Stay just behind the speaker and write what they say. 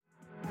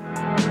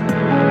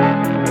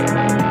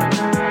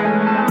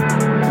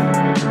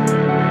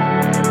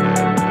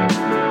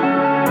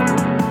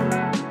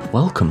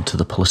Welcome to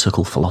the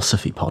Political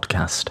Philosophy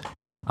Podcast.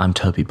 I'm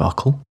Toby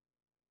Buckle.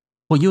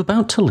 What you're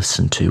about to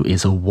listen to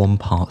is a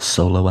one-part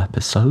solo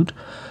episode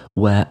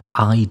where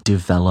I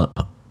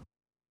develop,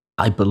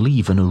 I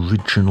believe, an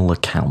original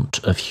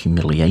account of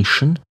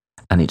humiliation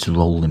and its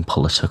role in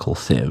political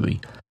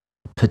theory,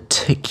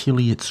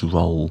 particularly its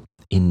role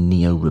in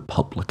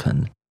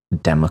neo-republican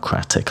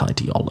democratic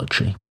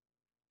ideology.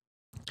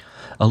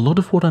 A lot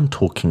of what I'm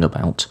talking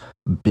about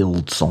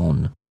builds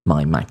on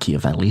my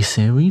Machiavelli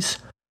series.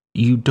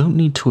 You don't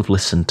need to have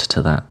listened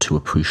to that to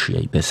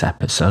appreciate this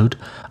episode.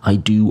 I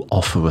do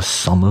offer a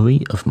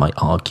summary of my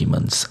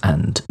arguments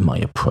and my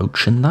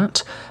approach in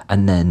that,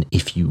 and then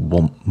if you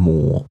want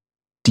more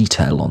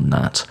detail on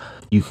that,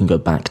 you can go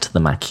back to the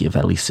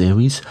Machiavelli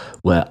series,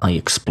 where I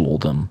explore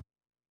them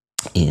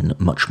in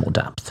much more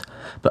depth.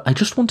 But I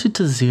just wanted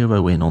to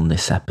zero in on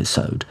this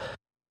episode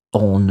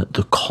on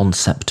the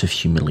concept of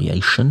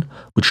humiliation,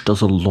 which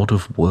does a lot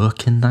of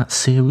work in that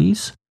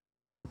series,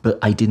 but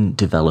I didn't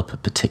develop a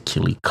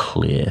particularly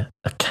clear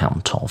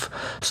account of.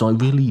 So I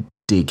really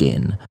dig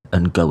in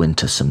and go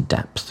into some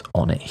depth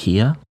on it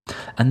here.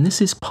 And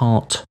this is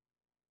part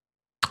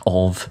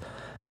of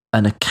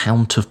an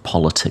account of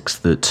politics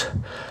that,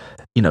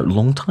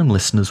 long-time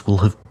listeners will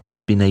have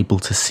been able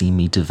to see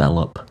me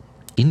develop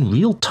in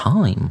real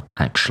time,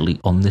 actually,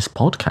 on this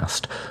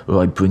podcast, where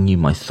I bring you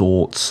my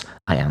thoughts,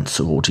 I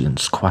answer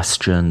audience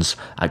questions,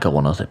 I go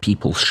on other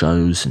people's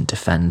shows and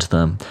defend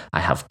them,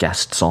 I have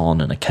guests on,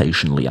 and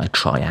occasionally I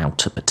try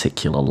out a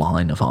particular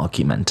line of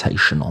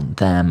argumentation on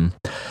them.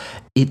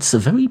 It's a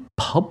very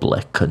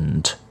public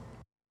and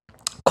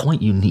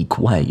quite unique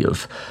way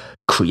of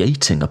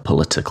creating a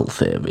political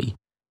theory.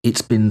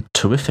 It's been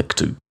terrific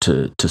to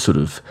sort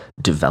of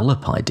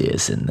develop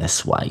ideas in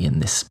this way,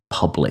 in this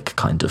public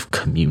kind of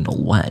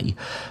communal way.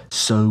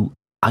 So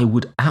I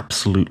would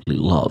absolutely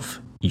love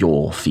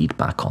your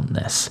feedback on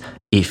this.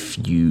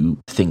 If you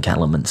think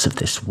elements of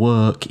this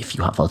work, if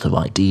you have other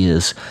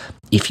ideas,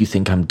 if you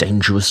think I'm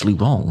dangerously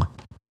wrong,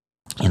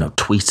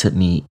 tweet at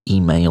me,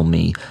 email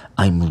me.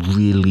 I'm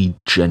really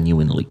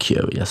genuinely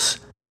curious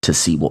to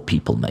see what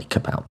people make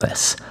about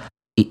this.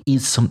 It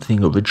is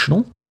something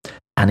original.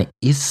 And it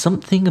is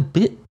something a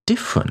bit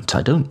different.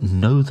 I don't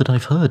know that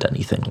I've heard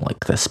anything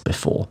like this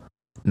before.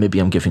 Maybe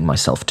I'm giving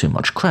myself too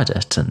much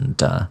credit, and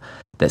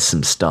there's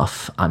some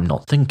stuff I'm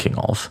not thinking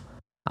of.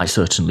 I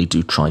certainly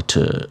do try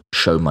to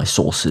show my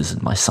sources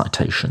and my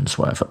citations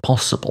wherever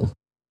possible.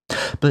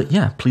 But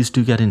yeah, please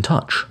do get in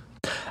touch.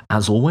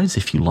 As always,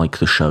 if you like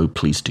the show,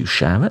 please do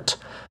share it.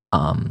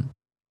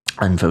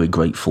 I'm very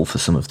grateful for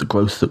some of the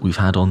growth that we've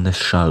had on this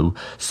show.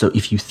 So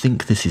if you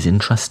think this is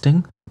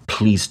interesting,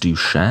 please do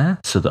share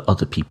so that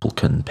other people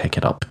can pick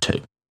it up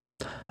too.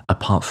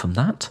 Apart from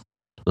that,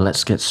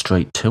 let's get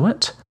straight to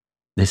it.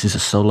 This is a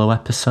solo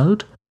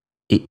episode.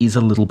 It is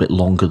a little bit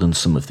longer than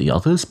some of the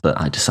others, but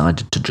I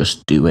decided to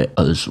just do it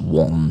as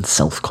one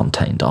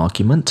self-contained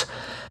argument.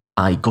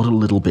 I got a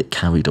little bit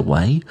carried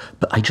away,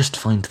 but I just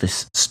find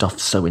this stuff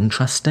so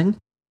interesting,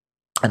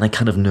 and I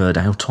kind of nerd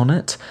out on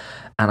it,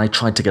 and I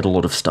tried to get a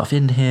lot of stuff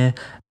in here,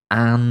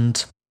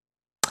 and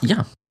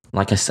yeah,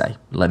 like I say,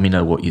 let me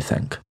know what you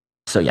think.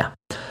 So yeah,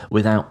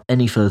 without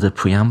any further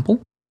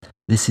preamble,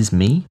 this is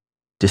me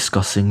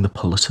discussing the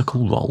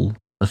political role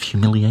of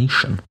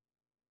humiliation.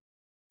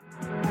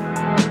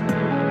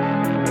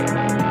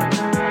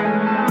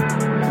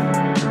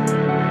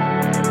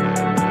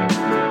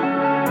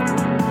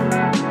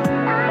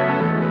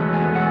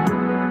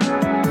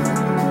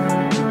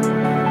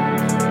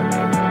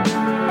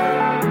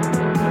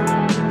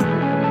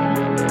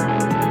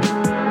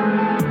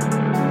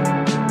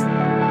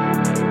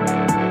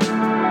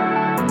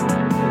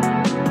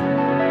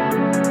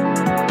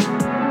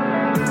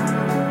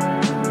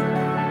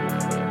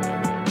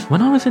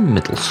 When I was in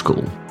middle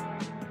school,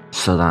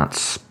 so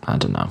that's, I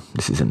don't know,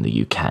 this is in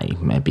the UK,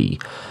 maybe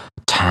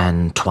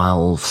 10,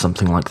 12,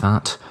 something like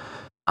that,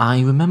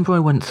 I remember I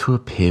went through a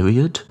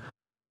period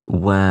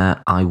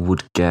where I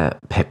would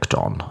get picked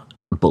on,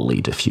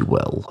 bullied, if you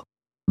will,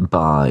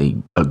 by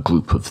a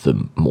group of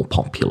the more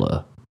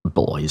popular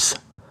boys.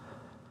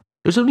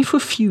 It was only for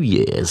a few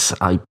years.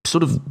 I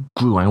sort of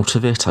grew out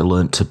of it. I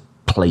learned to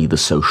play the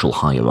social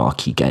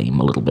hierarchy game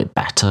a little bit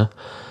better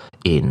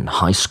in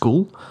high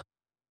school.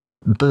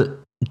 But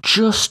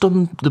just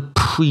on the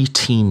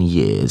pre-teen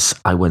years,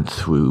 I went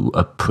through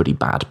a pretty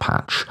bad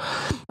patch.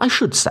 I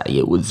should say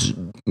it was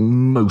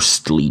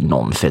mostly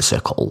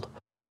non-physical.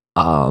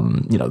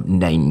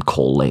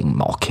 Name-calling,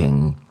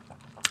 mocking,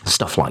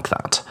 stuff like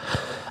that.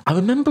 I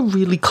remember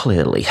really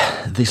clearly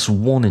this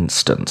one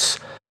instance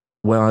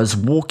where I was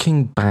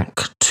walking back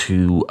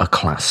to a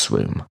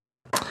classroom.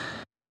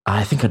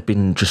 I think I'd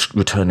been just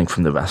returning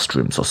from the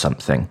restrooms or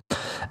something,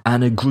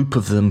 and a group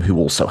of them who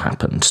also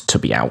happened to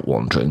be out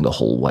wandering the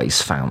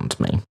hallways found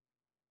me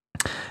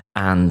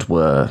and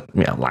were,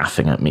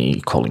 laughing at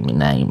me, calling me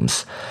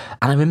names.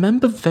 And I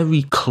remember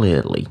very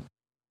clearly,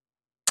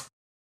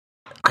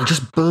 I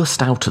just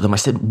burst out at them. I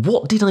said,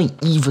 "What did I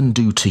even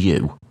do to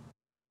you?"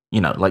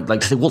 To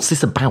say, what's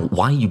this about?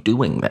 Why are you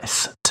doing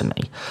this to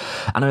me?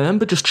 And I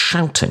remember just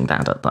shouting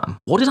that at them.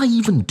 What did I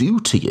even do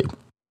to you?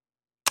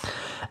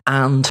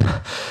 And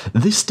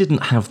this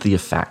didn't have the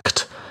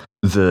effect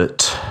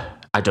that,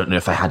 I don't know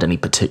if I had any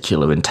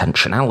particular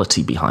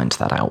intentionality behind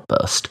that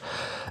outburst,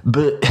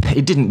 but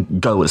it didn't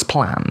go as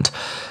planned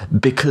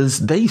because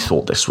they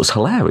thought this was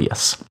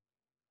hilarious.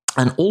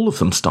 And all of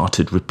them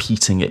started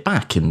repeating it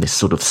back in this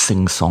sort of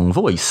sing-song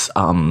voice,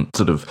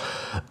 sort of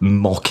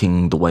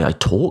mocking the way I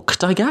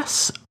talked, I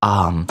guess.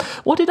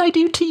 What did I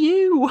do to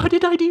you? What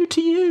did I do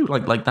to you?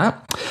 Like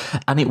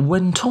that. And it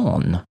went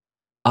on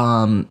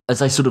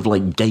as I sort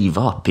of gave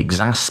up,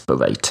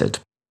 exasperated.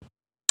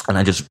 And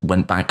I just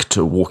went back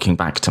to walking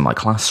back to my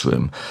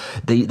classroom.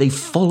 They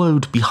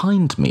followed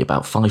behind me,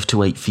 about 5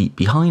 to 8 feet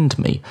behind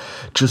me,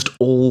 just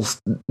all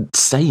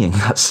saying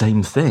that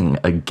same thing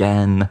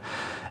again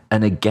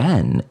and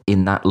again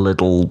in that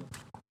little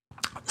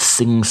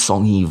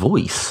sing-songy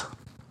voice.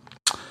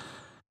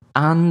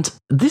 And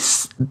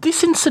this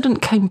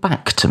incident came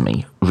back to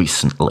me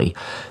recently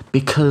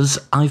because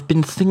I've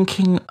been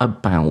thinking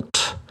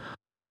about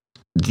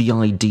the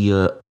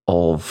idea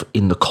of,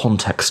 in the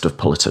context of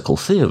political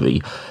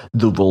theory,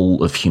 the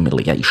role of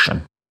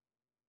humiliation.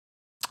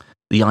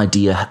 The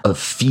idea of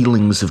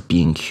feelings of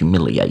being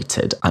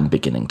humiliated, I'm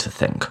beginning to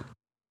think,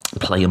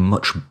 play a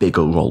much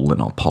bigger role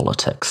in our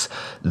politics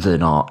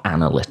than our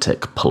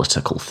analytic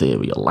political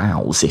theory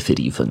allows, if it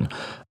even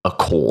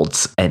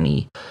accords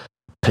any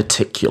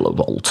particular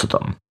role to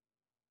them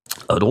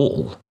at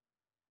all.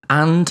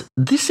 And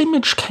this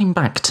image came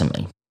back to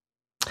me.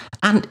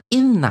 And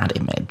in that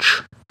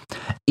image,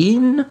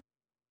 in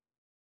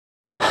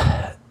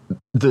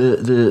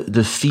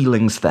the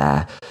feelings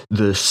there,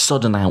 the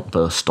sudden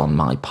outburst on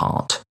my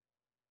part,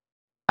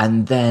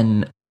 and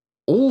then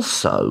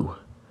also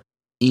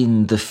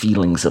in the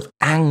feelings of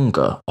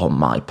anger on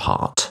my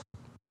part,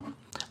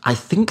 I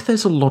think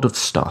there's a lot of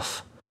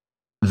stuff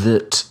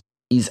that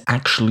is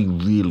actually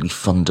really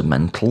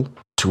fundamental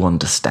to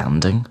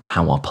understanding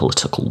how our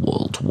political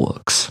world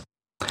works.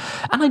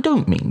 And I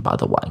don't mean, by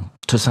the way,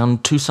 to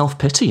sound too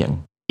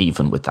self-pitying,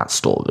 even with that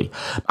story.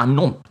 I'm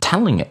not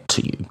telling it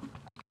to you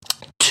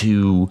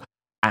to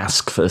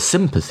ask for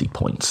sympathy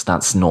points.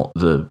 That's not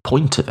the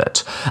point of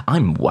it.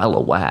 I'm well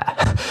aware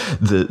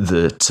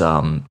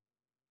that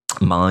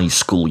my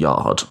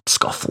schoolyard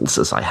scuffles,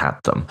 as I had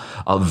them,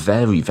 are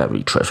very,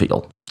 very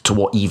trivial to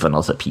what even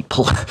other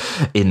people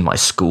in my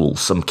school,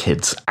 some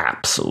kids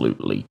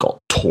absolutely got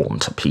torn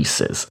to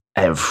pieces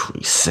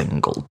every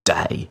single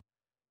day.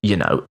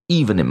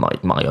 Even in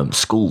my own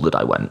school that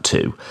I went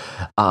to.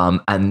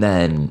 And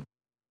then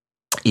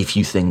if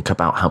you think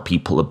about how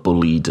people are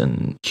bullied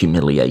and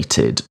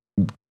humiliated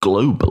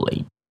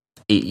globally,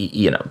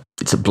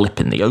 it's a blip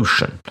in the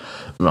ocean,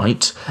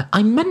 right?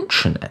 I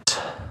mention it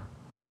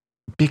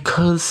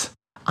because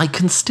I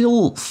can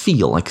still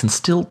feel, I can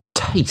still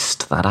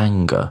taste that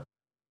anger.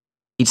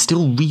 It's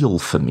still real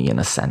for me in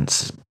a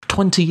sense,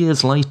 20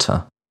 years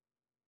later.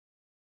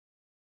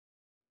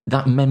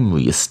 That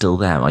memory is still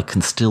there. I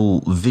can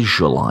still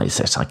visualize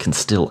it. I can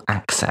still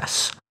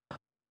access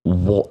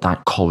what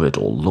that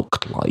corridor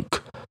looked like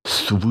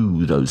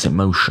through those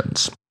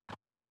emotions.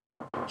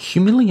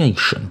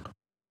 Humiliation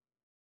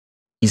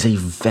is a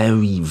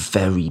very,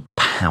 very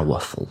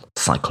powerful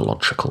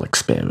psychological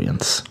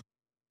experience.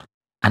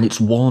 And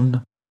it's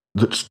one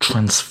that's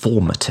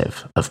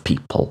transformative of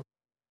people.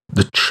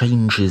 The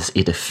changes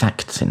it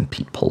effects in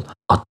people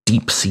are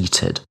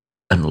deep-seated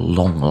and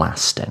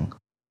long-lasting.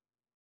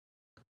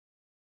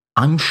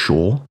 I'm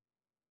sure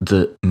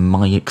that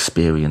my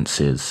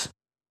experiences,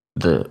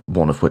 the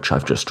one of which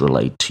I've just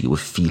relayed to you, of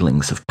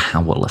feelings of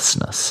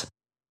powerlessness,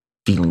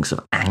 feelings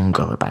of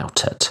anger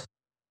about it,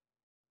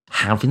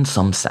 have in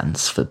some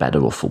sense, for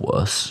better or for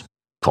worse,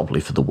 probably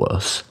for the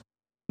worse,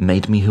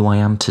 made me who I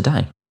am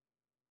today.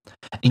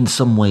 In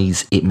some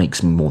ways, it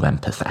makes me more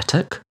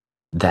empathetic.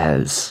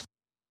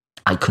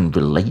 I can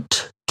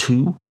relate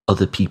to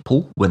other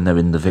people when they're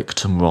in the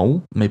victim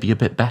role, maybe a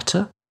bit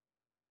better.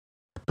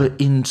 But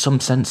in some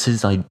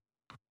senses, I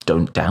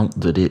don't doubt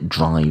that it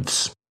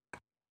drives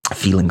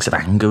feelings of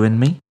anger in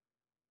me,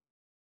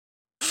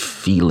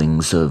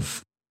 feelings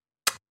of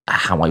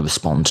how I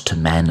respond to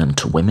men and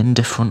to women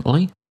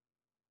differently,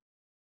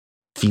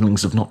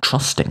 feelings of not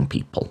trusting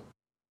people.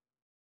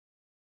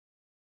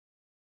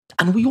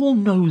 And we all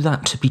know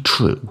that to be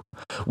true.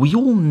 We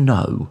all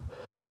know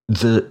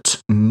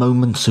that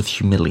moments of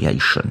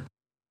humiliation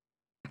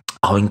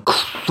are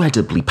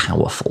incredibly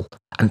powerful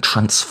and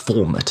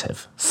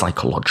transformative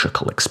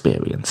psychological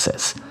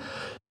experiences.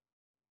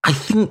 I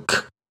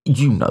think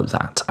you know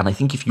that, and I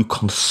think if you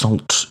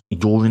consult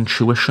your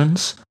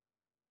intuitions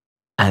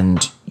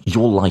and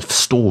your life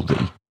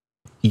story,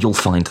 you'll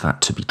find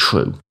that to be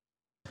true.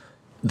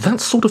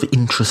 That sort of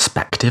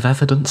introspective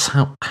evidence,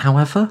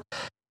 however,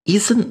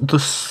 isn't the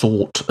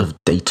sort of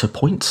data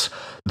points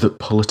that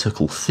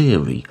political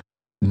theory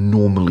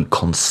normally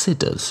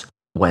considers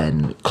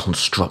when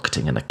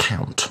constructing an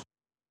account.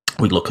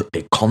 We look at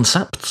big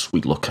concepts,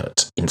 we look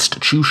at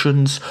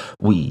institutions,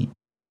 we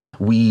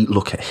We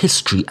look at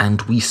history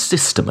and we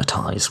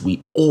systematize,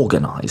 we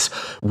organize,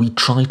 we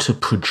try to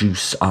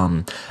produce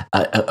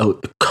a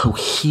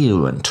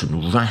coherent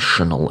and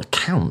rational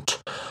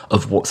account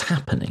of what's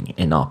happening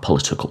in our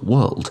political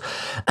world.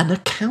 An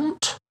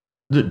account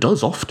that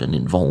does often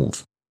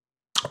involve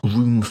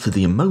room for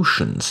the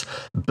emotions,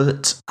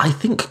 but I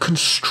think can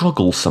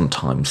struggle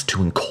sometimes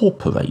to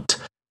incorporate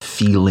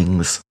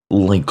feelings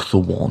like the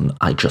one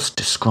I just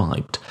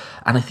described.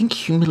 And I think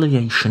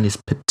humiliation is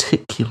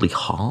particularly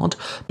hard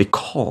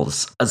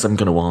because, as I'm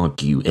going to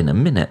argue in a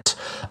minute,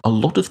 a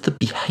lot of the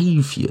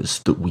behaviours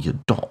that we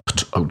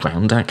adopt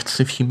around acts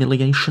of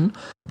humiliation,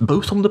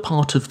 both on the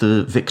part of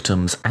the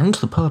victims and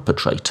the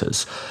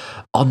perpetrators,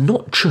 are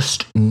not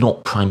just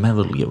not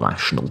primarily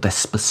irrational, they're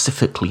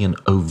specifically and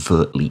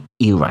overtly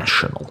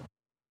irrational.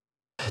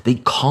 They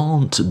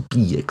can't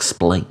be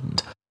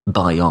explained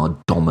by our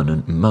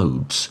dominant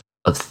modes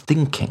of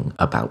thinking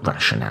about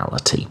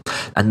rationality,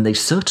 and they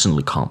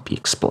certainly can't be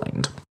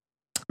explained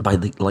by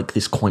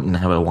this quite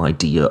narrow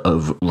idea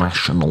of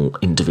rational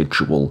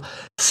individual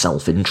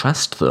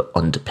self-interest that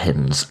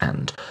underpins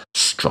and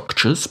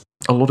structures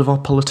a lot of our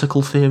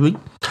political theory.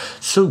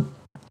 So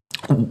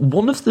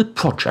one of the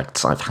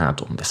projects I've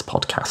had on this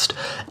podcast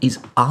is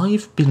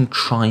I've been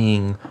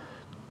trying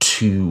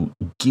to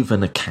give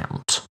an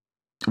account,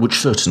 which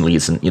certainly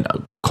isn't,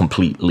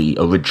 completely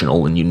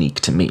original and unique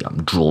to me.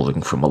 I'm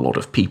drawing from a lot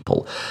of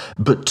people,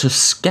 but to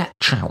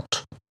sketch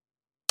out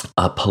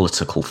a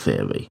political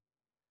theory,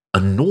 a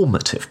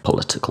normative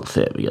political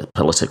theory, a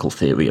political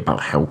theory about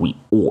how we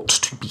ought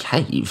to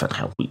behave and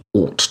how we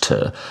ought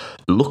to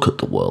look at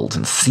the world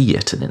and see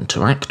it and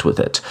interact with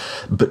it,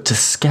 but to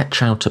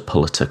sketch out a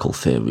political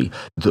theory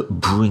that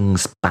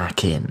brings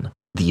back in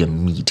the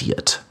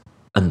immediate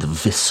and the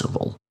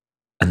visceral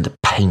and the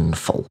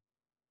painful.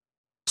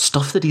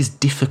 Stuff that is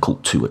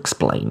difficult to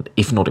explain,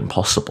 if not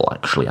impossible,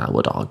 actually, I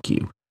would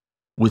argue,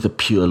 with a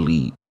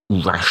purely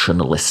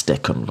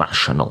rationalistic and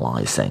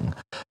rationalising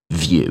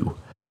view.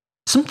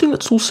 Something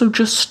that's also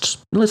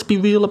just, let's be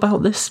real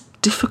about this,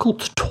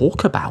 difficult to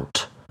talk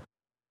about.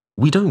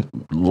 We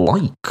don't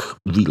like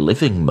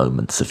reliving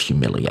moments of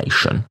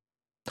humiliation,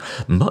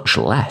 much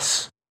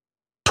less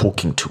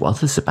talking to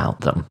others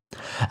about them.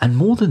 And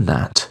more than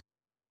that,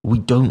 we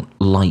don't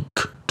like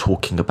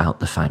talking about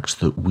the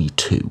fact that we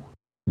too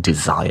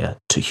desire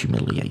to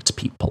humiliate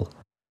people,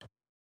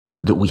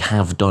 that we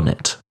have done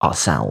it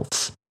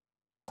ourselves,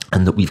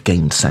 and that we've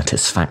gained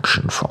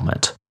satisfaction from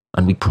it,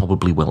 and we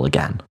probably will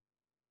again.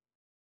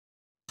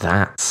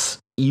 That's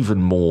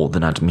even more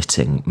than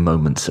admitting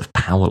moments of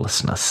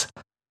powerlessness.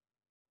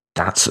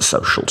 That's a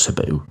social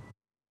taboo,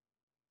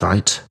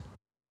 right?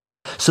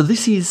 So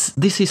this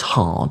is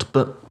hard,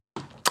 but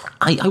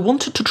I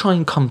wanted to try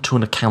and come to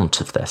an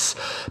account of this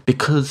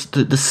because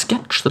the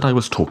sketch that I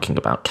was talking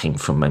about came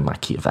from my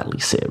Machiavelli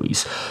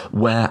series,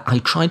 where I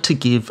tried to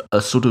give a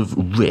sort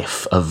of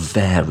riff, a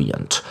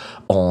variant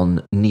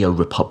on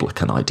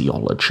neo-republican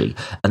ideology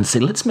and say,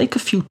 let's make a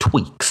few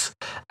tweaks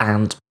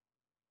and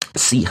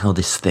see how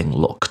this thing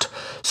looked.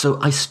 So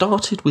I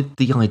started with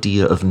the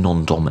idea of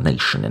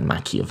non-domination in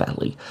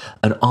Machiavelli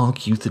and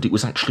argued that it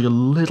was actually a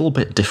little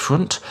bit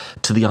different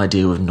to the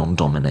idea of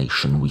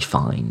non-domination we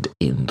find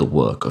in the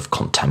work of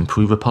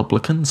contemporary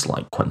Republicans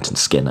like Quentin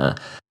Skinner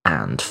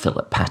and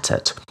Philip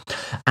Pettit.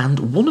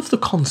 And one of the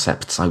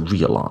concepts I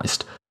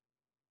realised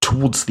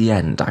towards the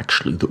end,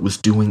 actually, that was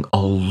doing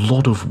a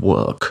lot of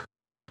work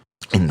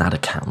in that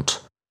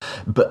account,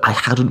 but I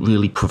hadn't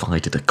really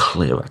provided a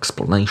clear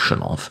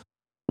explanation of,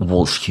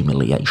 was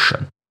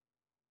humiliation.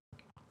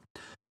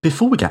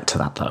 Before we get to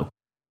that, though,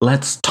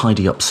 let's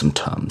tidy up some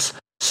terms.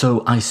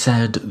 So I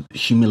said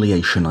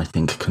humiliation, I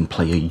think, can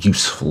play a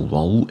useful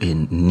role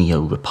in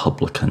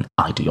neo-republican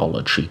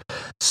ideology.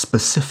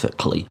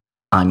 Specifically,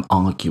 I'm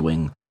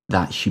arguing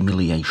that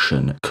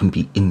humiliation can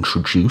be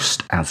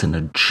introduced as an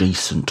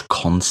adjacent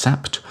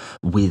concept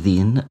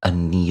within a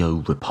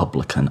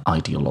neo-republican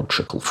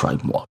ideological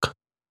framework.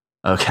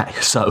 Okay,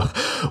 so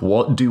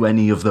what do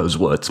any of those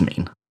words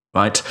mean?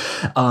 Right?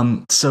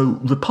 So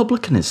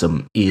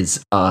republicanism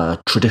is a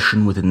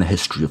tradition within the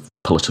history of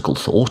political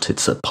thought.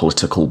 It's a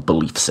political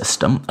belief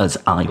system, as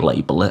I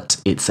label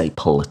it. It's a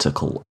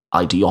political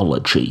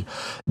ideology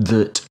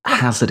that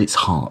has at its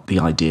heart the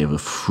idea of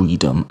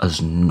freedom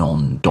as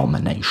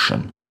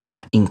non-domination,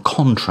 in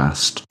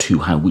contrast to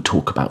how we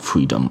talk about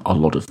freedom a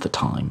lot of the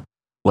time,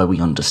 where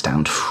we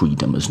understand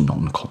freedom as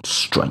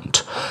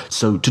non-constraint.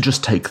 So to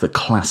just take the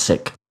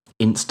classic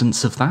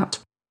instance of that,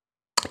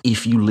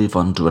 if you live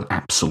under an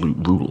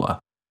absolute ruler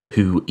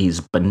who is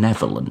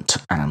benevolent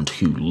and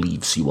who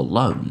leaves you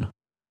alone,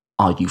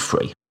 are you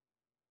free?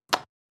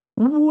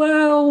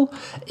 Well,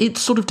 it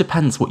sort of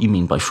depends what you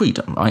mean by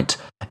freedom, right?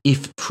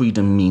 If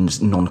freedom means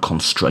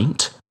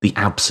non-constraint, the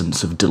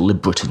absence of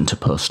deliberate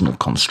interpersonal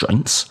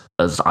constraints,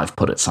 as I've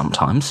put it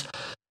sometimes,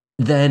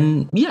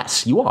 then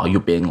yes, you are. You're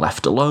being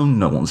left alone,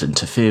 no one's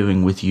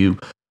interfering with you,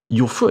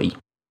 you're free.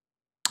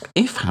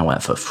 If,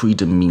 however,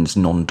 freedom means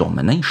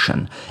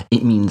non-domination,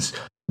 it means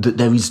that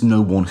there is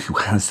no one who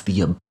has the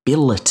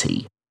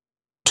ability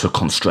to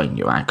constrain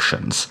your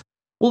actions.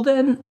 well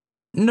then,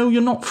 no,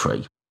 you're not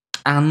free.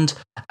 And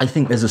I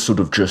think there's a sort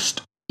of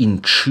just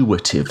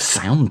intuitive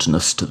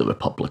soundness to the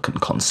Republican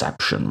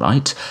conception,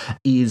 right?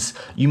 Is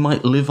you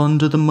might live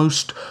under the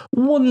most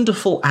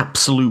wonderful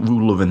absolute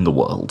ruler in the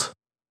world.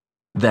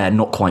 They're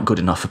not quite good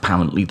enough,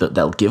 apparently, that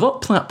they'll give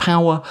up that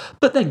power,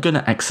 but they're going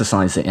to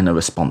exercise it in a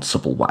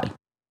responsible way.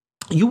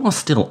 You are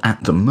still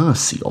at the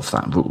mercy of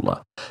that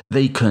ruler.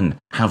 They can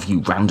have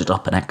you rounded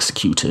up and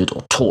executed,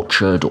 or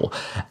tortured, or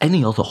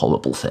any other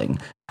horrible thing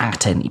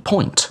at any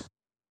point.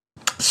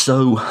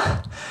 So,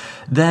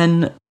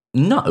 then,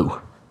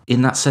 no,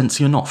 in that sense,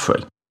 you're not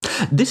free.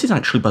 This is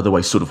actually, by the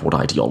way, sort of what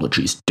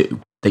ideologies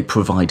do. They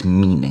provide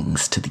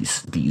meanings to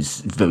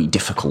these very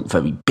difficult,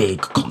 very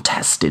big,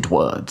 contested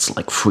words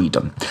like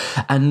freedom.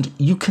 And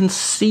you can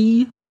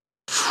see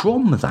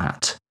from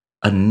that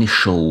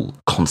initial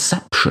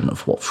conception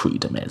of what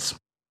freedom is,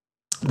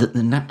 that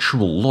the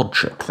natural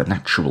logic, the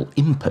natural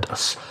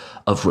impetus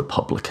of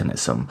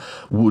republicanism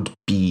would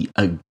be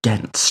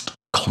against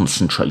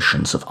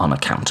concentrations of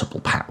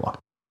unaccountable power.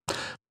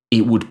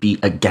 It would be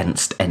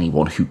against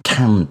anyone who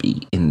can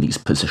be in these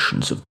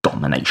positions of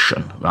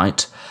domination,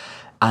 right?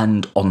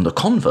 And on the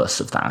converse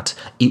of that,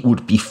 it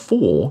would be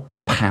for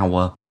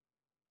power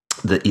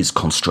that is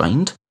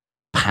constrained,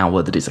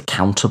 power that is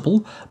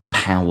accountable,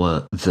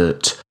 power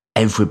that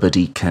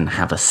everybody can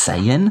have a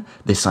say in,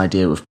 this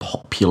idea of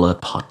popular,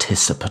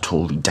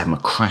 participatory,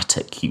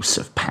 democratic use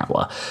of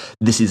power.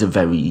 This is a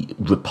very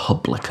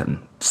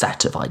Republican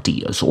set of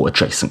ideas, or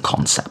adjacent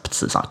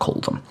concepts, as I call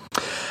them.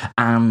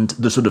 And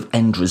the sort of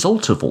end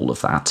result of all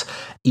of that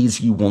is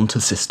you want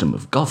a system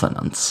of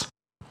governance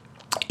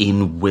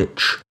in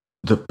which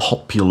the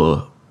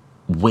popular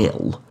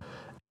will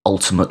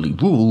ultimately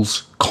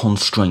rules,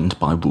 constrained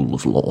by rule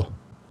of law.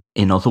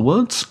 In other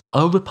words,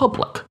 a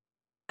republic.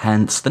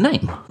 Hence the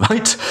name,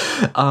 right?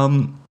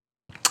 And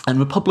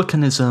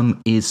republicanism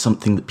is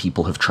something that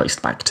people have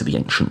traced back to the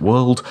ancient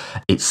world.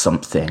 It's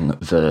something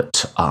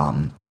that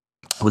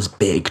was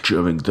big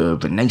during the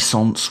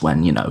Renaissance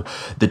when,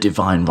 the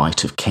divine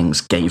right of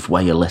kings gave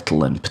way a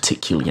little, and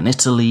particularly in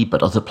Italy,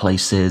 but other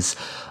places.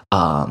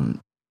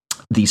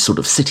 These sort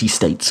of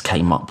city-states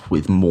came up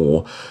with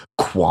more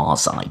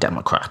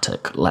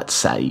quasi-democratic, let's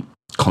say,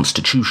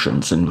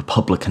 constitutions, and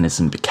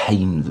republicanism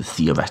became the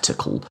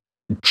theoretical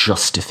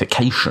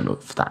justification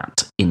of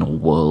that in a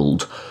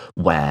world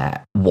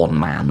where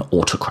one-man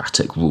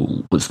autocratic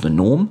rule was the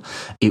norm.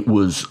 It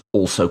was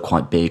also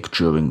quite big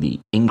during the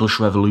English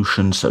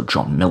Revolution, so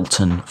John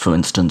Milton, for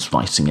instance,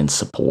 writing in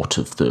support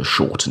of the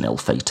short and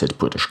ill-fated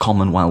British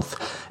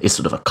Commonwealth, is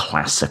sort of a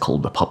classical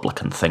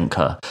Republican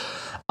thinker.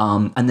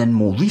 And then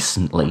more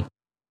recently,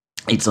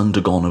 it's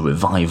undergone a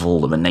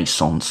revival, a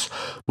renaissance,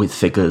 with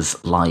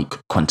figures like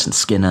Quentin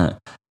Skinner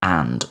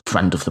and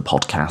friend of the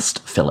podcast,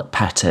 Philip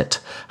Pettit,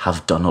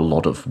 have done a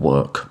lot of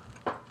work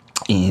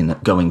in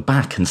going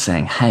back and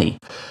saying, hey,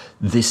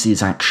 this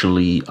is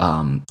actually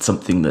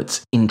something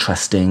that's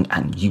interesting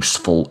and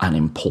useful and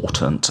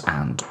important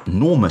and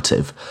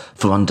normative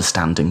for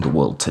understanding the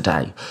world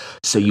today.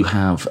 So you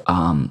have,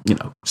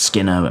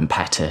 Skinner and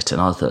Pettit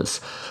and others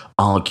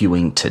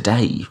arguing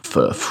today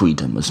for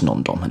freedom as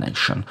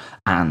non-domination,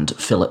 and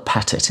Philip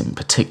Pettit in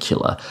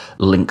particular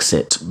links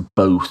it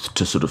both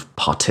to sort of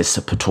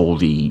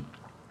participatory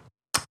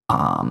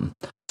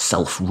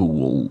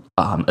self-rule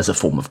as a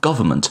form of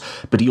government,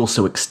 but he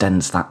also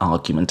extends that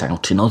argument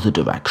out in other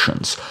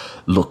directions,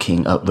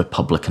 looking at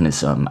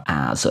republicanism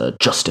as a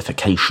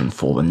justification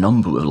for a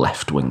number of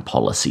left-wing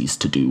policies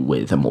to do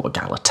with a more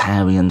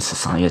egalitarian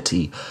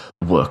society,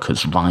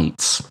 workers'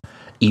 rights,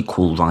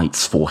 equal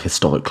rights for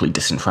historically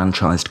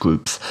disenfranchised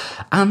groups,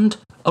 and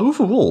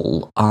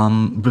overall,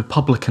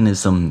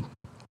 republicanism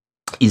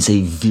is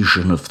a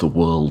vision of the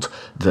world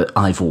that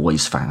I've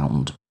always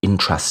found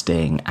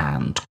interesting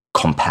and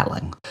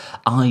compelling.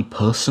 I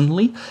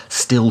personally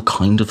still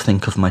kind of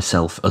think of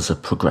myself as a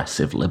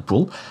progressive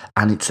liberal,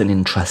 and it's an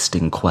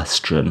interesting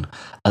question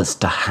as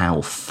to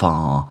how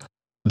far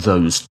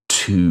those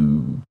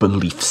two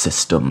belief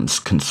systems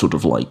can sort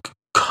of like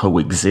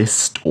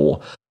coexist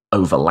or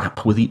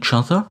overlap with each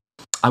other.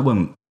 I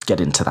won't get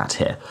into that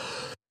here,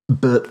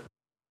 but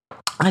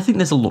I think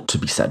there's a lot to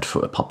be said for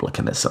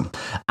republicanism,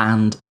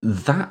 and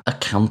that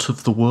account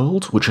of the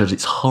world, which at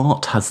its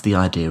heart has the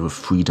idea of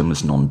freedom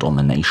as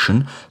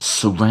non-domination,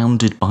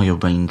 surrounded by a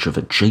range of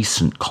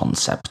adjacent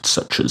concepts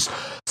such as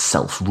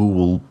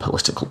self-rule,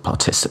 political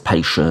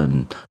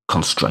participation,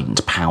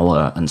 constrained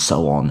power, and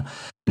so on,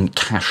 and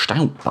cashed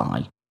out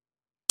by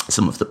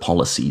some of the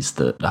policies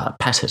that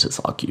Pettit has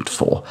argued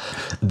for.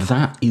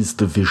 That is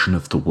the vision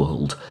of the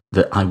world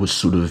that I was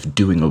sort of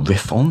doing a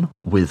riff on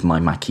with my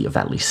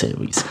Machiavelli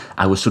series.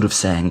 I was sort of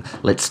saying,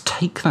 let's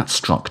take that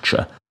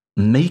structure,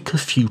 make a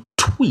few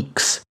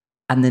tweaks,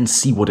 and then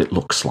see what it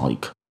looks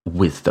like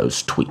with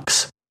those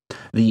tweaks.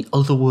 The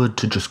other word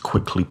to just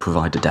quickly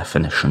provide a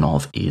definition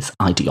of is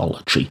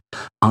ideology.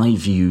 I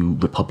view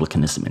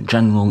republicanism in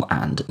general,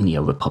 and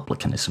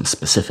neo-republicanism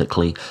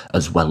specifically,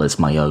 as well as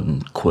my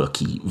own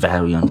quirky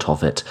variant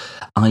of it,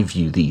 I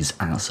view these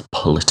as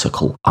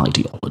political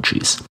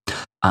ideologies.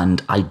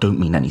 And I don't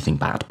mean anything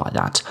bad by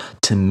that.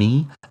 To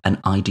me, an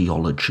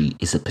ideology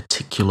is a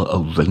particular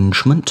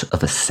arrangement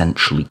of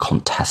essentially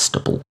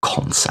contestable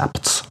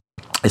concepts.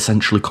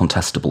 Essentially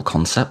contestable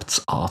concepts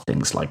are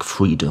things like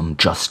freedom,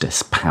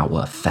 justice,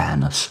 power,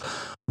 fairness.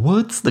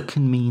 Words that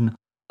can mean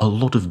a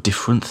lot of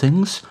different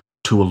things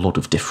to a lot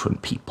of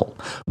different people.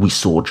 We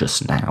saw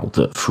just now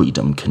that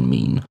freedom can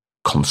mean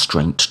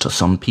constraint to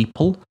some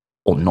people,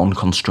 or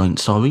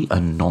non-constraint,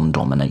 and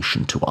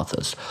non-domination to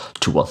others.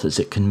 To others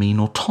it can mean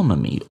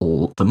autonomy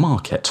or the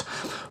market.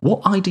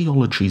 What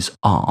ideologies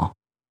are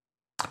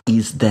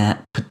is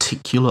their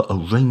particular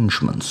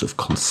arrangements of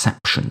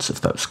conceptions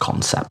of those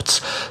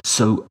concepts.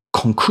 So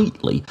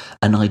concretely,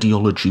 an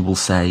ideology will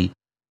say,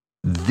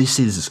 this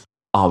is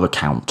our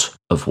account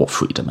of what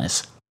freedom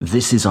is.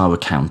 This is our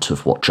account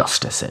of what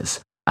justice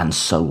is, and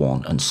so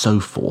on and so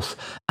forth.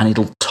 And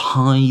it'll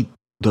tie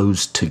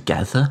those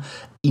together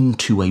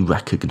into a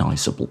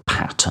recognizable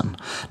pattern.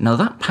 Now,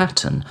 that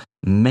pattern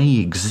may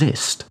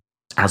exist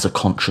as a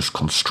conscious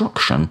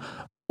construction,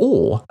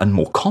 or, and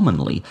more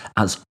commonly,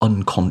 as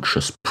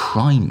unconscious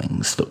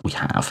primings that we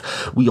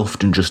have. We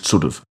often just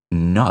sort of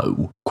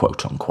know,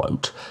 quote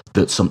unquote,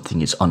 that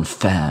something is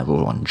unfair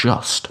or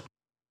unjust.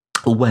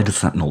 Well, where does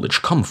that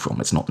knowledge come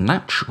from? It's not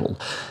natural.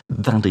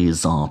 That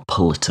is our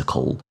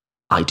political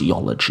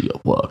ideology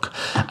at work.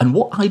 And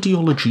what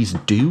ideologies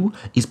do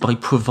is, by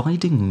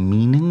providing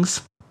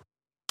meanings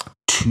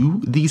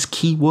to these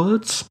key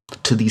words,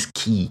 to these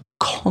key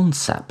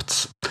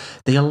concepts,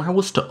 they allow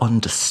us to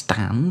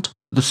understand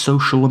the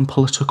social and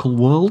political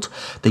world.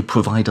 They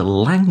provide a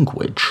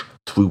language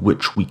through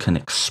which we can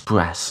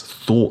express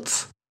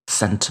thoughts,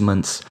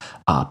 sentiments,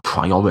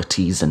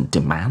 priorities and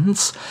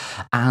demands,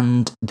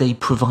 and they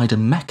provide a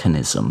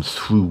mechanism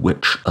through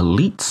which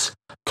elites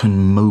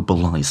can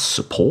mobilize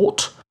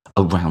support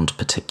around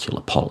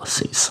particular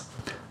policies.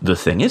 The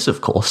thing is,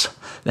 of course,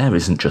 there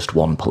isn't just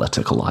one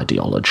political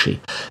ideology.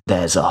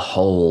 There's a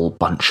whole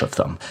bunch of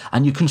them.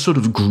 And you can sort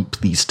of group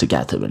these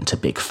together into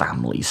big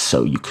families.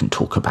 So you can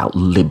talk about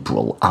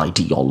liberal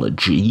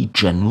ideology,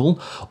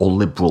 general, or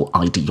liberal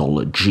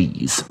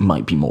ideologies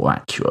might be more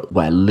accurate,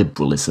 where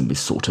liberalism is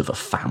sort of a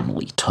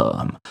family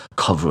term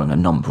covering a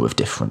number of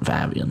different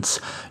variants.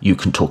 You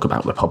can talk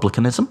about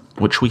republicanism,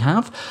 which we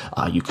have.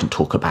 You can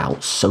talk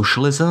about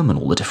socialism and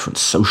all the different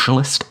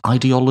socialist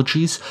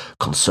ideologies,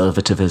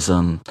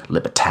 conservatism,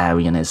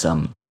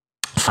 libertarianism,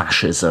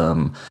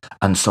 fascism,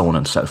 and so on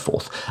and so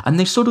forth. And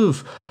they sort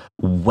of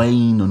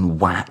wane and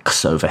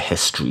wax over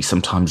history.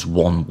 Sometimes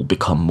one will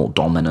become more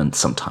dominant,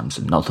 sometimes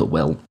another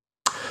will.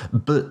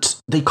 But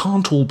they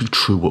can't all be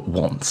true at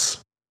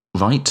once,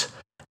 right?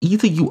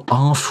 Either you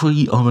are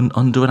free or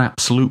under an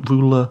absolute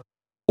ruler,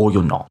 or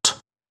you're not.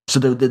 So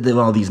there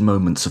are these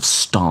moments of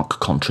stark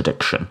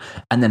contradiction.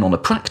 And then on a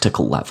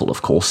practical level,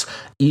 of course,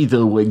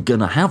 either we're going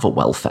to have a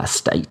welfare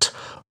state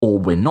or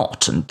we're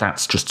not, and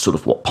that's just sort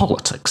of what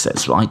politics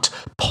is, right?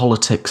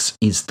 Politics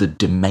is the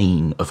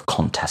domain of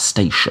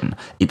contestation.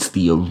 It's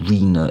the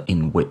arena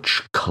in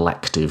which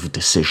collective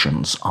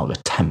decisions are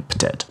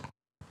attempted.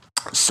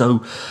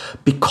 So,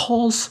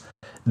 because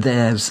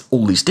there's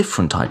all these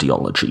different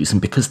ideologies,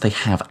 and because they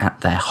have at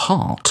their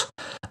heart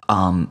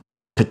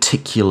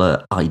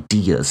particular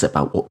ideas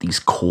about what these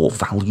core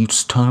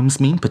values terms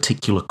mean,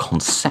 particular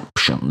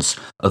conceptions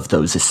of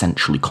those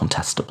essentially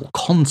contestable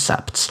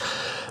concepts,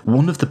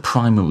 one of the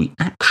primary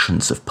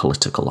actions of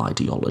political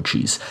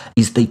ideologies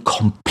is they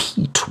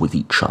compete with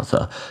each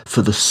other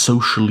for the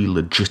socially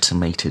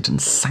legitimated and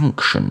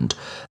sanctioned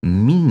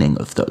meaning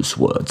of those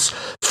words.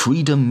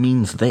 Freedom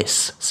means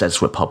this,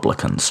 says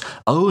Republicans.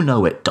 Oh,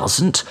 no, it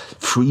doesn't.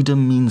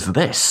 Freedom means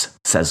this,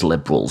 says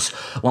liberals.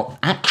 Well,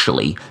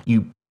 actually,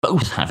 you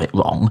both have it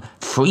wrong.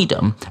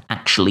 Freedom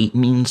actually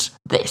means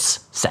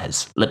this,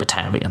 says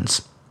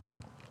libertarians.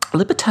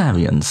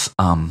 Libertarians,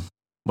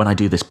 when I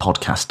do this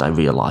podcast, I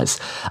realise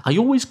I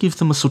always give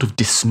them a sort of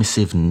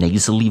dismissive,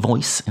 nasally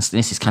voice.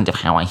 This is kind of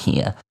how I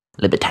hear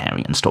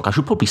libertarians talk. I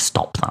should probably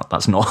stop that.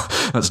 That's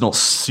not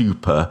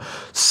super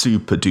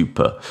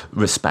duper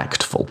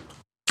respectful.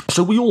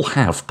 So we all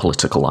have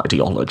political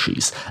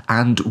ideologies,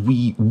 and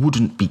we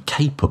wouldn't be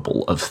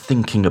capable of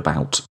thinking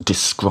about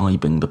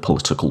describing the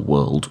political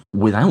world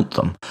without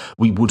them.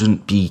 We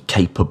wouldn't be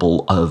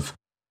capable of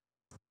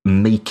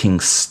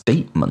making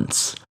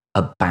statements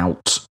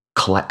about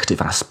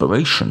collective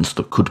aspirations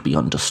that could be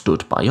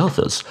understood by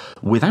others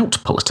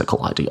without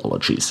political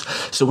ideologies.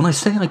 So when I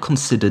say I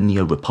consider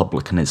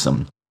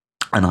neo-republicanism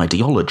an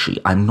ideology,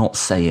 I'm not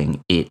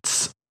saying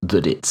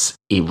that it's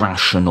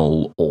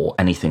irrational or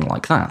anything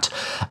like that.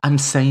 I'm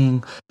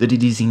saying that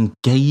it is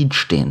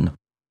engaged in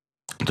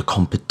the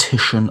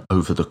competition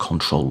over the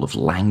control of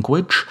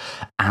language,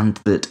 and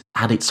that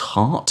at its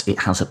heart it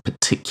has a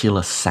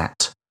particular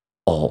set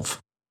of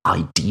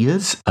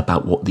ideas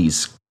about what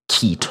these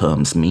key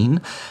terms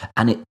mean,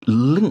 and it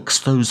links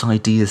those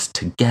ideas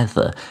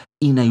together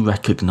in a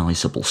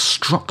recognizable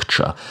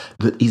structure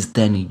that is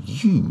then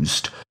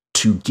used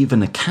to give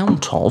an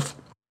account of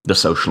the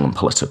social and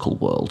political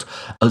world,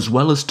 as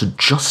well as to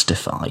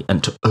justify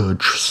and to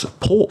urge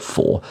support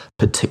for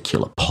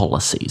particular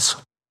policies.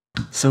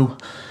 So,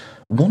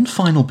 one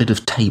final bit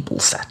of table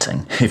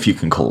setting, if you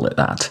can call it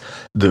that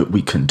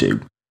we can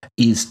do,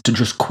 is to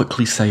just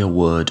quickly say a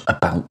word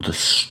about the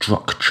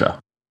structure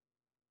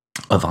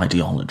of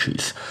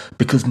ideologies,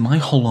 because my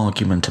whole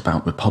argument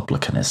about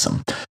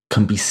republicanism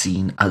can be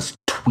seen as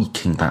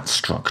tweaking that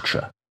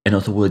structure. In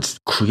other words,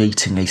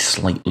 creating a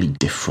slightly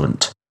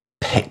different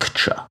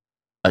picture,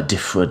 a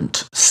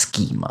different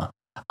schema.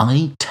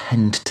 I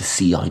tend to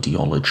see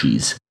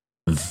ideologies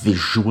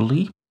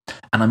visually,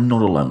 and I'm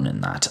not alone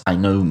in that. I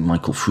know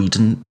Michael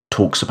Frieden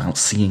talks about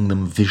seeing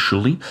them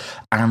visually,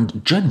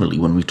 and generally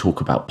when we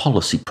talk about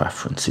policy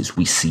preferences,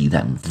 we see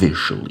them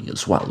visually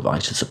as well,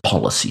 right? As a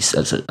policy,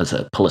 as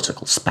a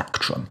political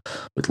spectrum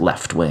with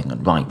left wing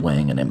and right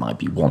wing, and it might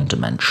be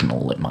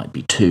one-dimensional, it might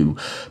be two,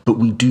 but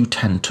we do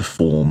tend to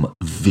form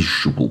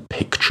visual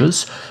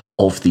pictures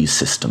of these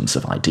systems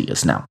of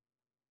ideas. Now,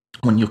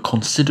 when you're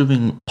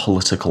considering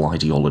political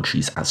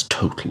ideologies as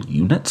total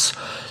units,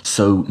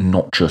 so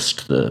not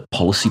just the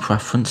policy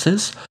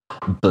preferences,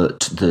 but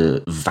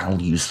the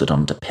values that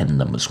underpin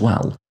them as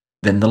well,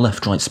 then the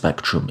left-right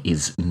spectrum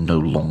is no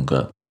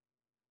longer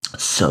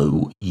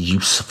so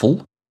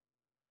useful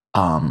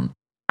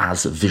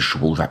as a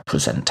visual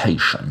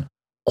representation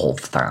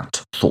of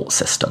that thought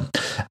system.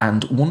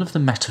 And one of the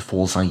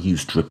metaphors I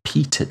used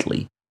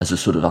repeatedly as a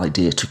sort of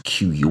idea to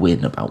cue you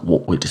in about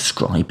what we're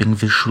describing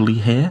visually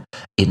here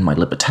in my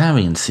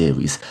libertarian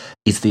series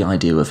is the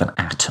idea of an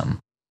atom.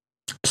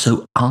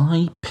 So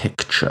I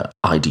picture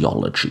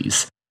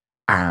ideologies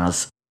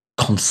as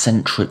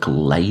concentric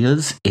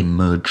layers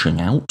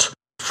emerging out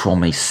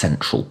from a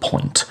central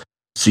point.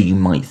 So you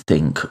might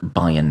think,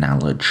 by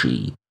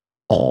analogy,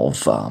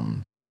 of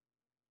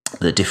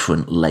the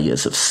different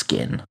layers of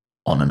skin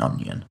on an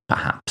onion,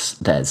 perhaps.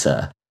 There's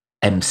a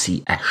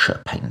M.C.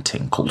 Escher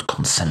painting called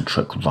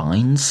Concentric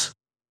Rinds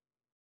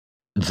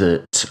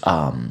that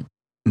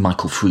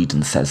Michael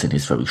Frieden says in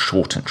his very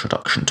short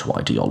introduction to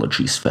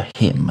ideologies, for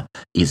him,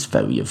 is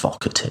very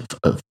evocative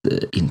of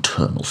the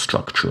internal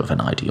structure of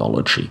an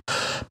ideology.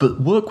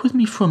 But work with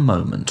me for a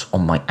moment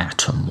on my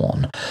atom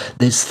one.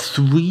 There's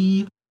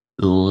 3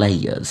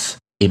 layers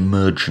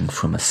emerging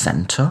from a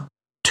centre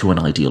to an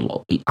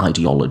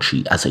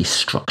ideology as a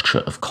structure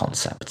of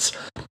concepts.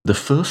 The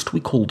first we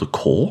call the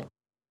core,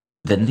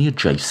 then the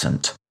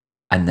adjacent,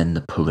 and then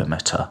the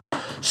perimeter.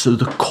 So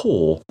the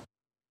core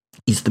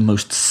is the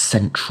most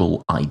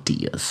central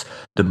ideas,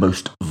 the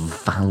most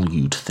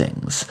valued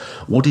things.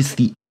 What is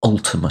the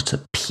ultimate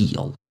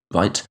appeal,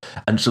 right?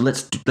 And so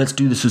let's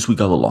do this as we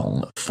go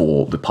along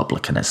for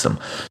republicanism.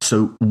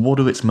 So what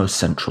are its most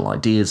central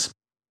ideas?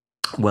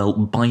 Well,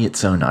 by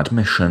its own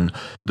admission,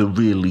 the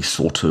really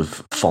sort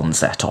of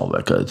fons et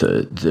origo,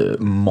 the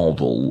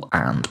moral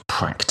and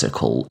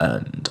practical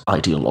and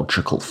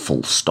ideological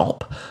full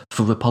stop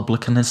for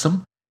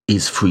republicanism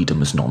is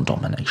freedom as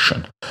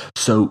non-domination.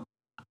 So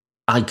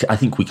I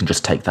think we can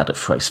just take that at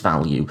face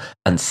value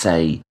and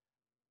say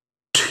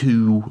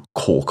 2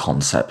 core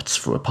concepts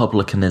for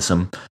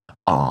republicanism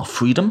are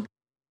freedom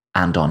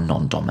and are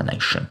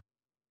non-domination.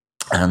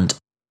 And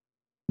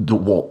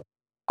what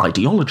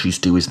ideologies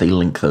do is they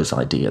link those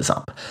ideas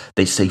up.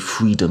 They say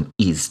freedom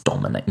is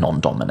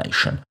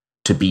non-domination.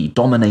 To be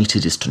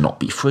dominated is to not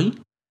be free,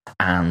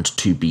 and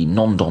to be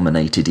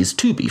non-dominated is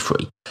to be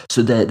free.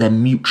 So they're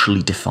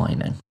mutually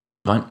defining,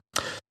 right?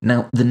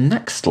 Now, the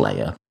next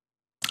layer,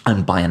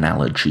 and by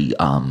analogy,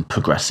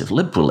 progressive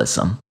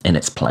liberalism in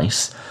its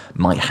place,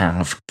 might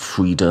have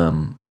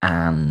freedom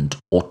and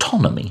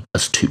autonomy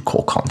as 2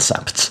 core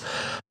concepts.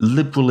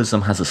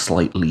 Liberalism has a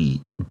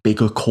slightly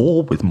bigger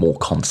core with more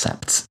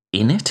concepts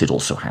in it. It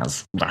also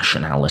has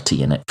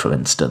rationality in it, for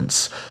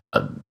instance,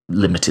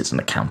 limited and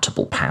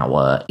accountable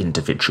power,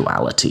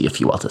 individuality, a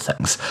few other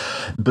things.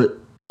 But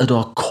at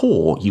our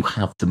core, you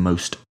have the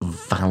most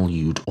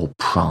valued or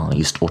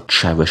prized or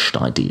cherished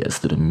ideas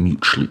that are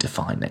mutually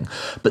defining.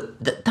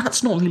 But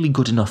that's not really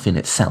good enough in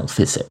itself,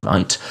 is it,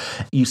 right?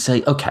 You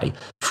say, okay,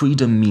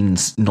 freedom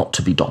means not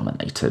to be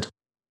dominated.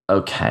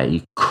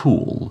 Okay,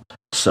 cool.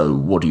 So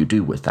what do you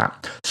do with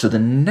that? So the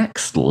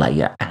next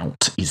layer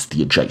out is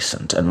the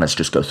adjacent, and let's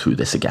just go through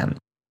this again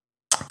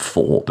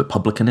for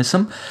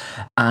republicanism.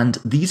 And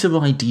these are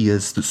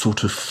ideas that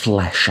sort of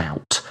flesh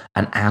out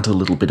and add a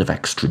little bit of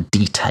extra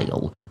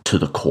detail to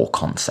the core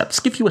concepts,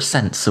 give you a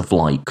sense of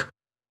sort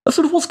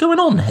of what's going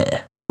on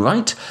here,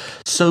 right?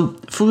 So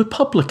for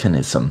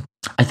republicanism,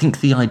 I think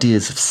the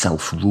ideas of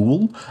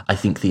self-rule, I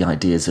think the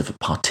ideas of a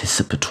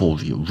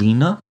participatory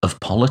arena of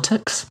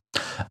politics,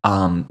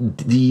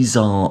 these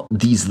are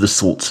the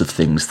sorts of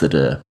things that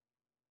are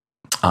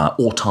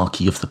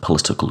autarky of the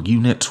political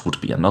unit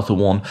would be another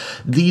one.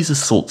 These are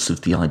sorts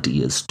of the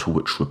ideas to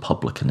which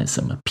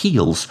republicanism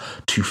appeals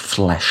to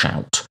flesh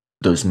out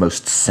those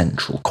most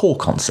central core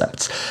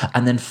concepts.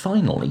 And then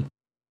finally,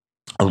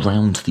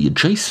 around the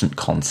adjacent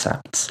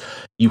concepts,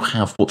 you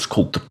have what's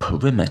called the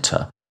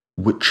perimeter,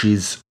 which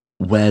is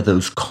where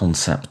those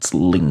concepts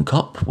link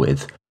up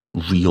with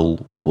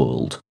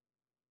real-world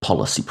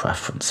policy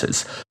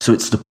preferences. So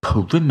it's the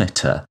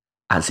perimeter,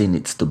 as in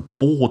it's the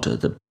border,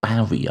 the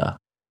barrier,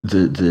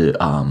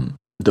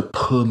 the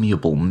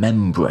permeable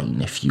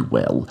membrane, if you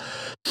will,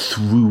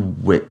 through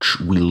which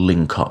we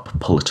link up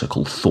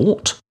political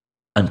thought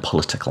and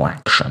political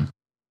action.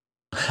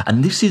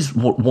 And this is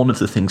what one of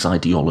the things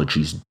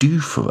ideologies do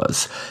for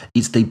us,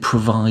 is they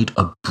provide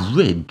a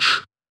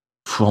bridge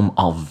from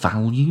our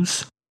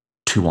values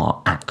to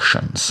our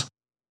actions.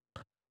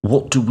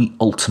 What do we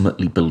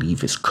ultimately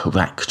believe is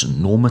correct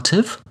and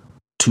normative,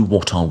 to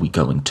what are we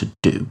going to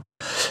do?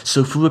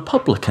 So for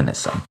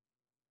republicanism,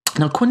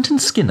 now Quentin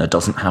Skinner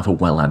doesn't have a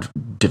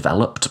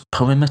well-developed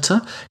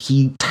perimeter.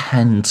 He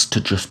tends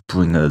to just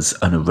bring us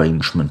an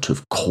arrangement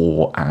of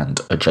core and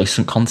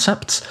adjacent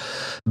concepts.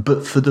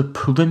 But for the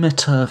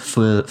perimeter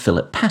for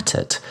Philip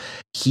Pettit,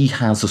 he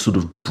has a sort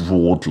of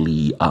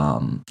broadly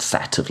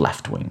set of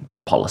left-wing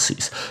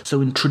policies. So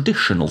in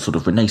traditional sort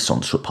of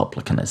Renaissance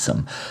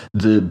republicanism,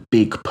 the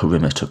big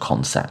perimeter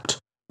concept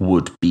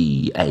would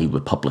be a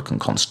republican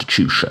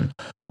constitution,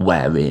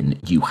 wherein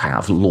you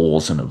have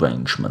laws and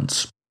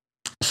arrangements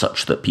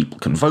such that people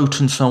can vote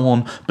and so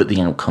on, but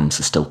the outcomes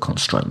are still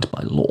constrained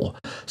by law.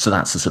 So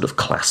that's a sort of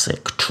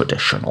classic,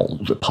 traditional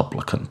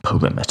Republican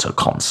perimeter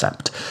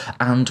concept.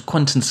 And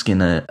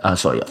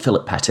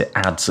Philip Pettit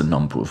adds a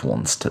number of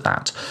ones to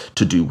that,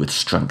 to do with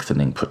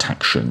strengthening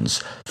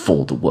protections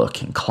for the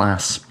working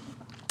class,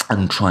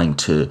 and trying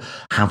to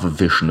have a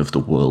vision of the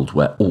world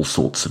where all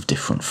sorts of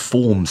different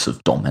forms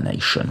of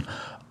domination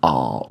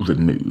are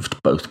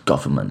removed, both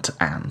government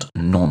and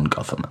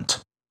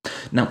non-government.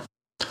 Now,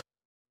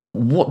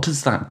 what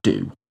does that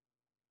do?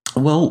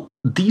 Well,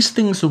 these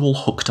things are all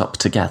hooked up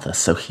together.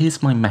 So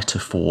here's my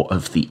metaphor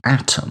of the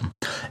atom,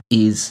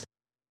 is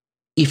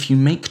if you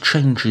make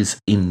changes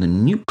in the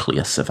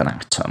nucleus of an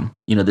atom,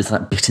 there's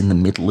that bit in the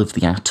middle of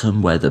the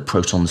atom where the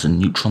protons and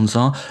neutrons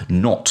are.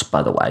 Not,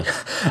 by the way,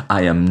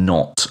 I am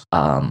not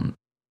a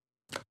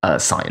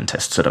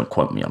scientist, so don't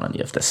quote me on any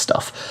of this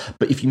stuff.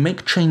 But if you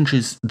make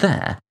changes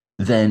there,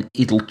 then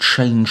it'll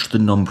change the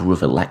number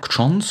of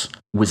electrons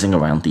whizzing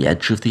around the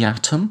edge of the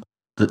atom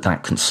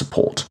that can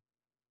support.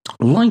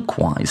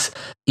 Likewise,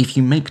 if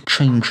you make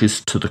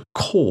changes to the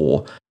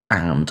core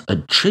and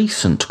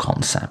adjacent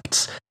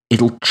concepts,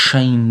 it'll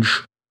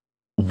change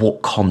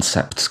what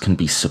concepts can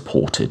be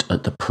supported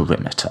at the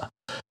perimeter.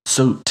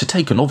 So, to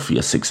take an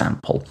obvious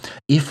example,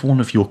 if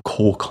one of your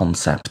core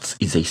concepts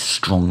is a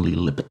strongly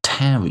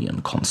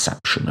libertarian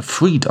conception of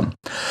freedom,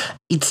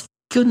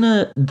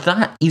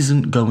 that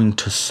isn't going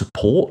to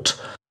support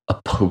a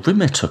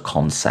perimeter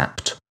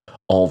concept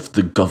of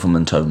the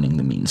government owning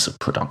the means of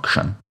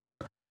production.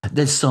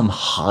 There's some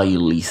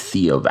highly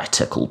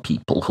theoretical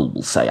people who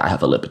will say, I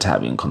have a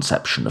libertarian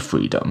conception of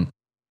freedom,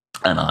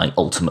 and I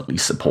ultimately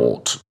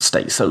support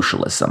state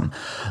socialism,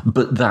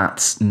 but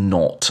that's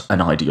not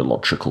an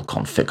ideological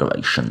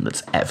configuration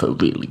that's ever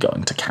really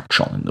going to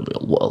catch on in the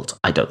real world,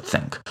 I don't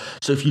think.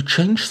 So if you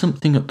change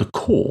something at the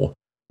core,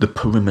 the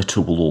perimeter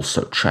will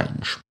also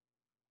change.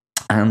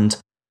 And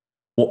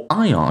what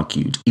I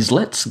argued is,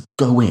 let's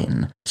go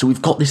in. So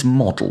we've got this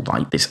model,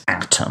 right? This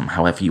atom,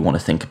 however you want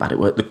to think about it,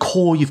 where at the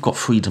core you've got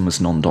freedom as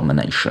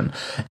non-domination,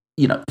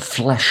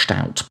 fleshed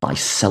out by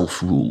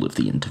self-rule of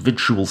the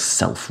individual,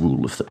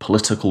 self-rule of the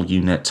political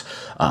unit,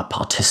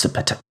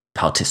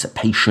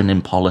 participation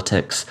in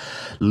politics,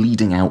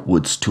 leading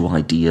outwards to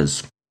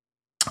ideas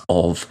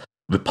of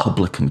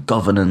republican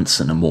governance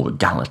and a more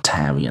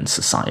egalitarian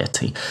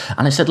society.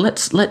 And I said,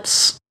 let's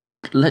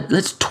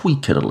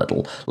tweak it a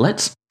little.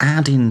 Let's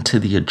add into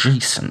the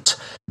adjacent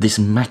this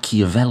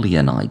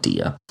Machiavellian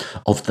idea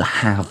of the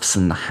haves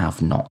and the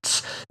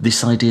have-nots.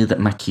 This idea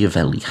that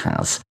Machiavelli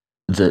has,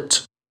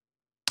 that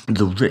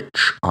the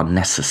rich are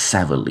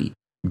necessarily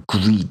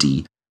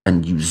greedy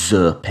and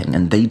usurping,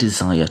 and they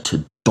desire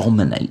to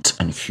dominate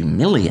and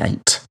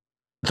humiliate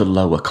the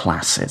lower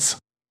classes.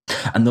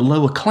 And the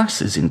lower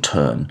classes, in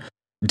turn,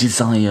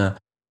 desire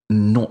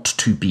not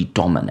to be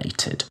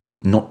dominated,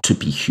 not to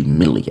be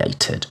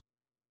humiliated.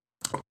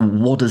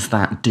 What does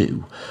that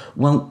do?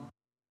 Well,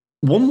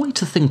 one way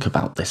to think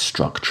about this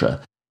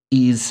structure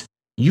is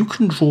you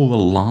can draw a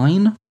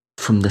line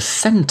from the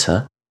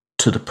centre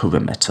to the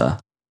perimeter,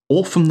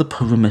 or from the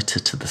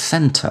perimeter to the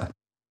centre.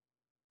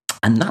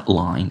 And that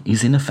line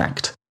is, in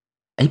effect,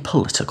 a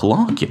political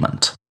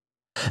argument.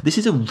 This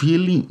is a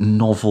really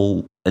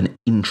novel and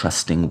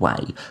interesting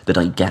way that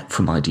I get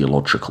from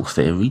ideological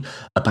theory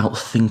about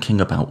thinking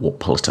about what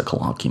political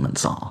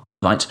arguments are,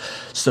 right?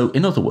 So,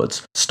 in other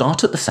words,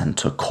 start at the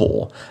centre,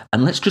 core,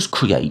 and let's just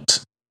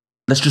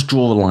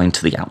draw a line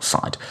to the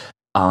outside.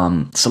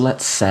 So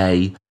let's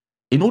say,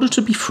 in order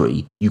to be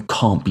free, you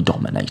can't be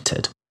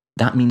dominated.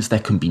 That means there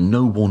can be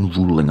no one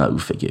ruling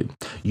over you.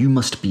 You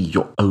must be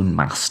your own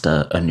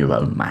master and your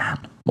own man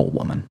or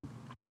woman.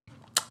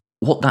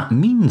 What that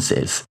means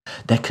is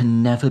there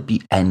can never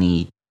be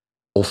any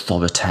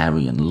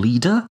authoritarian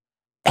leader,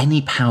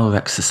 any power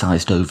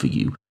exercised over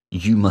you,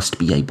 you must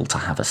be able to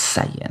have a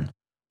say in.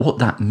 What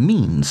that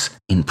means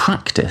in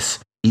practice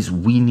is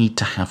we need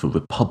to have a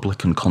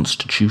republican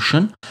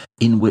constitution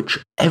in which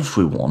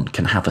everyone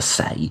can have a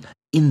say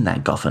in their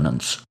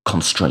governance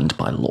constrained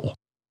by law.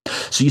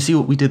 So you see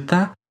what we did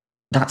there?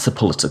 That's a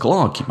political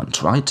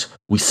argument, right?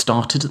 We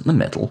started at the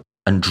middle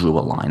and drew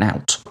a line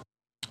out.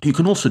 You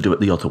can also do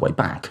it the other way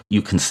back.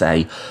 You can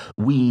say,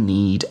 we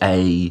need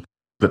a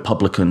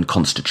republican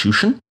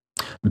constitution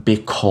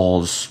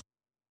because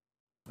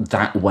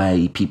that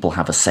way people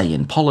have a say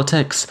in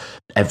politics,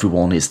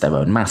 everyone is their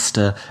own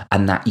master,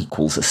 and that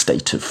equals a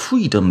state of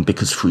freedom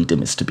because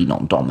freedom is to be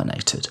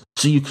non-dominated.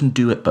 So you can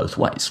do it both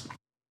ways.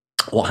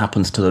 What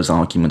happens to those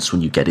arguments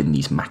when you get in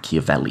these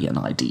Machiavellian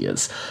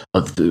ideas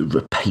of the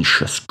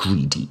rapacious,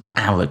 greedy,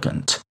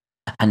 arrogant,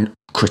 and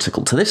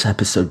critical to this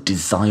episode,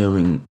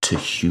 desiring to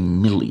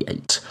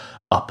humiliate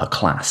upper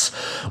class?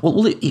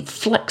 Well, it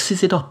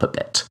flexes it up a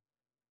bit.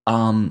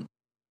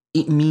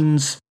 It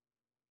means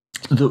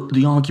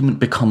the argument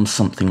becomes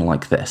something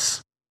like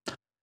this.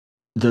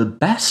 The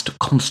best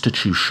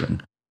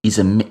constitution is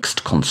a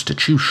mixed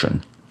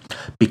constitution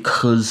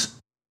because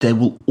there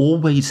will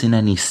always in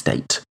any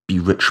state be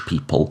rich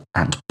people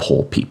and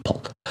poor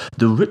people.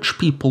 The rich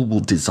people will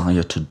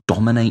desire to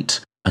dominate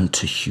and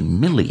to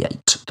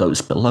humiliate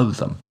those below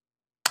them.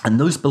 And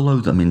those below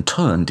them in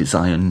turn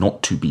desire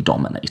not to be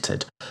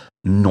dominated,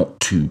 not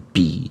to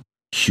be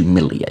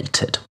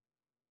humiliated.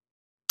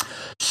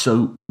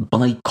 So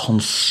by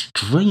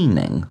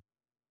constraining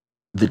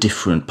the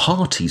different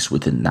parties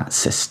within that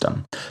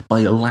system,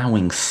 by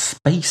allowing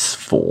space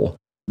for,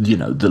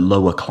 the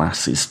lower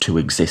classes to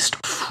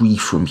exist free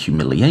from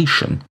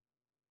humiliation,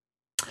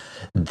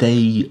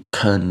 they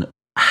can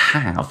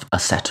have a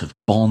set of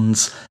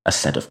bonds, a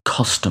set of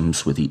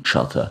customs with each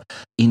other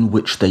in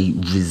which they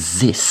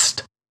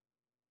resist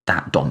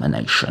that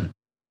domination.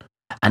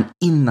 And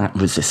in that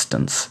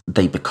resistance,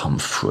 they become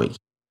free.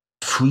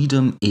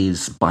 Freedom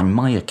is, by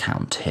my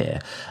account here,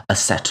 a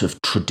set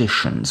of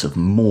traditions, of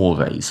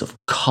mores, of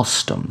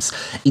customs.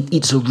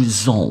 It's a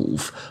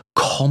resolve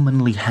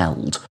commonly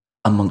held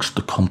amongst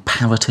the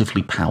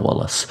comparatively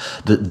powerless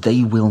that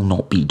they will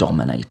not be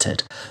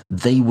dominated,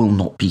 they will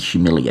not be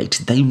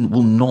humiliated, they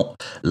will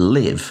not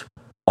live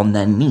on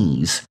their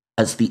knees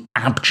as the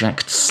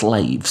abject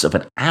slaves of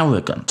an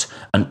arrogant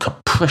and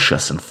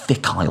capricious and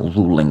fickle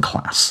ruling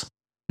class.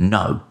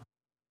 No.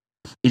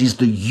 It is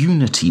the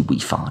unity we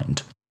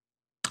find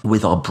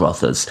with our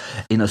brothers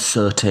in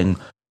asserting,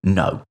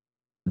 no,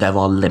 there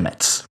are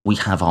limits, we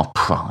have our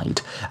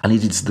pride, and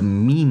it is the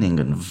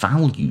meaning and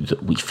value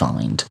that we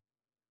find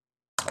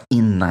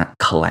in that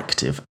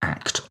collective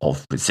act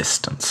of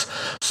resistance.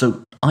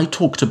 So I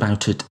talked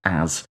about it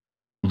as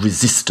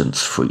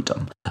resistance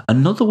freedom.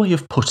 Another way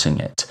of putting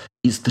it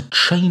is the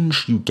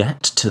change you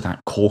get to that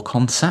core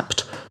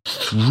concept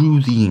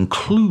through the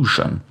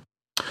inclusion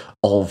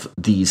of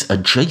these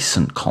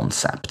adjacent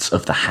concepts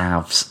of the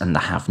haves and the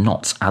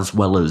have-nots, as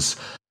well as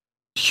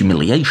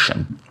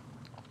humiliation,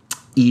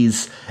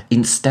 is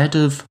instead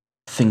of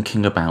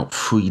thinking about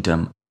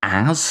freedom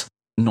as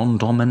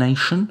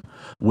non-domination,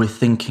 we're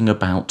thinking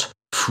about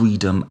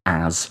freedom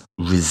as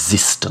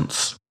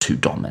resistance to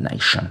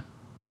domination.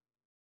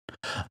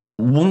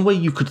 One way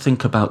you could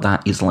think about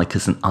that is like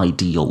as an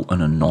ideal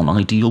and a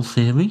non-ideal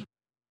theory.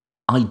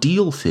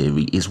 Ideal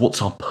theory is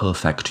what's our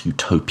perfect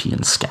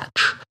utopian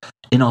sketch.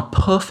 In our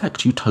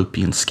perfect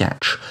utopian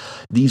sketch,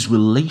 these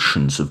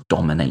relations of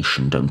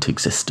domination don't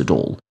exist at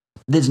all.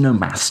 There's no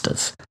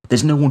masters.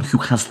 There's no one who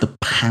has the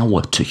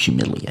power to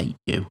humiliate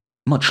you,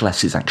 much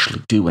less is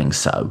actually doing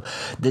so.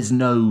 There's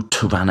no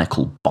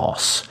tyrannical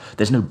boss.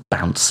 There's no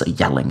bouncer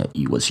yelling at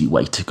you as you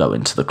wait to go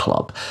into the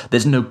club.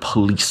 There's no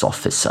police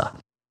officer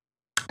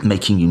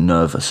making you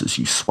nervous as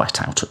you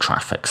sweat out a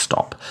traffic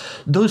stop.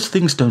 Those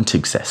things don't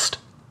exist.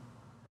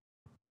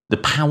 The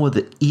power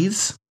that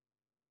is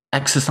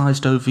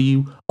exercised over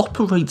you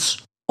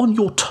operates on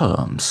your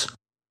terms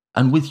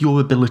and with your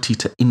ability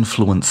to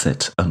influence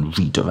it and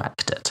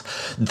redirect it.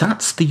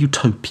 That's the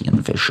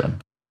utopian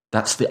vision.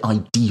 That's the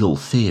ideal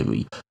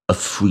theory of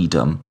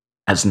freedom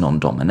as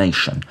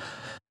non-domination.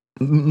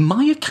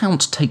 My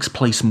account takes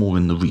place more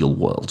in the real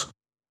world.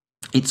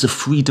 It's a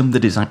freedom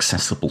that is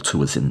accessible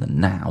to us in the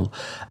now,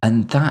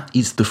 and that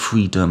is the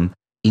freedom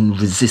in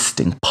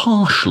resisting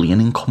partially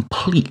and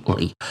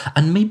incompletely,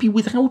 and maybe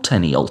without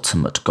any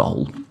ultimate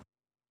goal,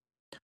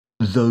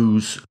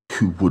 those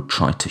who would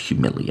try to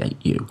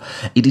humiliate you.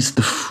 It is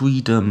the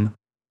freedom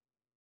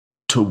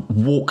to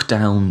walk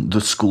down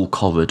the school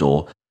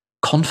corridor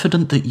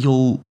confident that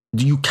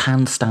you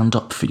can stand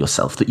up for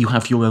yourself, that you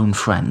have your own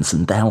friends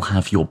and they'll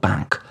have your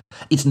back.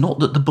 It's not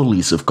that the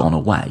bullies have gone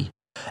away.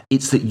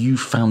 It's that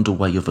you've found a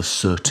way of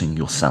asserting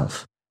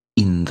yourself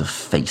in the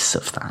face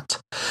of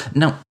that.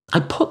 Now, I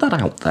put that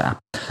out there,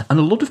 and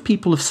a lot of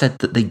people have said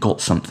that they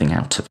got something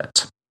out of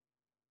it.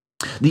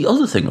 The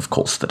other thing, of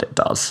course, that it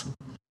does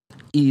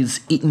is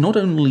it not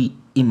only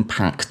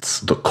impacts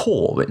the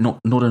core, it not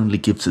only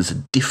gives us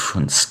a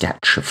different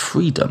sketch of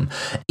freedom,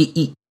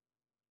 it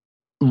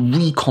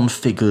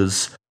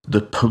reconfigures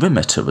the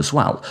perimeter as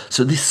well.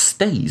 So this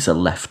stays a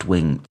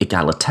left-wing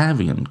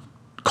egalitarian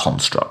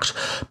construct,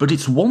 but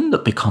it's one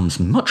that becomes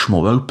much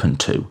more open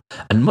to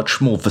and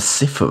much more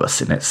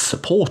vociferous in its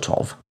support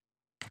of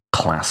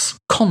class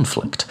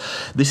conflict.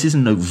 This is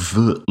an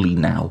overtly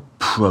now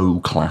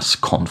pro-class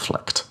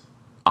conflict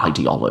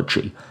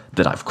ideology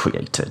that I've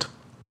created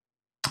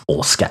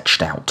or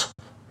sketched out.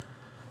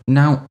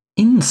 Now,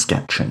 in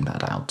sketching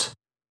that out,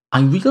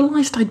 I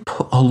realised I'd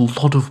put a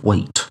lot of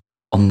weight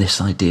on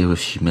this idea of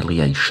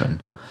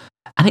humiliation,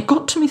 and it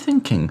got to me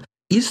thinking,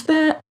 is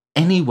there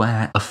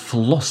anywhere a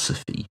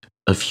philosophy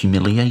of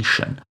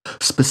humiliation,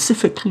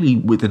 specifically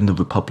within the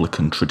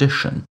Republican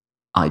tradition,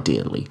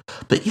 ideally,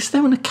 but is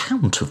there an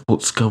account of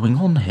what's going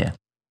on here?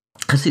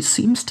 Because it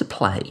seems to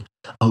play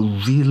a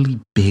really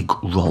big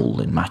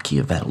role in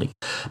Machiavelli.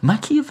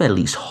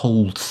 Machiavelli's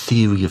whole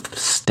theory of the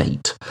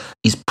state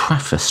is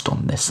prefaced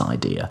on this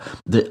idea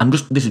that,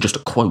 this is just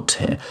a quote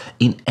here,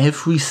 in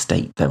every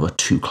state there are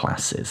two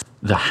classes,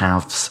 the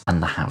haves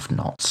and the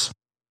have-nots.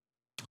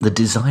 The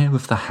desire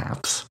of the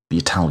haves, the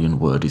Italian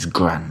word is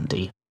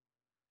grandi.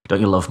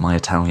 Don't you love my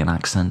Italian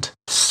accent?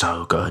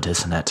 So good,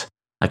 isn't it?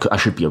 I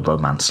should be a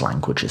Romance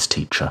languages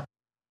teacher.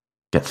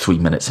 Get 3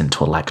 minutes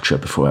into a lecture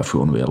before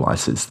everyone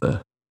realises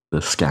the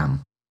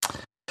scam.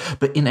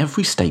 But in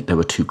every state there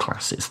are two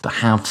classes, the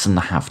haves and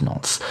the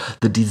have-nots.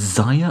 The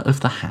desire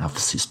of the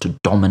haves is to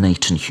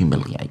dominate and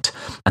humiliate,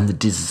 and the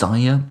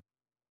desire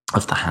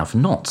of the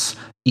have-nots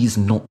is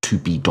not to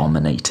be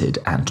dominated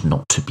and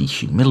not to be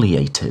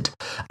humiliated,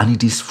 and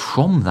it is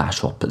from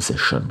that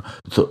opposition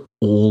that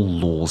all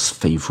laws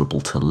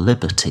favourable to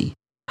liberty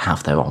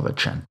have their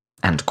origin.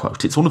 End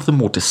quote. It's one of the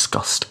more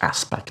discussed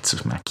aspects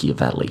of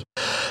Machiavelli.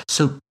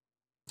 So,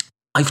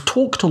 I've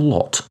talked a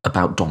lot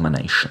about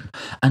domination,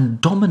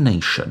 and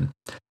domination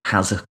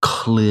has a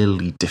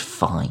clearly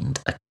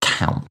defined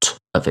account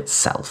of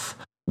itself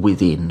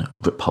within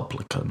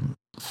Republican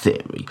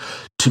theory.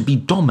 To be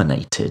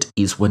dominated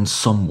is when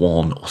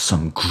someone or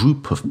some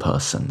group of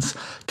persons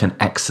can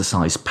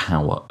exercise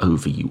power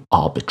over you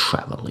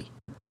arbitrarily,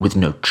 with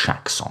no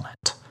checks on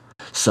it.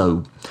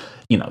 So,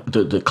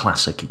 the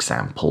classic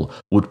example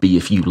would be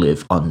if you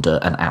live under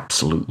an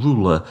absolute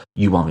ruler,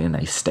 you are in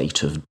a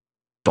state of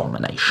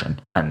domination,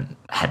 and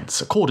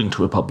hence, according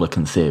to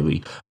Republican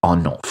theory, are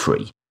not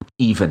free,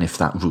 even if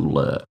that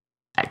ruler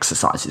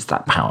exercises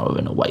that power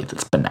in a way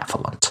that's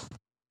benevolent.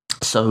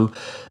 So,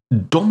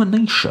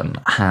 domination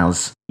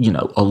has,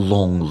 a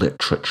long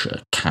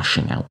literature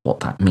cashing out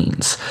what that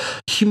means.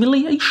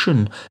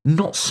 Humiliation,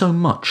 not so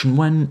much, and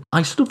when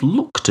I sort of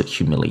looked at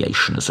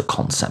humiliation as a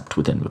concept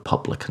within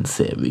Republican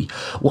theory,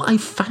 what I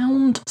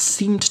found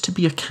seemed to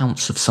be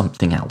accounts of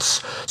something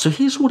else. So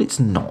here's what it's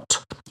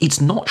not. It's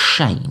not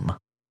shame.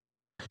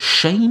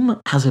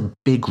 Shame has a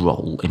big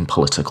role in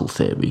political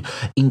theory,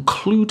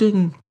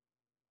 including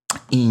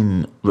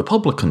in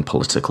Republican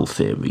political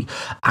theory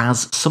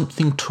as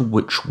something to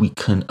which we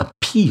can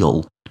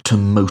appeal to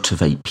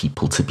motivate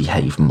people to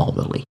behave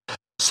morally.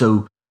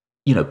 So,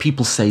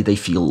 people say they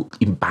feel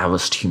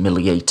embarrassed,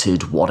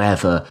 humiliated,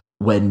 whatever,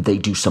 when they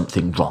do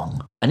something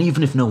wrong. And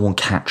even if no one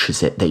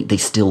catches it, they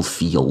still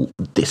feel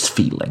this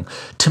feeling.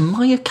 To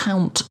my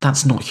account,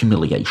 that's not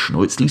humiliation,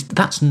 or at least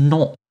that's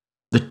not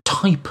the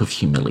type of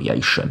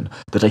humiliation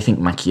that I think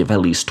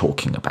Machiavelli is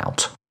talking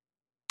about,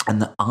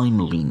 and that I'm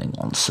leaning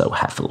on so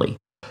heavily.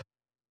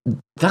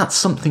 That's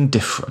something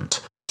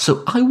different.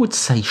 So I would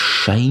say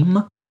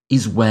shame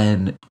is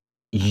when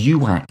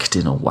you act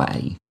in a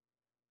way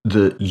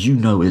that you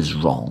know is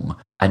wrong,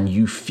 and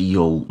you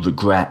feel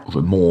regret,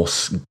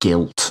 remorse,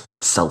 guilt,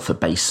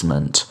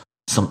 self-abasement,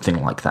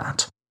 something like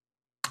that.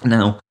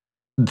 Now,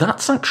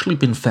 that's actually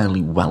been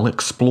fairly well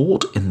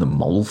explored in the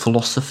moral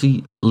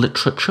philosophy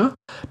literature,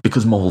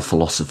 because moral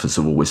philosophers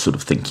are always sort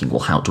of thinking,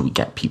 well, how do we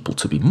get people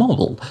to be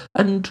moral?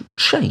 And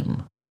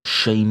shame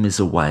is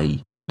a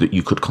way that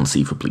you could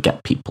conceivably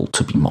get people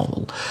to be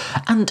moral.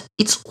 And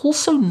it's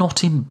also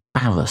not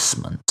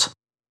embarrassment.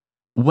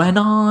 When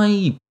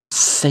I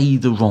say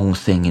the wrong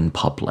thing in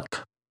public,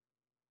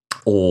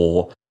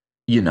 or,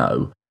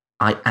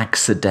 I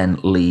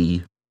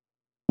accidentally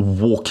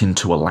walk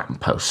into a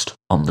lamppost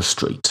on the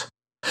street.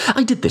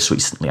 I did this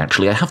recently,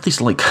 actually. I have this,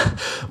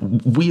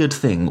 weird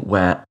thing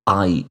where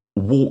I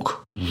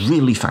walk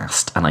really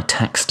fast and I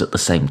text at the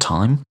same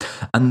time,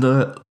 and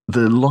the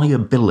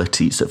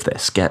liabilities of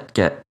this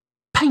get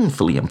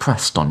painfully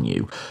impressed on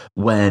you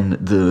when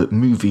the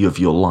movie of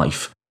your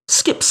life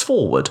skips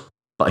forward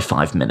by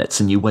 5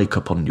 minutes and you wake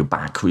up on your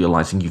back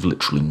realising you've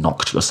literally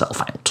knocked yourself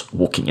out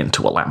walking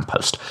into a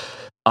lamppost.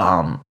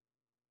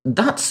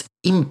 That's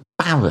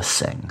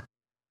embarrassing.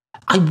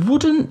 I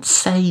wouldn't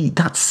say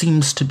that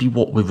seems to be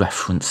what we're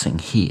referencing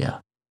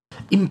here.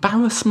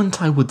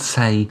 Embarrassment, I would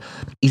say,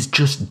 is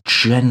just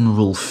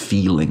general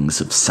feelings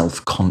of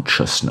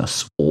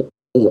self-consciousness or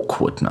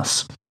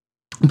awkwardness.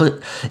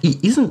 But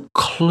it isn't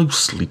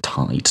closely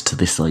tied to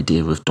this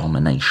idea of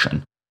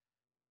domination.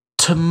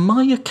 To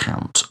my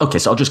account, okay,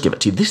 so I'll just give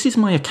it to you. This is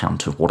my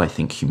account of what I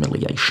think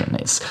humiliation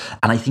is,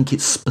 and I think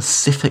it's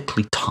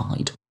specifically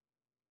tied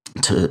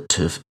to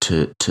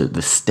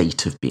the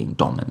state of being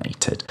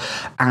dominated.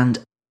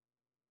 And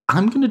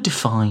I'm going to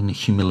define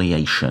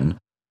humiliation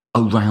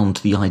around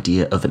the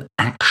idea of an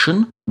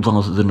action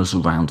rather than as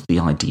around the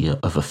idea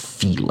of a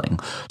feeling.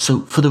 So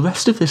for the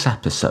rest of this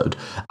episode,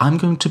 I'm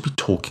going to be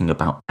talking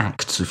about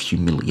acts of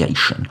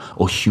humiliation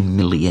or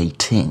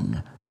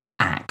humiliating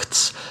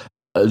acts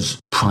as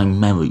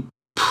primary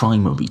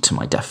to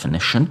my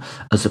definition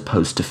as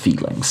opposed to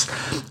feelings.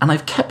 And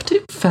I've kept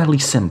it fairly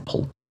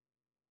simple,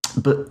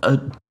 but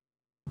a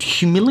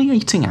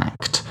humiliating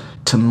act,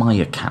 to my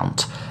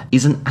account,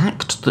 is an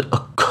act that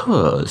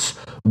occurs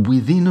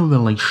within a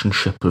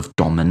relationship of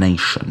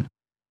domination,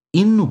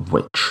 in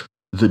which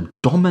the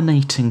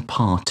dominating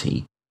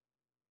party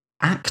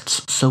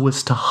acts so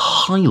as to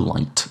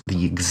highlight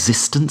the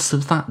existence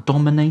of that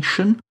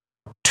domination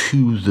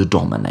to the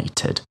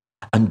dominated,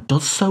 and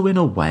does so in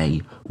a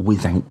way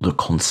without the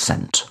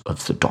consent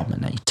of the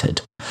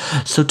dominated.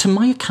 So to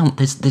my account,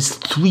 there's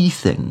three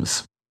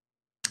things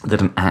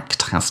that an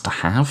act has to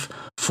have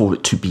for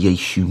it to be a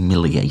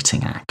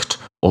humiliating act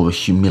or a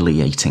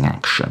humiliating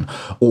action.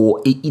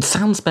 Or it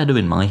sounds better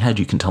in my head,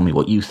 you can tell me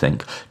what you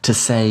think, to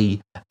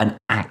say an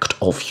act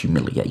of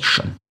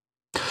humiliation.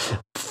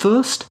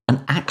 First,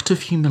 an act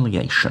of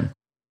humiliation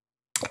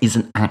is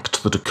an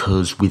act that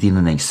occurs within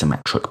an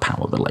asymmetric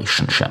power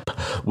relationship,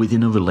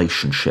 within a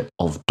relationship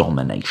of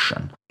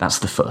domination. That's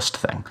the first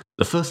thing.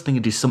 The first thing,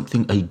 it is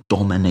something a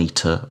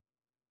dominator,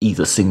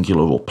 either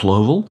singular or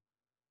plural,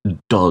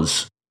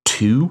 does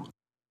to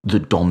the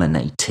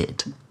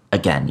dominated.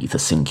 Again, either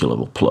singular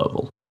or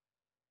plural.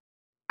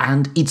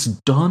 And it's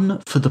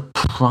done for the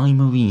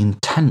primary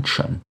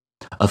intention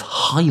of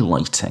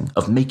highlighting,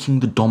 of making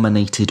the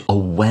dominated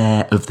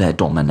aware of their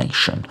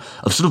domination,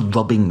 of sort of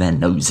rubbing their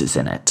noses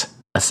in it,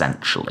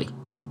 essentially.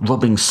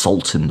 Rubbing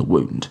salt in the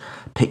wound.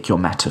 Pick your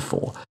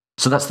metaphor.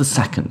 So that's the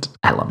second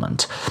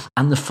element.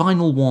 And the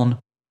final one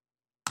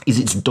is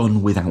it's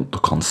done without the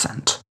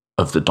consent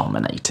of the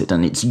dominated,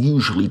 and it's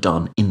usually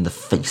done in the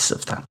face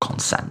of that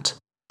consent.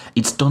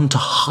 It's done to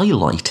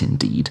highlight,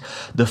 indeed,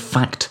 the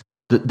fact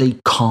that they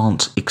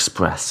can't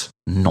express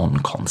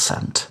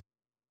non-consent.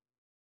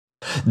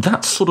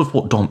 That's sort of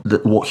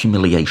what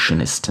humiliation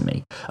is to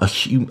me.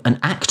 An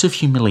act of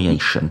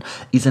humiliation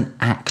is an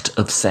act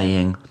of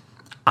saying,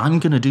 I'm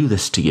going to do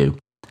this to you,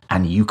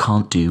 and you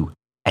can't do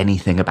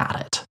anything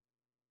about it.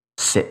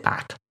 Sit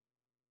back.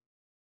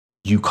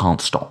 You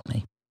can't stop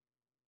me.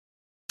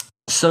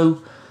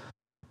 So,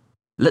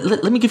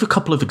 let me give a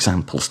couple of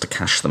examples to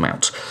cash them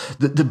out.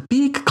 The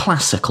big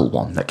classical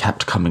one that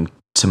kept coming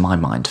to my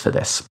mind for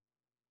this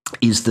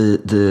is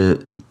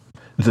the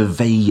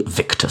Vae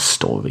Victis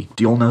story.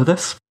 Do you all know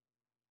this?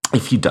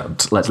 If you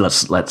don't,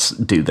 let's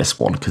do this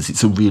one, because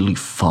it's a really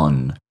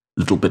fun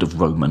little bit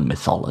of Roman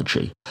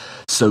mythology.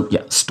 So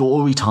yeah,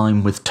 story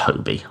time with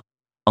Toby.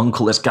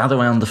 Let's gather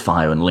around the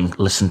fire and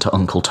listen to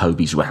Uncle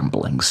Toby's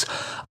ramblings.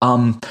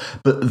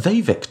 But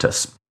Vae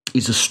Victis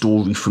is a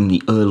story from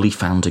the early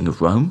founding of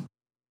Rome.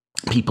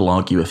 People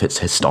argue if it's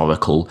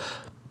historical.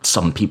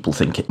 Some people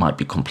think it might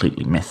be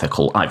completely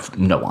mythical. I've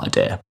no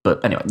idea.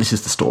 But anyway, this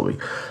is the story.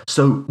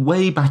 So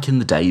way back in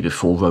the day,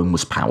 before Rome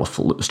was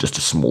powerful, it was just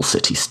a small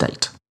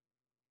city-state.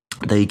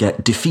 They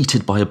get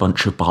defeated by a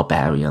bunch of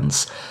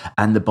barbarians,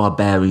 and the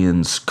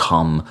barbarians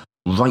come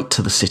right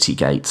to the city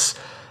gates,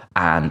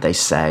 and they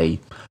say,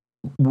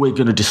 we're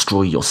going to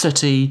destroy your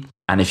city,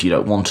 and if you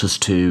don't want us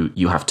to,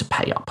 you have to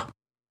pay up.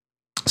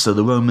 So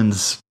the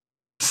Romans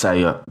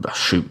say,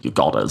 shoot, you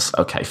got us.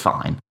 Okay,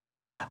 fine.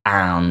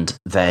 And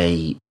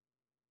they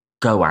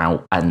go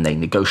out and they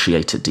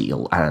negotiate a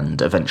deal, and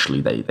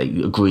eventually they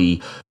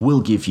agree,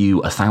 we'll give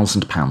you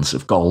 £1,000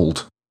 of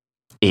gold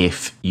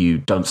if you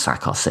don't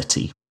sack our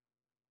city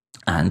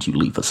and you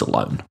leave us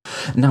alone.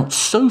 Now,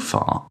 so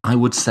far, I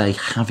would say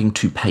having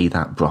to pay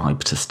that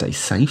bribe to stay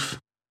safe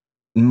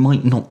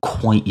might not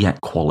quite yet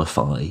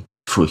qualify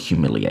for a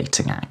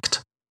humiliating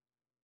act.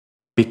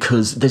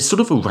 Because there's sort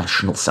of a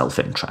rational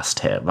self-interest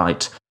here,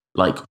 right?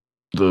 Like,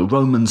 the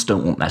Romans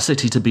don't want their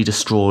city to be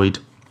destroyed,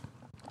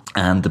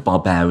 and the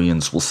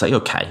barbarians will say,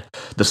 okay,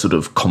 the sort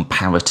of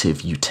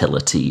comparative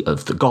utility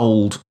of the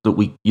gold that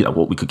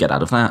what we could get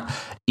out of that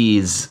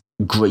is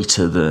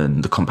greater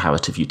than the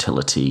comparative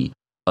utility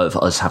of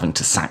us having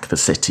to sack the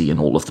city and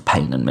all of the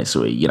pain and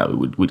misery,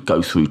 we'd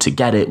go through to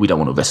get it. We don't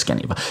want to risk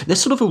any of it. There's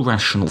sort of a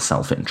rational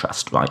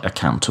self-interest, right,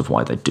 account of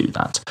why they do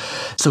that.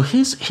 So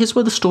here's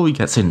where the story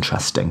gets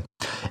interesting,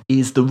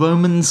 is the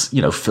Romans,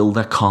 fill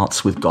their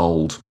carts with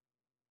gold,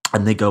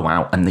 and they go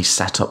out and they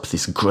set up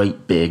this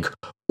great big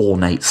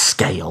ornate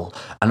scale.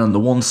 And on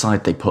the one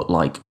side they put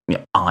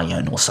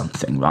iron or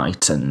something,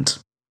 right? And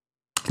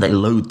they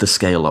load the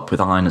scale up with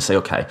iron and say,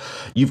 okay,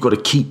 you've got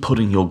to keep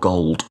putting your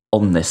gold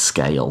on this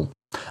scale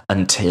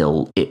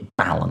until it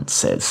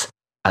balances.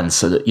 And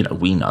so that,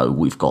 we know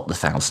we've got the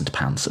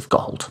 £1,000 of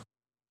gold.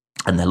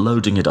 And they're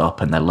loading it up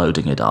and they're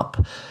loading it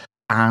up.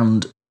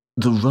 And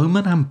the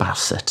Roman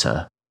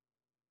ambassador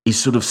is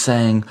sort of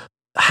saying,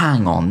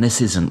 hang on,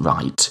 this isn't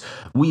right.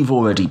 We've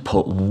already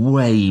put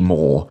way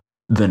more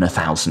than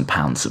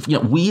 £1,000 of,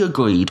 we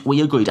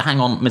agreed, hang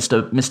on,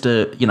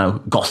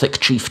 Mr. Gothic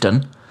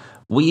chieftain,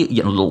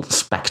 little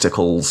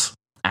spectacles,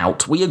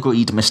 out. We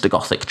agreed, Mr.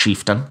 Gothic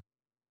Chieftain,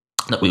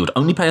 that we would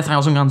only pay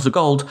 1,000 guns of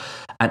gold,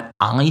 and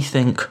I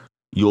think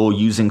you're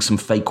using some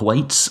fake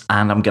weights,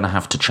 and I'm going to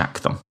have to check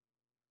them.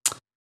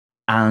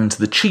 And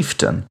the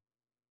chieftain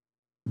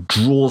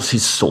draws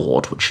his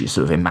sword, which you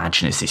sort of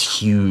imagine is this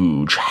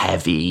huge,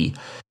 heavy,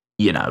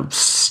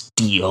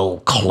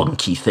 steel,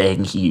 clunky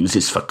thing he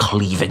uses for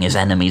cleaving his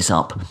enemies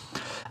up,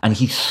 and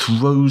he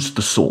throws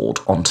the sword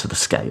onto the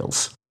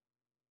scales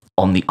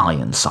on the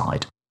iron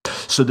side,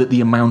 so that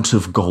the amount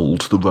of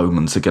gold the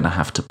Romans are going to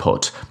have to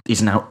put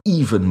is now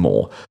even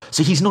more.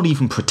 So he's not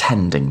even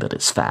pretending that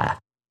it's fair.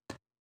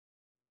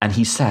 And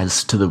he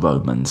says to the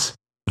Romans,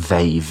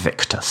 "Vae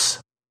victus,"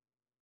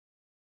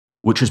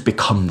 which has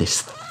become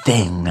this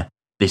thing,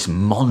 this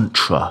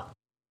mantra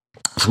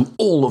through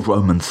all of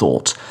Roman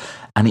thought,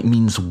 and it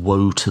means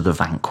woe to the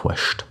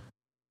vanquished.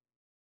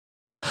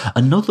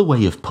 Another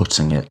way of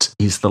putting it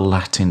is the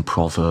Latin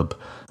proverb,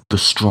 "The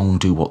strong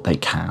do what they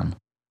can,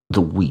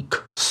 the weak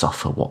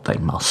suffer what they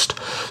must."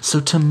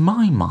 So to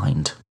my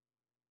mind,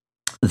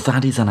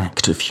 that is an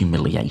act of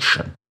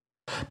humiliation,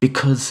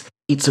 because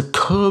it's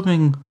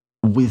occurring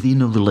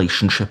within a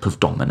relationship of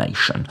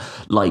domination.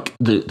 Like,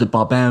 the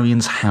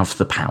barbarians have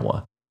the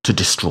power to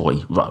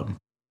destroy Rome.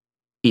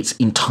 It's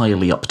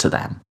entirely up to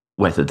them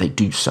whether they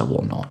do so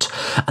or not.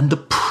 And the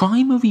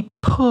primary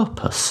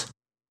purpose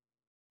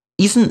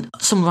isn't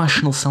some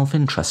rational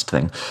self-interest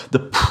thing. The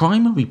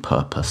primary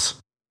purpose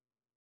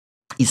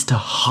is to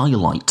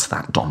highlight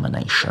that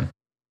domination.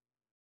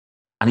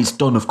 And it's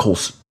done, of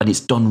course, and it's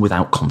done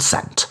without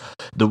consent.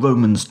 The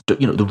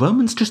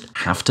Romans just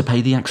have to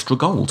pay the extra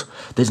gold.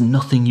 There's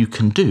nothing you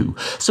can do.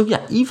 So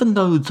yeah, even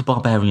though the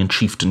barbarian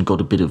chieftain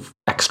got a bit of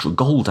extra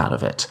gold out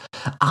of it,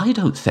 I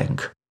don't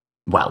think,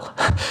 well,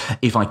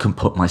 if I can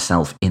put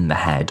myself in the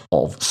head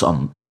of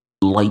some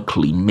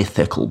likely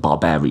mythical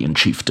barbarian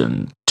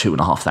chieftain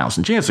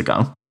 2,500 years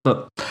ago,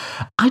 but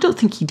I don't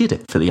think he did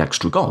it for the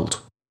extra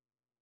gold.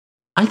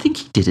 I think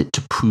he did it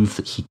to prove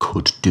that he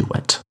could do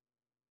it.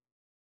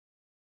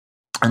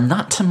 And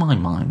that, to my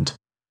mind,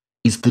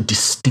 is the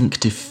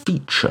distinctive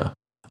feature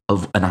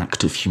of an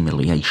act of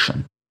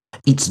humiliation.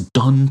 It's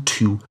done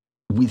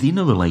within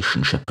a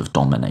relationship of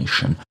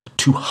domination,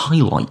 to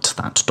highlight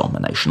that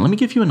domination. Let me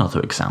give you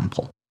another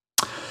example.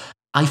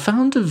 I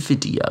found a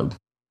video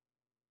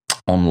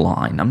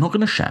online. I'm not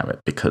going to share it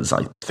because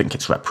I think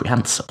it's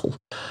reprehensible,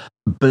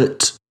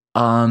 but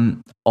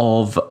in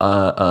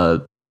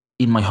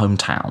my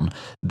hometown,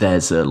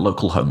 there's a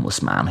local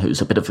homeless man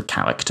who's a bit of a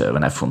character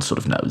and everyone sort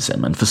of knows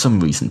him. And for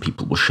some reason,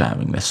 people were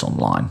sharing this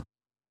online,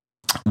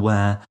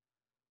 where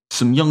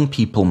some young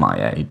people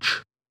my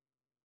age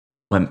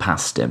went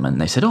past him and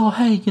they said, "Oh,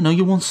 hey,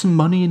 you want some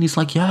money?" And he's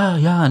like, yeah,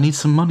 I need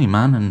some money,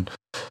 man. And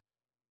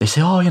they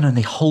say, "Oh, and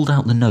they hold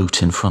out the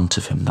note in front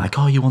of him, like,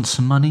 "Oh, you want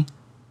some money?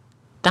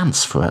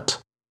 Dance for it."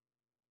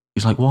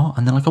 He's like, "What?"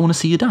 And they're like, "I want to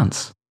see you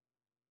dance."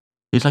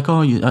 He's like,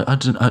 "Oh,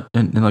 and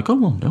they're like, "Oh,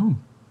 well,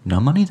 no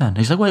money then."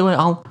 He's like, wait,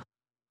 I'll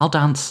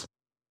dance.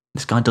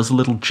 This guy does a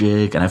little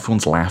jig and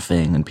everyone's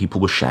laughing and people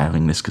were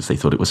sharing this because they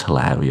thought it was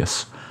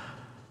hilarious.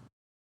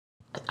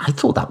 I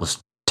thought that was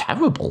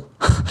terrible.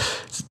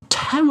 It's a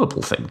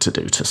terrible thing to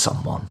do to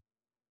someone.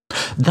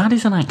 That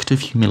is an act of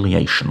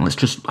humiliation. Let's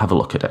just have a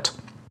look at it.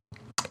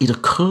 It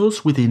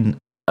occurs within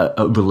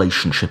a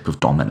relationship of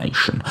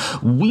domination.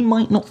 We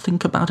might not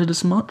think about it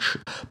as much,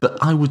 but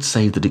I would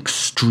say that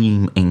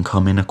extreme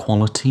income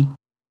inequality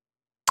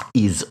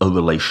is a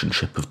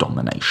relationship of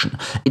domination.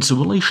 It's a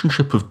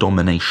relationship of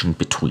domination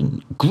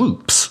between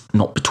groups,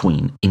 not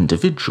between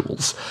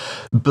individuals.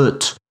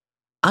 But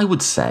I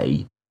would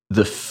say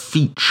the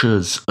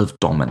features of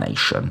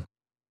domination,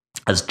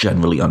 as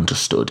generally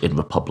understood in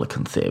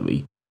Republican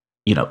theory,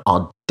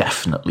 are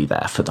definitely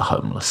there for the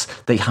homeless.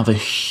 They have a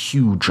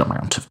huge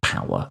amount of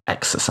power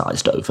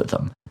exercised over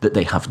them that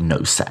they have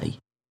no say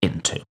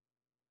into.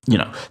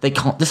 They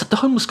can't. The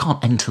homeless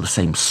can't enter the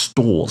same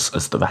stores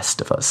as the rest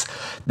of us.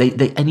 They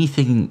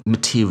anything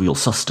material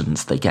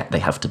sustenance they get, they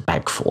have to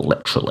beg for,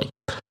 literally.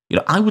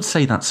 I would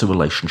say that's a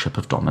relationship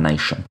of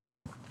domination.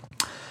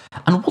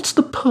 And what's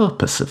the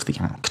purpose of the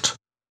act?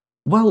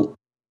 Well,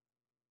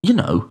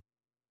 the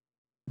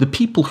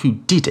people who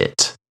did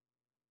it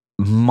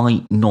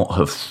might not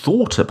have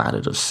thought about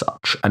it as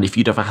such, and if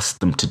you'd have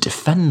asked them to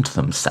defend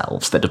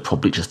themselves, they'd have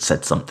probably just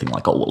said something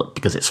like, "Oh, well,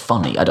 because it's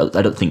funny." I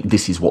don't think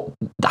this is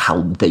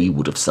how they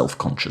would have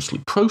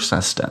self-consciously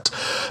processed it.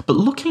 But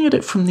looking at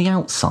it from the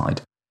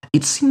outside,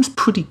 it seems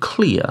pretty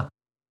clear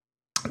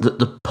that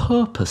the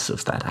purpose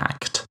of that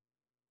act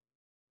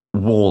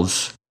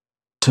was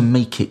to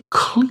make it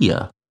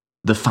clear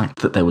the fact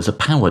that there was a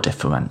power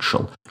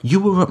differential.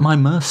 You were at my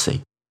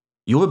mercy.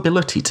 Your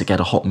ability to get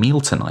a hot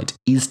meal tonight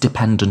is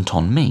dependent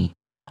on me.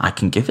 I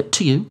can give it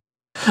to you,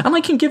 and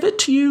I can give it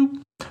to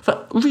you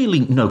for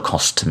really no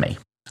cost to me.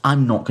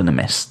 I'm not going to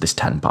miss this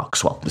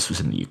 $10. Well, this was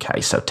in the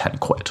UK, so 10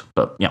 quid,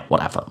 but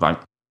whatever, right?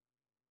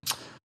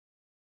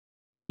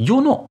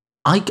 You're not.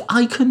 I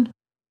can,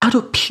 at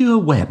a pure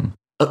whim,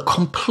 at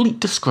complete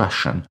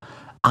discretion,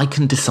 I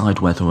can decide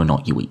whether or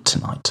not you eat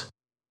tonight.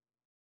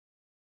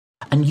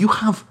 And you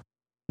have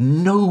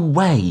no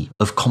way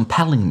of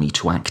compelling me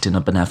to act in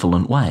a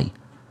benevolent way.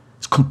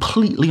 It's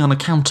completely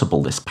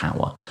unaccountable, this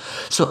power.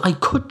 So I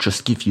could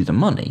just give you the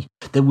money.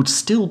 There would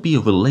still be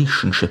a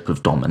relationship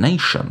of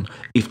domination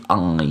if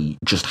I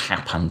just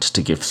happened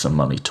to give some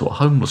money to a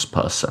homeless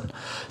person.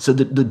 So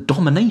the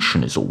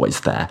domination is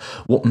always there.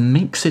 What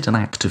makes it an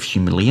act of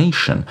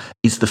humiliation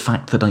is the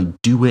fact that I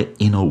do it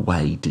in a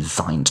way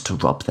designed to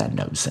rub their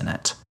nose in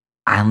it.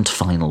 And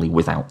finally,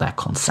 without their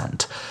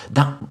consent.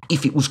 That,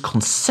 if it was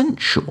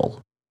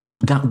consensual,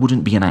 that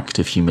wouldn't be an act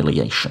of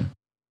humiliation.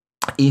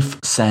 If,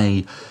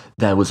 say,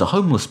 there was a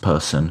homeless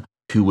person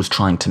who was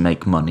trying to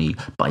make money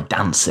by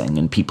dancing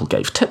and people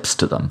gave tips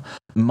to them,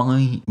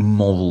 my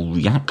moral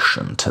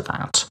reaction to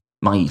that,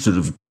 my sort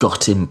of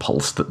gut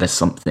impulse that there's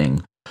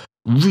something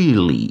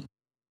really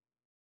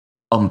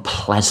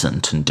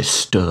unpleasant and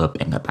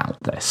disturbing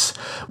about this,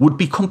 would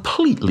be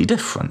completely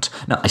different.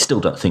 Now, I still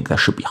don't think there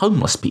should be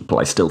homeless people.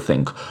 I still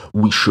think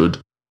we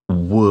should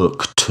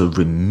work to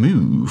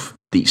remove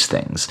these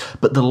things.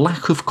 But the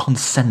lack of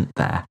consent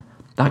there,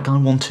 that guy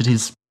wanted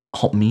his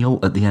hot meal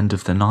at the end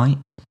of the night,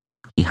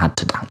 he had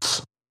to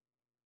dance.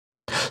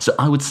 So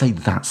I would say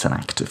that's an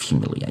act of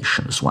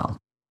humiliation as well.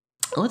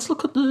 Let's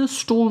look at the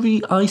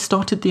story I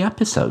started the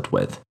episode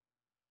with.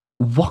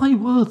 Why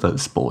were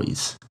those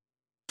boys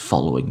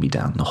following me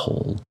down the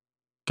hall,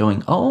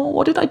 going, "Oh,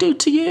 what did I do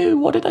to you?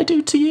 What did I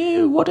do to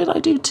you? What did I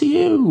do to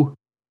you?"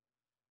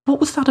 What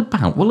was that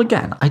about? Well,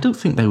 again, I don't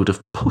think they would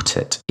have put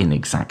it in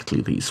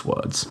exactly these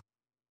words.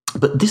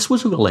 But this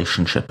was a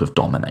relationship of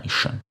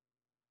domination.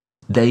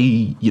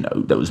 They,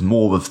 there was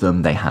more of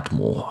them, they had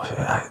more,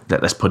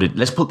 let's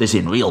put this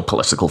in real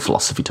political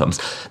philosophy terms,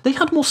 they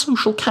had more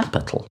social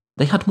capital,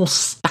 they had more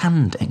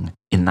standing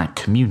in that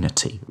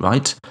community,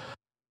 right?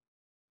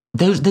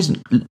 There's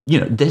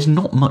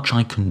not much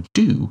I can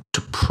do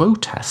to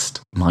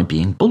protest my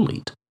being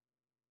bullied.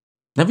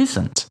 There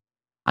isn't.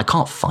 I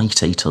can't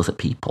fight 8 other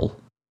people.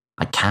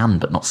 I can,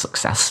 but not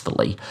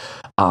successfully.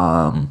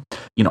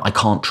 I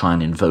can't try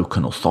and invoke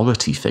an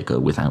authority figure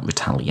without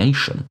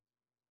retaliation.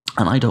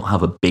 And I don't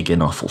have a big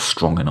enough or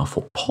strong enough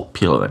or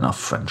popular enough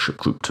friendship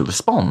group to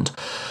respond.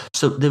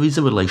 So there is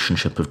a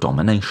relationship of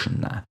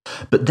domination there.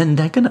 But then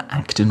they're going to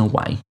act in a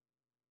way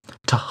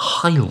to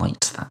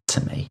highlight that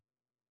to me.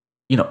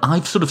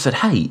 I've sort of said,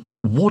 hey,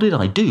 what did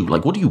I do?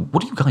 Like, what do you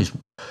guys,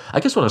 I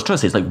guess what I was trying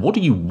to say is, like, what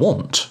do you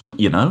want,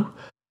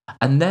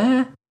 And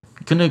they're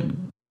going to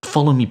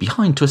follow me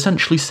behind to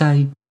essentially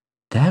say,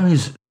 there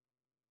is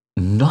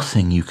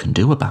nothing you can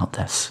do about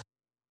this.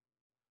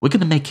 We're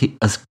going to make it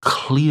as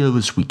clear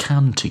as we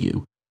can to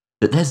you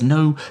that there's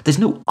no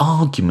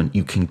argument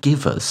you can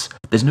give us.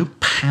 There's no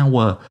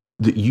power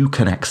that you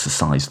can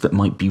exercise that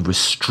might be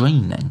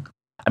restraining.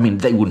 I mean,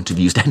 they wouldn't have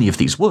used any of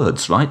these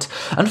words, right?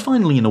 And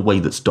finally, in a way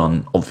that's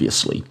done,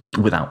 obviously,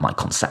 without my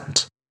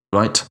consent,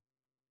 right?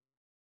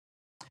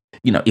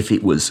 If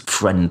it was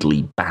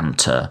friendly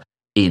banter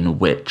in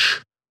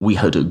which we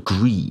had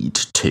agreed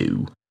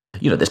to,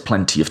 there's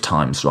plenty of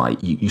times,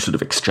 right, you sort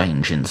of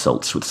exchange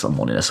insults with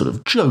someone in a sort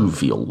of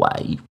jovial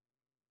way.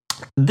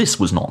 This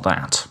was not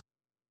that.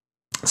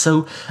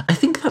 So I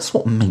think that's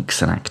what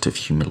makes an act of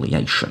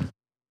humiliation.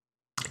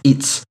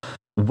 It's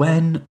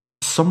when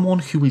someone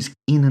who is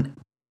in an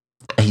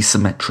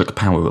asymmetric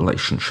power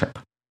relationship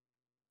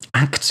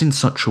acts in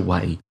such a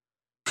way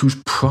whose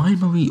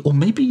primary, or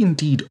maybe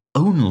indeed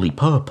only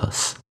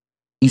purpose,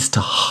 is to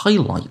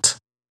highlight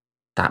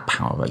that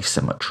power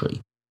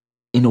asymmetry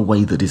in a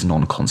way that is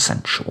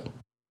non-consensual.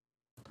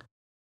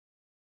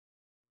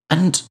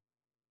 And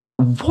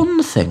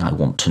one thing I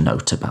want to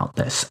note about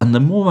this, and the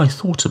more I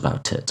thought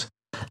about it,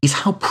 is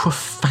how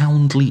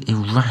profoundly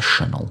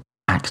irrational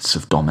acts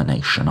of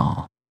domination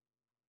are.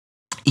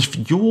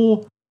 If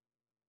you're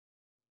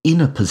in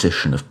a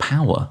position of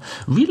power,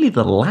 really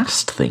the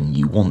last thing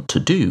you want to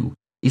do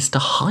is to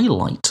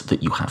highlight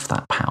that you have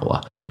that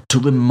power, to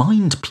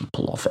remind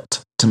people of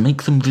it, to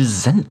make them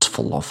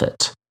resentful of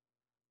it.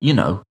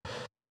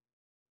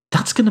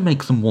 That's going to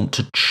make them want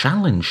to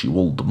challenge you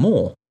all the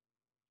more.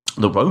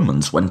 The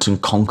Romans went and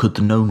conquered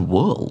the known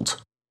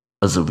world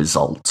as a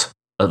result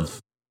of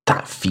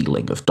that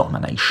feeling of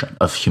domination,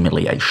 of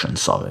humiliation,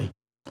 sorry.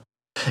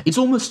 It's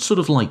almost sort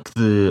of like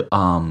the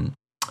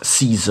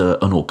Caesar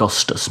and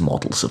Augustus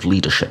models of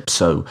leadership.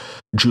 So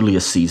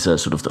Julius Caesar,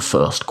 sort of the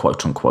first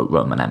quote-unquote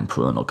Roman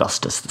emperor, and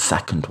Augustus, the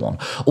second one.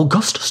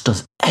 Augustus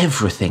does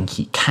everything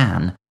he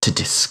can to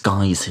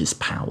disguise his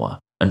power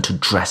and to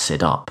dress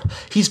it up.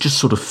 He's just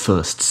sort of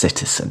first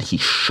citizen. He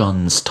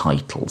shuns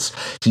titles.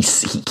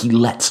 He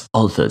lets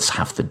others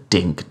have the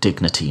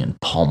dignity and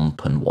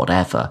pomp and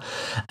whatever.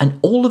 And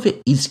all of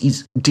it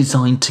is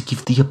designed to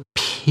give the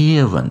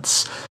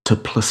appearance, to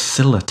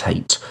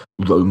facilitate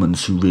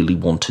Romans who really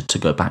wanted to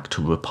go back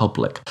to a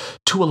republic,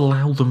 to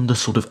allow them the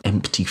sort of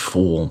empty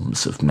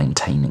forms of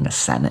maintaining a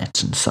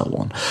senate and so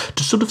on.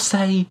 To sort of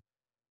say,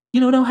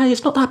 no, hey,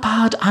 it's not that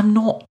bad. I'm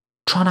not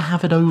trying to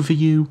have it over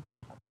you.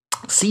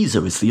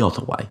 Caesar is the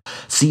other way.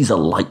 Caesar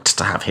liked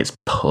to have his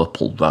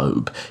purple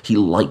robe. He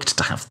liked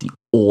to have the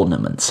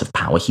ornaments of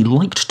power. He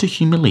liked to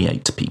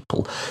humiliate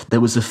people. There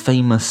was a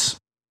famous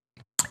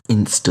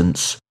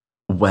instance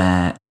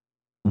where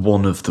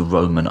one of the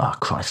Roman, I'm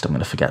going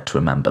to forget to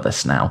remember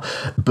this now,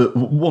 but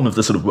one of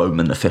the sort of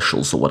Roman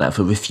officials or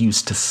whatever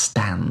refused to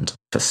stand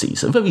for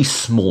Caesar. A very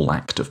small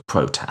act of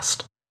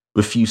protest.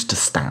 Refused to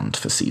stand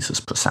for Caesar's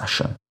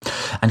procession.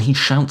 And he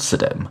shouts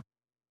at him,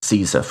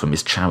 Caesar, from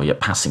his chariot,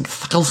 passing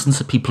thousands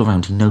of people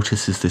around. He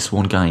notices this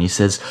one guy and he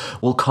says,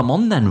 well, come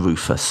on then,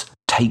 Rufus,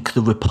 take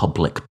the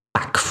Republic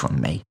back from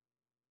me.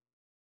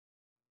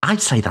 I'd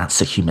say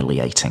that's a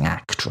humiliating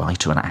act,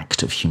 right? Or an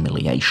act of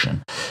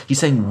humiliation. He's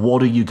saying,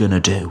 what are you going to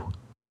do?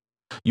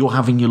 You're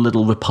having your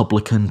little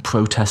Republican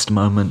protest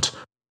moment.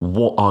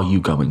 What are you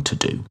going to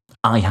do?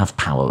 I have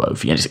power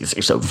over you.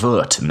 It's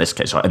overt in this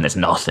case, right? And there's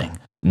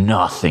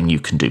nothing you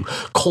can do.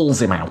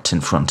 Calls him out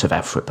in front of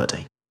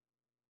everybody.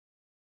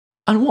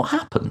 And what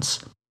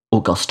happens?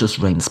 Augustus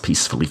reigns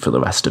peacefully for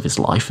the rest of his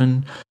life,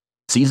 and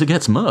Caesar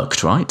gets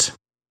murked, right?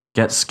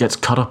 Gets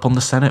cut up on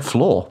the Senate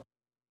floor.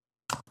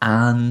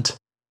 And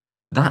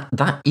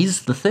that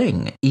is the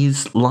thing,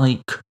 is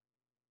like,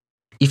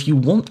 if you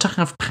want to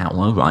have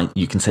power, right,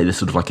 you can say there's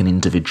sort of like an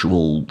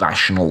individual,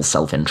 rational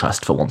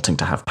self-interest for wanting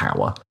to have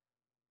power.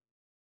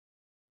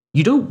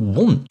 You don't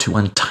want to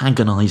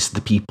antagonize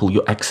the people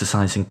you're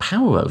exercising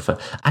power over,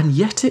 and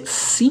yet it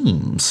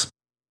seems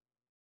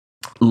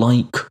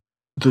like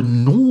the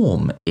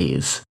norm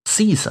is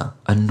Caesar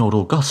and not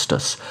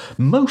Augustus.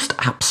 Most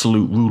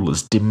absolute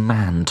rulers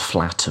demand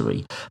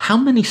flattery. How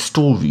many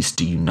stories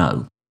do you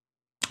know?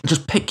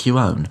 Just pick your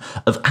own,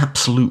 of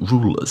absolute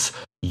rulers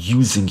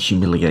using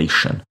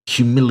humiliation,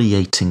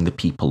 humiliating the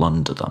people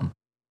under them.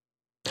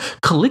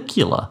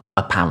 Caligula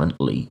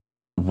apparently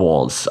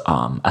was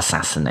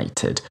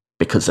assassinated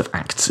because of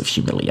acts of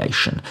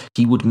humiliation.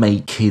 He would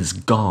make his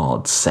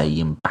guards say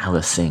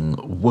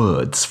embarrassing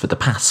words for the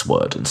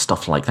password and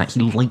stuff like that.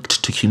 He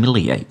liked to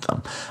humiliate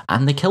them,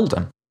 and they killed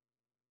him.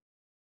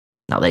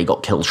 Now, they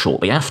got killed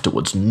shortly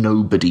afterwards.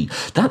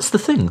 That's the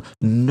thing,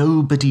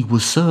 nobody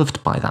was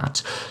served by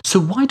that.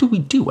 So why do we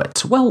do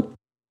it? Well,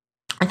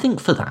 I think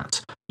for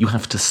that, you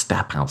have to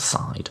step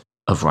outside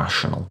of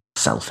rational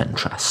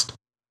self-interest.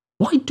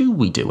 Why do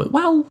we do it?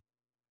 Well,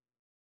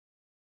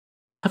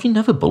 have you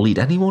never bullied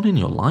anyone in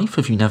your life?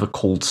 Have you never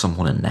called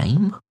someone a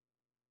name?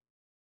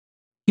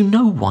 You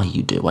know why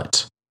you do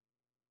it.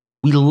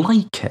 We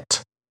like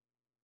it.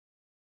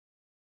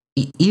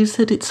 It is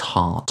at its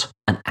heart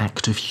an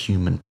act of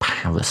human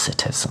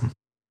parasitism.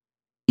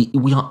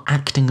 We are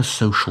acting as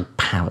social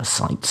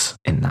parasites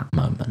in that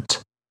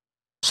moment.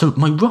 So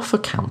my rough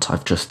account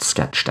I've just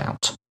sketched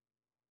out,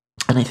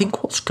 and I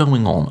think what's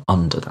going on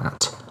under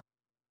that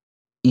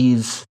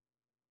is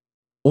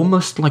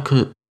almost like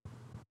a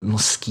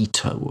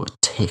mosquito or a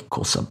tick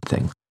or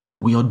something.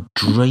 We are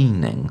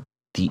draining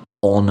the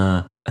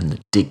honour and the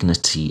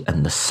dignity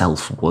and the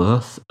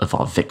self-worth of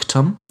our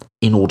victim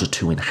in order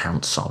to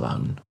enhance our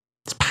own.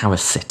 It's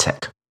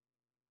parasitic.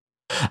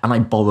 And I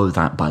borrow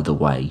that, by the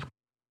way,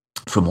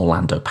 from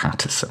Orlando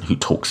Patterson, who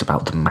talks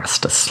about the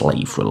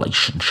master-slave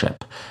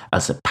relationship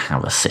as a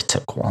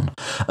parasitic one.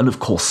 And of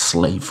course,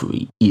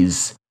 slavery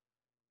is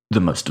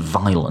the most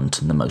violent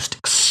and the most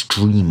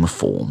extreme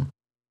form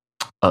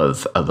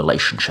of a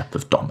relationship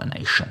of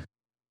domination.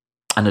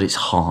 And at its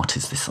heart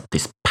is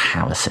this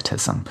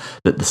parasitism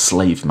that the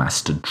slave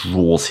master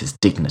draws his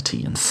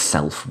dignity and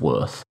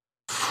self-worth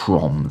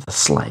from the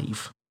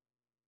slave.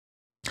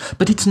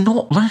 But it's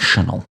not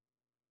rational.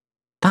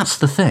 That's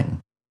the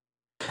thing.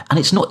 And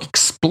it's not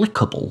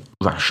explicable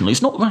rationally.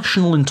 It's not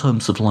rational in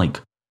terms of,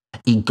 like,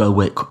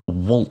 egoic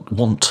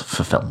want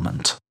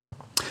fulfillment.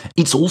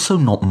 It's also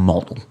not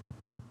moral.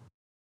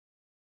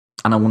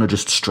 And I want to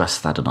just stress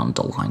that and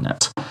underline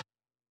it.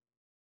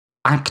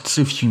 Acts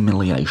of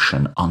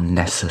humiliation are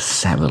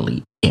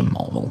necessarily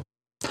immoral.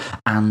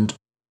 And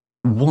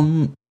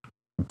one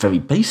very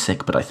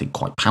basic, but I think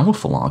quite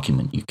powerful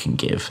argument you can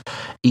give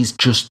is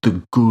just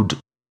the good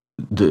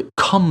that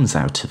comes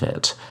out of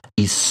it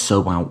is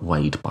so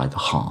outweighed by the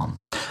harm.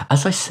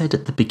 As I said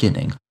at the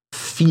beginning,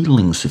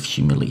 feelings of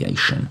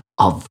humiliation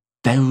are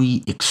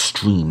very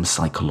extreme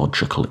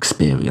psychological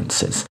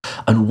experiences,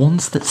 and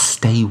ones that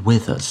stay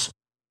with us.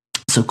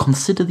 So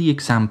consider the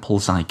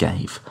examples I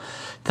gave.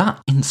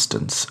 That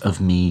instance of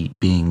me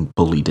being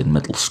bullied in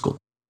middle school,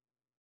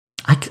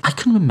 I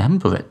can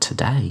remember it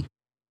today.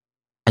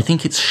 I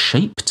think it's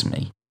shaped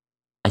me.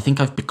 I think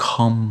I've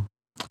become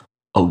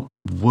a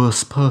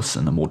worse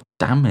person, a more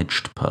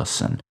damaged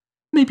person.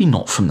 Maybe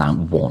not from that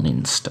one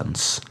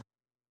instance,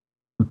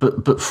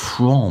 but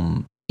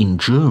from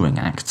enduring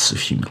acts of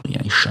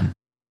humiliation.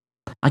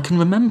 I can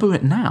remember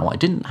it now. I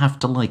didn't have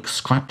to, like,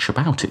 scratch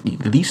about it.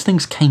 These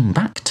things came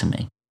back to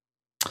me.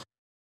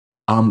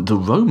 The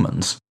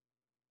Romans,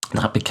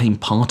 that became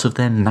part of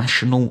their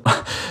national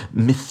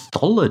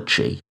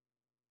mythology.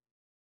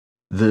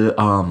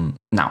 Now,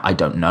 I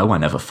don't know, I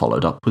never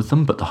followed up with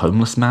them, but the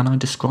homeless man I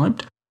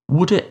described,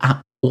 would it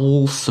at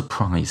all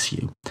surprise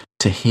you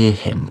to hear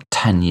him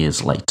 10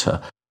 years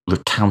later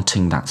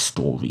recounting that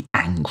story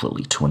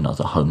angrily to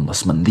another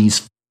homeless man?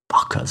 These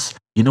fuckers.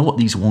 You know what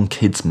these one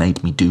kids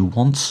made me do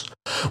once?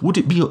 Would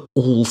it be at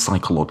all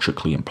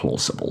psychologically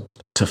implausible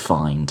to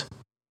find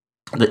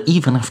that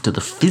even after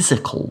the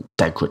physical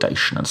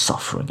degradation and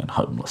suffering and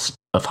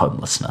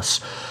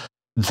homelessness,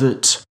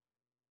 that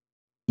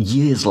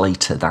years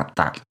later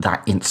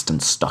that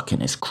instance stuck in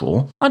his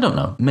craw? I don't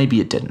know, maybe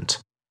it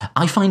didn't.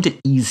 I find it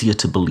easier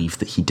to believe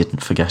that he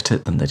didn't forget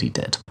it than that he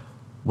did.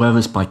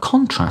 Whereas by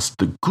contrast,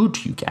 the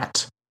good you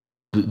get,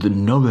 the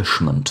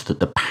nourishment that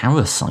the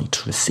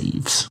parasite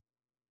receives,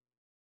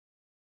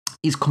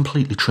 is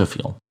completely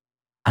trivial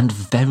and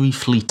very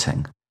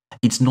fleeting.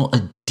 It's not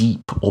a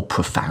deep or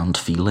profound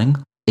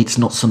feeling. It's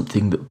not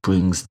something that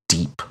brings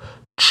deep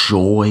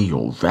joy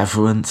or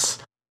reverence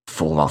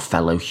for our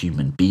fellow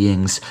human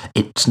beings.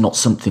 It's not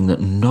something that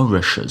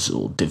nourishes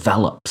or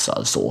develops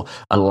us or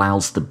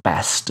allows the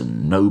best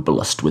and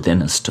noblest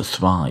within us to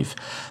thrive.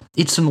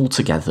 It's an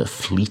altogether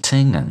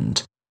fleeting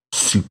and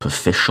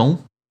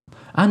superficial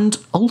and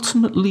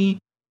ultimately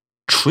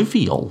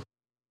trivial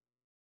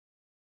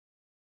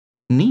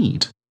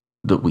need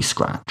that we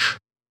scratch.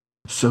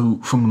 So,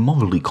 from a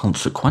morally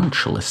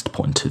consequentialist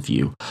point of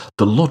view,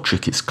 the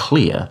logic is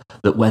clear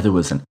that whether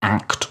as an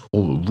act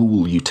or a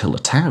rule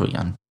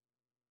utilitarian,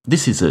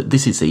 this is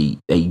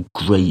a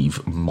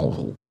grave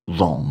moral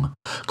wrong.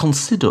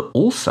 Consider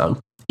also,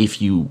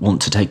 if you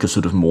want to take a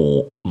sort of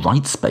more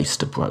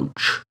rights-based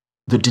approach,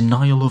 the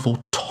denial of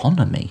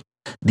autonomy.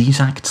 These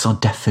acts are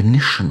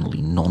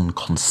definitionally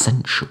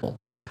non-consensual,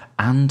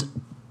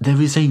 and there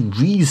is a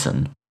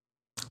reason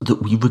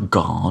that we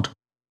regard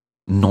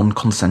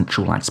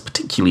non-consensual acts,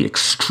 particularly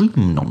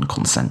extreme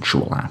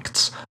non-consensual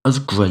acts, as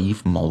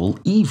grave moral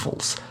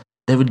evils.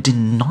 They're a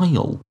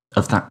denial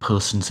of that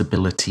person's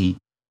ability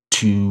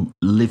to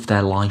live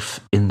their life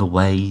in the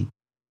way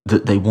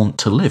that they want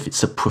to live.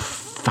 It's a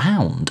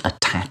profound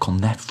attack on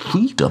their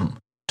freedom,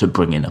 to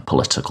bring in a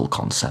political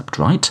concept,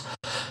 right?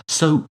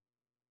 So,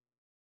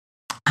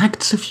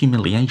 acts of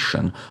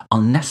humiliation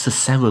are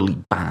necessarily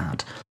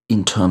bad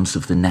in terms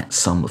of the net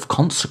sum of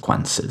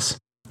consequences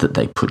that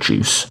they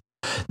produce.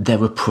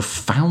 They're a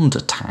profound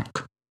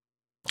attack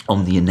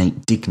on the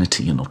innate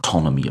dignity and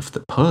autonomy of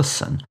the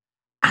person,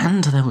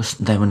 and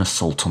they're an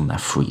assault on their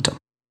freedom.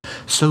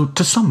 So,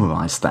 to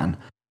summarise then,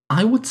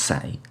 I would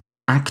say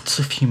acts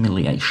of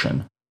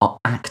humiliation are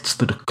acts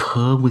that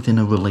occur within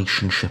a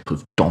relationship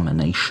of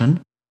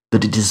domination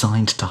that are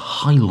designed to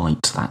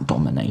highlight that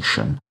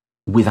domination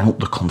without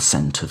the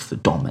consent of the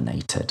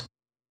dominated.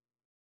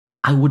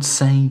 I would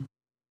say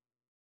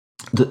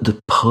that the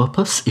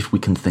purpose, if we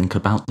can think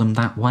about them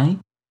that way,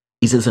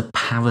 is as a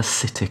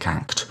parasitic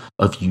act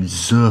of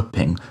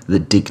usurping the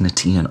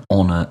dignity and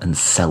honour and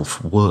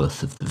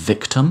self-worth of the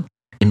victim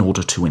in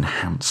order to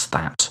enhance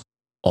that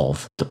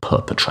of the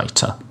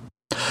perpetrator.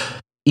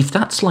 If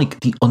that's like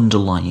the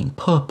underlying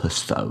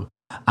purpose, though,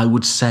 I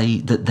would say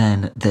that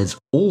then there's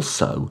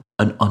also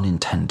an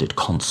unintended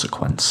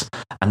consequence,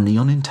 and the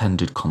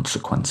unintended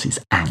consequence is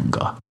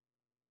anger.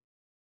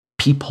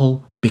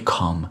 People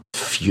become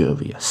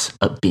furious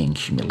at being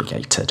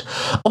humiliated,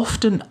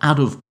 often out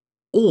of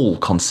all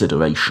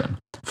consideration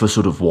for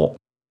sort of what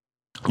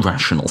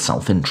rational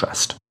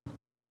self-interest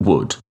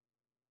would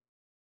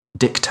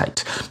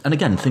dictate. And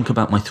again, think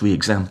about my three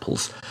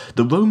examples.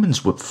 The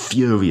Romans were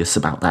furious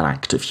about that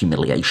act of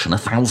humiliation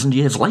 1,000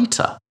 years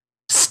later,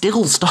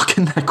 still stuck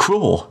in their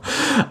craw.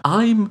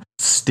 I'm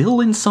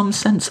still in some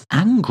sense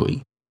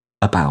angry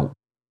about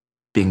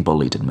being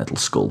bullied in middle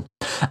school.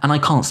 And I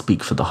can't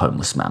speak for the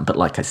homeless man, but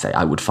like I say,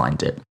 I would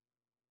find it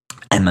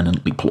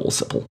eminently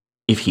plausible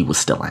if he was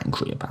still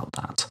angry about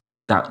that.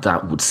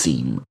 That would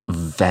seem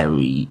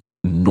very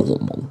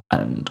normal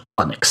and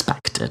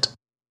unexpected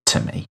to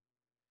me.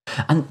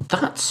 And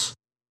that's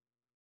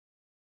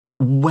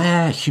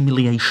where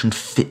humiliation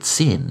fits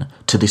in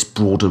to this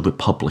broader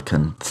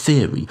Republican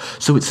theory.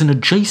 So it's an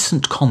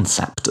adjacent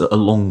concept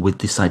along with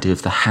this idea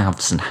of the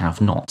haves and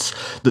have-nots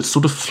that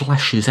sort of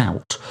fleshes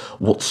out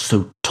what's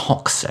so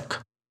toxic,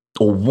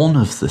 or one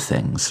of the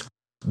things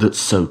that's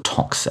so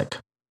toxic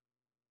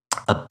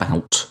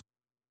about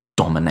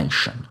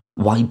domination.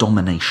 Why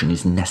domination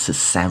is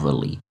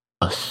necessarily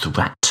a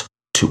threat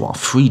to our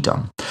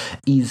freedom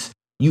is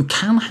you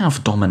can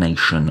have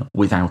domination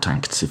without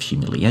acts of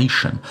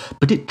humiliation,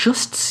 but it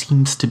just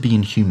seems to be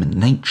in human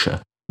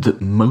nature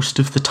that most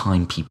of the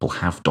time people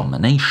have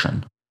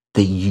domination,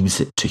 they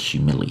use it to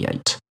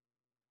humiliate.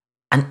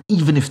 And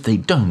even if they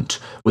don't,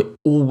 we're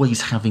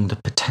always having the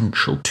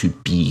potential to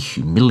be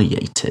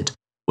humiliated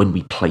when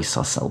we place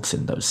ourselves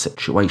in those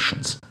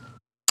situations.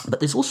 But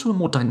there's also a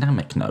more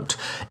dynamic note,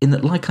 in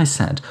that, like I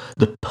said,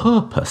 the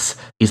purpose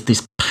is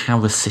this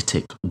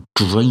parasitic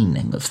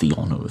draining of the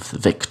honour of the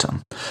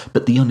victim,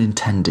 but the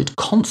unintended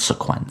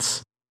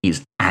consequence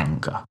is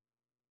anger.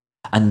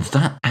 And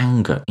that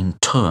anger, in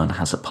turn,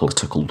 has a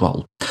political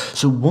role.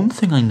 So one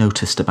thing I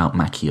noticed about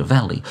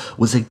Machiavelli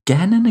was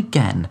again and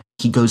again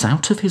he goes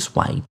out of his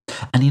way,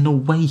 and in a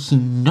way he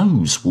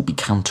knows will be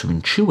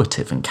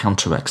counterintuitive and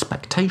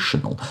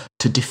counter-expectational,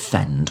 to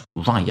defend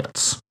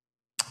riots.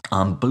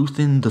 Both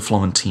in the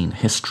Florentine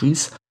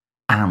histories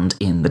and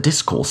in the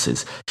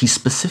discourses, he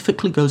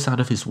specifically goes out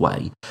of his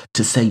way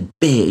to say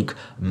big,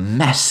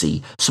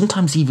 messy,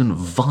 sometimes even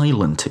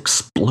violent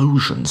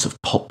explosions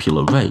of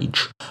popular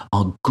rage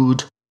are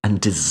good and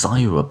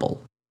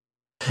desirable.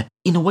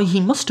 In a way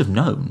he must have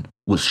known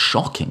was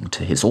shocking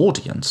to his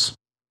audience.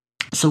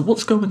 So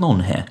what's going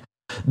on here?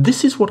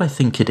 This is what I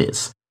think it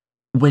is.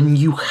 When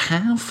you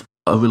have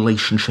a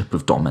relationship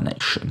of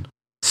domination,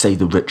 say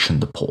the rich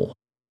and the poor,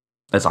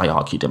 as I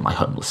argued in my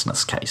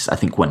homelessness case, I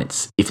think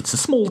if it's a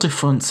small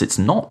difference, it's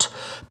not,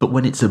 but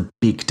when it's a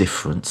big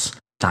difference,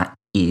 that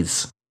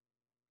is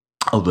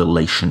a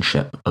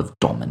relationship of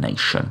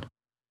domination.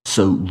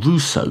 So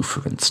Rousseau,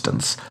 for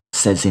instance,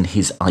 says in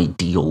his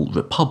Ideal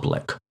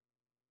Republic,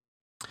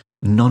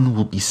 none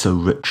will be so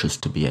rich as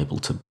to be able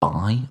to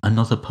buy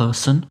another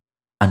person,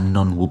 and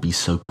none will be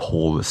so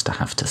poor as to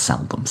have to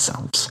sell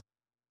themselves.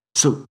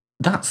 So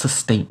that's a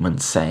statement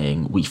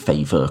saying we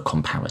favour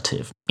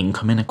comparative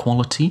income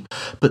inequality,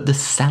 but the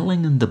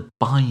selling and the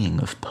buying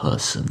of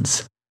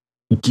persons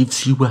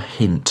gives you a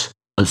hint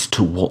as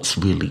to what's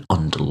really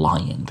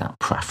underlying that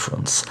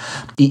preference.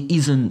 It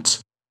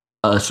isn't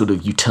a sort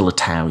of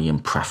utilitarian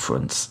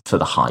preference for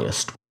the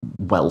highest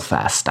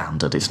welfare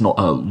standard. It's not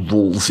a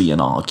Rawlsian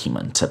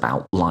argument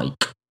about,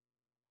 like,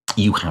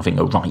 you having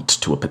a right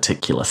to a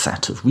particular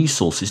set of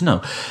resources.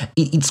 No,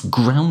 it's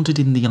grounded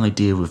in the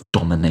idea of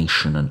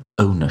domination and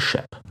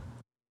ownership.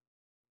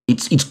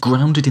 It's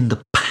grounded in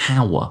the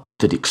power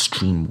that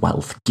extreme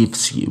wealth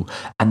gives you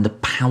and the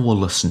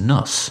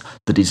powerlessness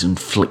that is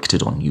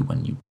inflicted on you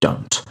when you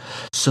don't.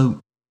 So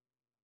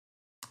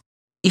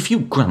if you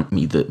grant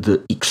me that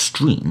the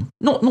extreme,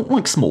 not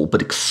like small,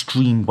 but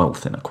extreme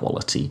wealth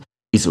inequality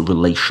is a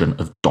relation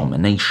of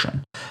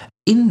domination,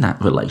 in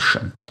that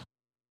relation,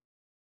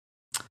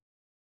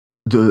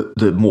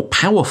 the more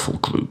powerful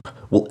group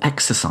will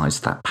exercise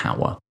that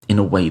power in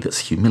a way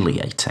that's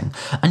humiliating.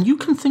 And you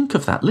can think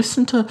of that.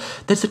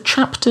 There's a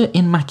chapter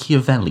in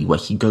Machiavelli where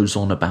he goes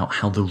on about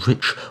how the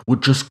rich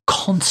would just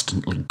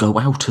constantly go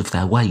out of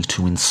their way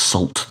to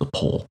insult the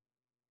poor.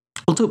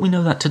 Well, don't we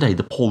know that today?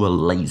 The poor are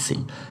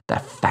lazy, they're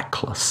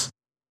feckless.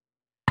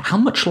 How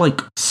much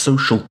like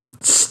social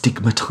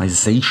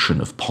stigmatization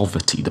of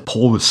poverty, the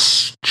poor are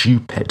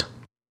stupid.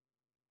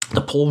 The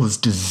poor is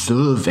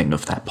deserving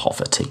of their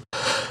poverty.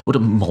 What a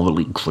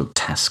morally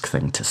grotesque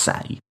thing to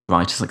say,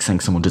 right? It's like saying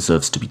someone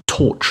deserves to be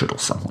tortured or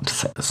someone to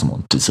say that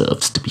someone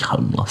deserves to be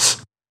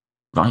homeless,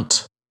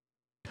 right?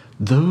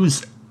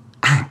 Those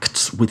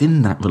acts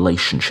within that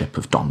relationship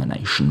of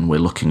domination, we're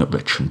looking at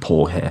rich and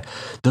poor here,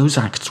 those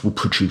acts will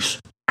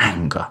produce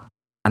anger.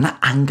 And that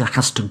anger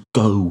has to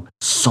go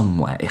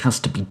somewhere. It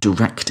has to be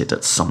directed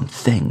at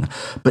something.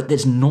 But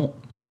there's not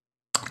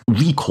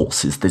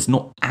recourses, there's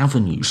not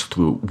avenues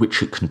through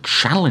which it can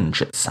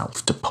challenge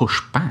itself to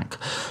push back.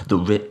 The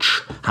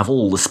rich have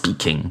all the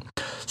speaking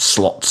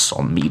slots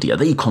on media.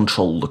 They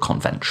control the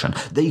convention.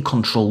 They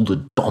control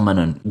the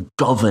dominant,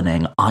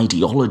 governing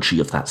ideology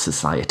of that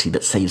society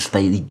that says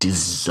they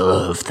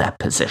deserve their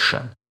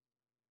position.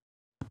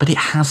 But it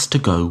has to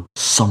go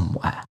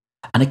somewhere.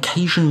 And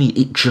occasionally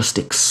it just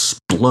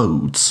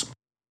explodes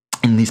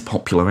in these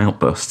popular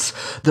outbursts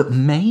that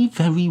may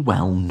very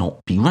well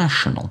not be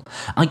rational.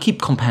 I keep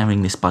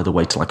comparing this, by the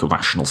way, to like a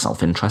rational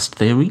self-interest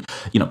theory.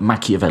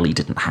 Machiavelli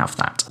didn't have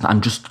that.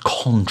 I'm just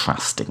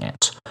contrasting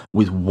it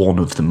with one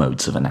of the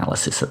modes of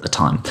analysis at the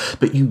time.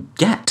 But you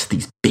get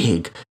these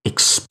big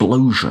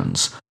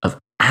explosions of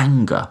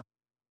anger.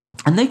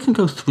 And they can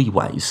go three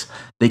ways.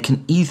 They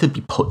can either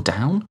be put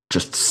down,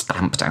 just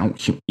stamped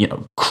out,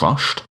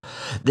 crushed.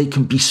 They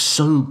can be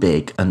so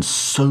big and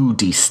so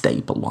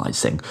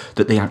destabilising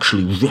that they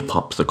actually rip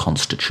up the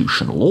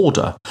constitutional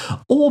order.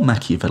 Or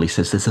Machiavelli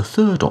says there's a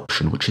third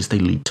option, which is they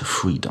lead to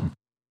freedom.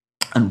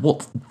 And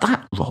what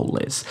that role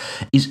is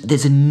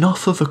there's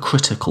enough of a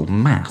critical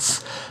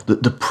mass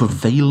that the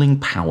prevailing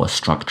power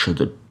structure,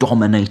 the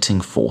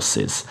dominating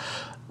forces,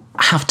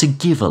 have to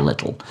give a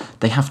little.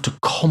 They have to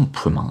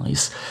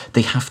compromise.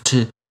 They have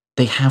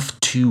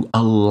to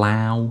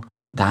allow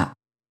that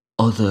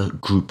other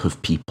group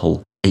of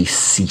people a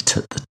seat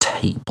at the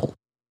table.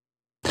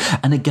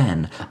 And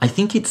again, I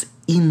think it's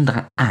in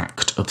that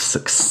act of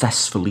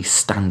successfully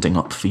standing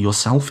up for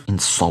yourself in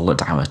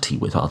solidarity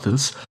with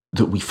others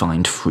that we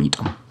find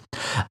freedom.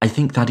 I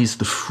think that is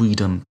the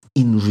freedom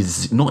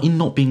not in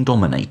not being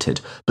dominated,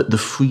 but the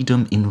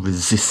freedom in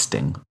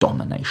resisting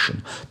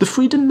domination. The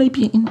freedom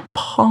maybe in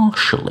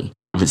partially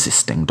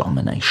resisting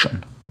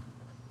domination.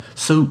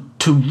 So,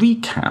 to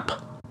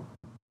recap,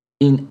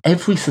 in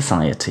every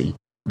society,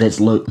 there's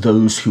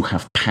those who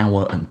have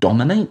power and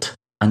dominate,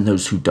 and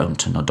those who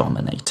don't and are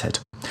dominated.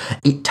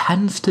 It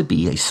tends to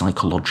be a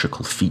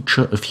psychological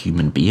feature of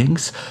human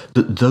beings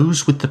that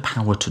those with the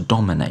power to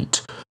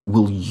dominate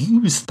will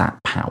use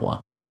that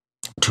power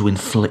to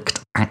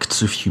inflict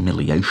acts of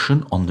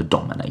humiliation on the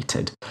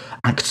dominated.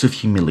 Acts of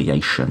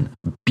humiliation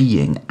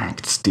being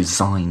acts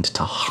designed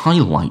to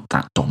highlight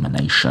that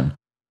domination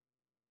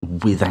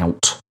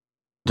without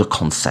the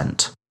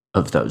consent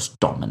of those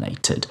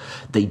dominated.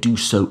 They do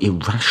so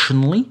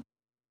irrationally,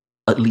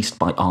 at least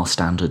by our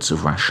standards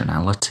of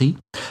rationality,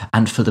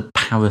 and for the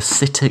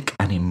parasitic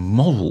and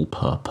immoral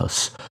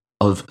purpose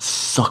of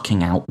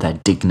sucking out their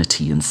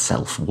dignity and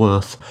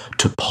self-worth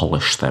to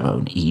polish their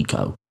own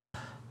ego.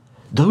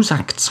 Those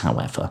acts,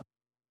 however,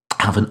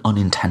 have an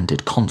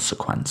unintended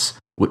consequence,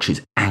 which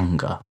is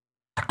anger.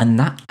 And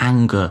that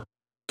anger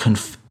can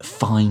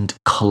find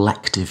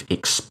collective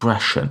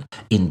expression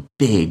in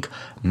big,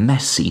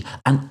 messy,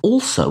 and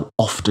also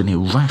often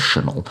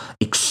irrational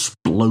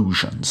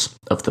explosions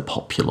of the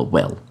popular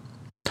will.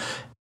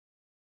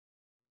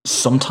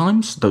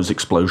 Sometimes those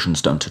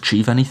explosions don't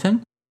achieve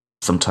anything.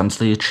 Sometimes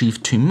they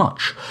achieve too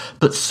much.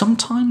 But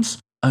sometimes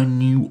a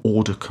new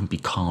order can be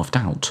carved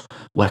out,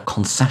 where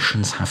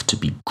concessions have to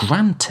be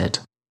granted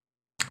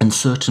and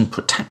certain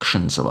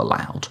protections are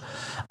allowed,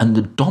 and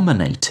the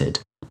dominated,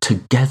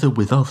 together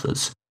with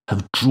others,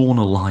 have drawn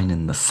a line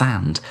in the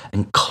sand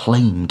and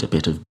claimed a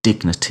bit of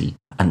dignity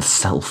and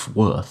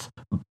self-worth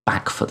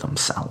back for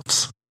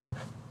themselves.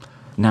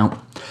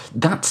 Now,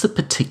 that's a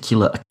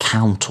particular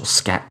account or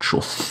sketch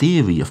or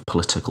theory of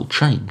political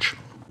change.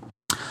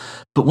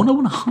 But what I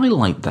want to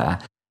highlight there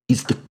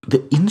is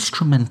the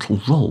instrumental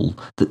role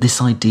that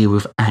this idea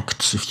of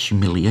acts of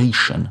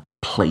humiliation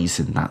plays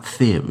in that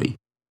theory.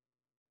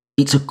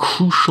 It's a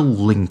crucial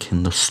link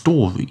in the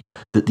story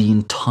that the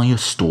entire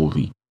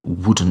story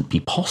wouldn't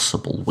be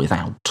possible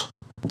without.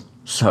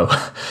 So,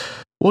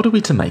 what are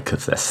we to make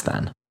of this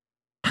then?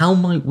 How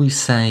might we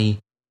say,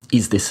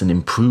 is this an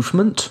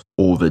improvement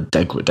or a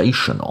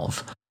degradation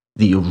of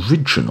the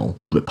original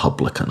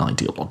Republican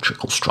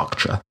ideological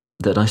structure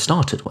that I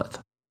started with?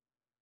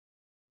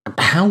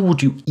 How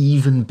would you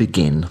even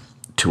begin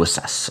to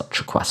assess such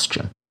a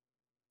question?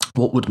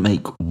 What would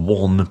make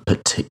one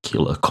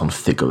particular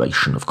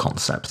configuration of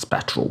concepts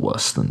better or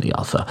worse than the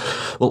other?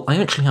 Well, I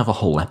actually have a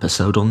whole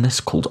episode on this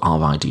called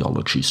Are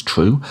Ideologies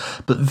True?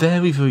 But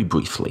very, very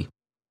briefly,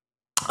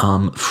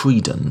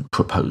 Frieden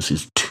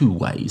proposes two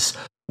ways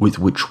with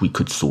which we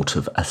could sort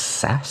of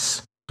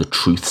assess the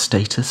truth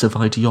status of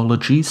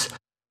ideologies,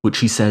 which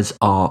he says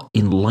are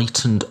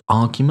enlightened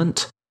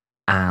argument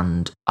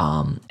and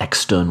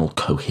external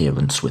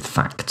coherence with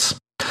facts.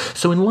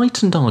 So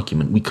enlightened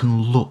argument, we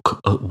can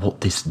look at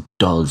what this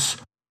does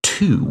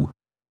to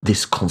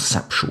this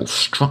conceptual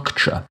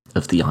structure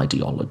of the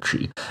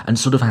ideology and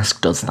sort of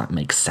ask, does that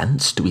make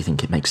sense? Do we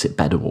think it makes it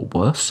better or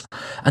worse?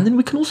 And then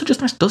we can also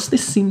just ask, does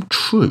this seem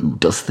true?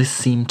 Does this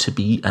seem to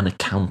be an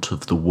account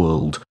of the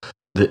world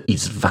that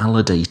is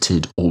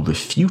validated or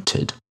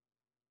refuted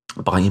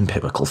by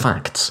empirical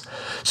facts?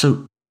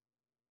 So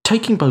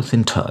taking both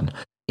in turn,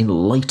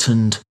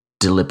 enlightened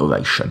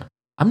deliberation.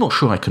 I'm not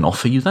sure I can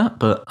offer you that,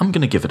 but I'm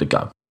going to give it a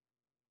go.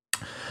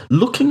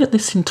 Looking at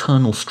this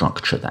internal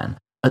structure then,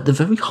 at the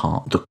very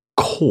heart, the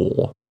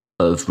core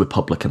of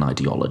Republican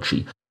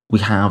ideology, we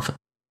have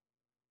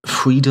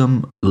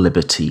freedom,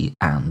 liberty,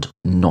 and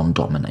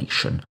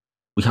non-domination.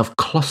 We have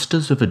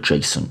clusters of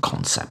adjacent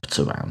concepts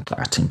around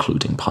that,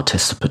 including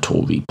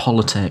participatory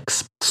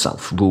politics,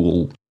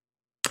 self-rule,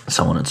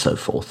 so on and so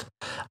forth.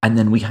 And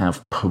then we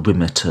have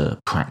perimeter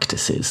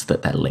practices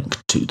that they're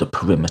linked to. The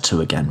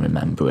perimeter, again,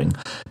 remembering,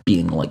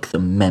 being like the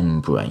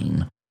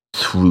membrane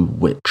through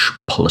which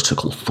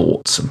political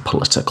thoughts and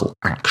political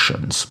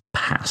actions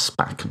pass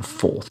back and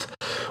forth.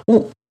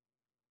 Well,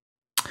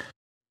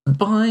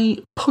 by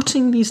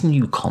putting these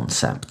new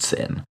concepts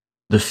in,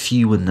 the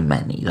few and the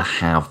many, the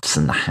haves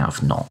and the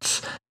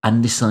have-nots,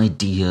 and this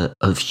idea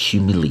of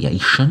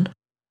humiliation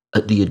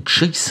at the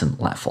adjacent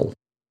level,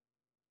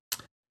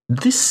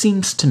 this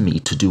seems to me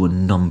to do a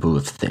number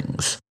of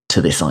things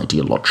to this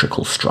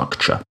ideological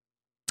structure.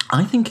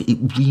 I think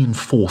it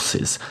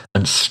reinforces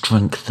and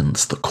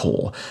strengthens the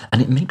core,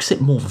 and it makes it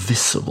more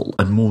visceral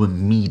and more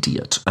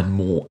immediate and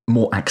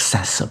more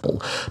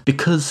accessible,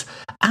 because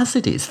as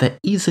it is, there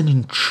is an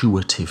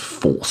intuitive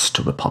force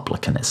to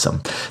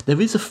republicanism.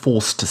 There is a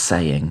force to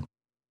saying,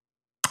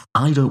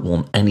 I don't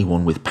want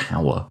anyone with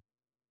power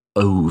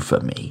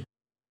over me.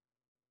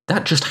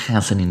 That just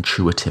has an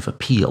intuitive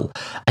appeal.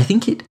 I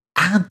think it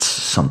adds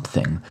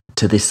something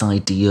to this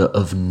idea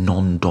of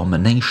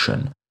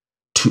non-domination,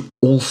 to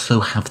also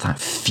have that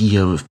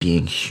fear of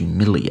being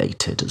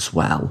humiliated as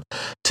well,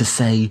 to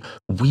say,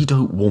 we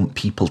don't want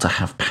people to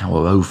have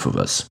power over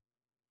us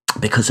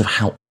because of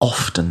how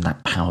often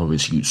that power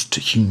is used to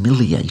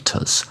humiliate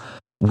us.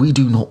 We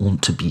do not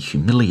want to be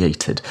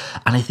humiliated,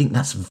 and I think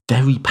that's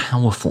very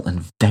powerful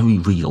and very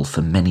real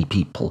for many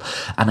people,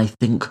 and I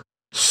think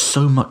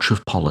so much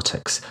of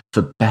politics,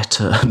 for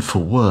better and for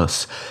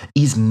worse,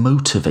 is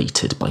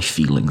motivated by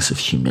feelings of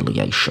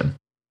humiliation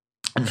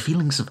and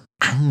feelings of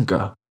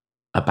anger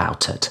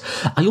about it.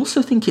 I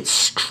also think it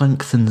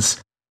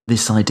strengthens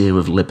this idea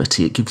of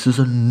liberty. It gives us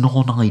a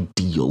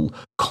non-ideal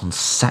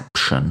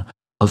conception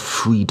of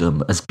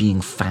freedom as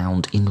being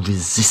found in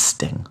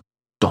resisting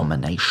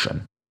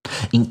domination,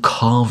 in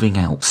carving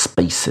out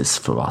spaces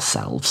for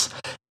ourselves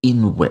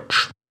in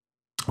which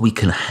we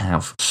can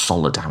have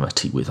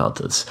solidarity with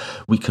others.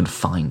 We can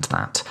find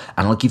that.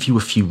 And I'll give you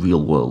a few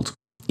real-world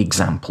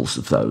examples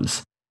of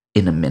those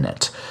in a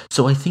minute.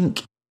 So I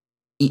think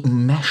it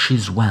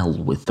meshes well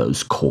with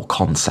those core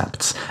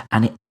concepts,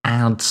 and it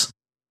adds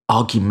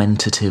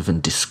argumentative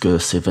and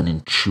discursive and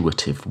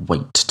intuitive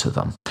weight to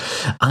them.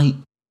 I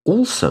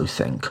also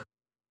think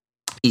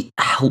it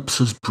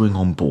helps us bring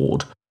on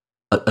board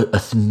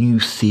a new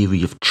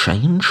theory of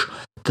change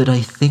that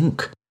I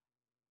think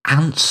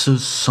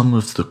answers some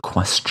of the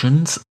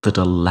questions that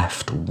are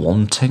left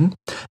wanting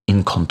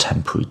in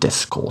contemporary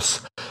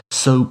discourse.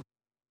 So,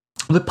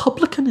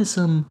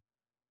 republicanism,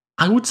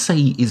 I would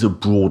say, is a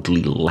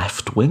broadly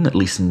left-wing, at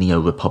least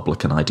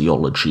neo-republican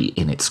ideology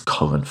in its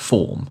current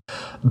form.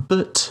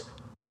 But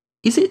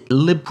is it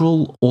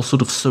liberal or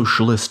sort of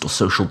socialist or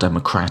social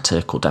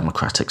democratic or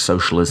democratic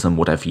socialism,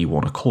 whatever you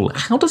want to call it?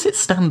 How does it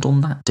stand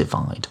on that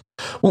divide?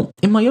 Well,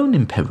 in my own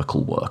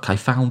empirical work, I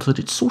found that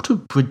it sort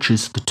of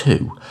bridges the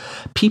two.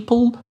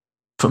 People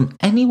from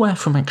anywhere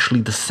from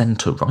actually the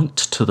centre-right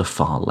to the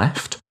far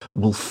left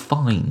will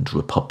find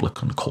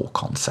Republican core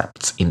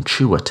concepts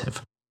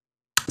intuitive.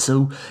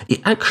 So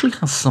it actually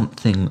has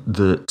something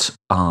that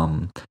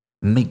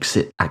makes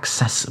it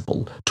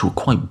accessible to a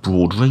quite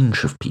broad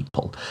range of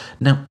people.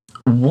 Now,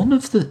 one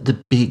of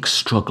the big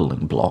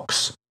struggling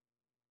blocks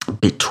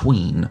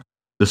between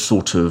the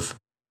sort of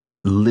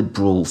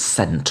liberal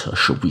centre,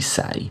 should we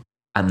say,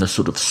 and the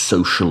sort of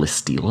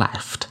socialisty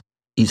left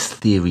is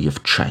theory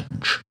of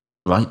change,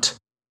 right?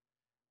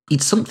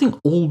 It's something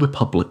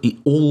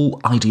all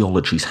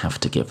ideologies have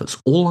to give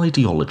us. All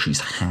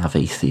ideologies have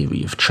a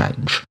theory of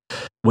change.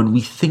 When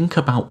we think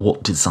about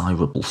what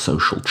desirable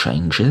social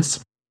change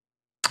is,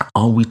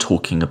 are we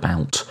talking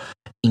about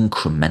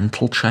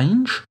incremental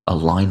change, a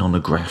line on a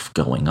graph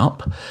going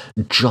up,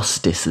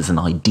 justice as an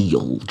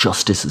ideal,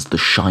 justice as the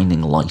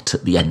shining light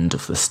at the end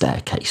of the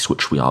staircase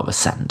which we are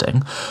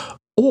ascending,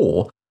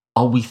 or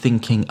are we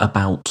thinking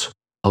about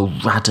a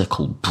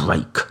radical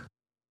break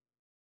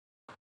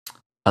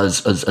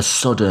as a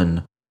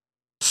sudden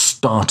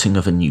starting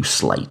of a new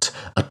slate,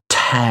 a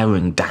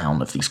tearing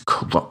down of these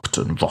corrupt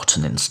and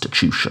rotten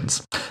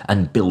institutions,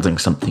 and building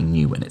something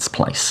new in its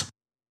place?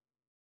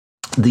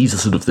 These are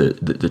sort of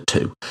the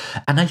two.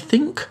 And I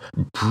think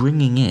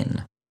bringing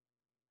in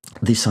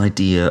this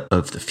idea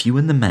of the few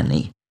and the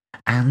many,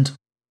 and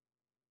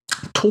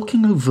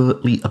talking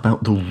overtly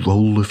about the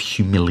role of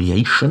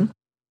humiliation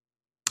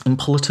in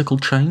political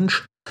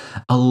change,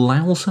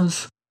 allows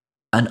us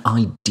an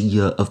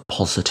idea of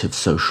positive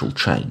social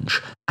change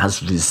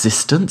as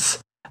resistance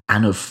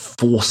and of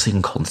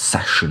forcing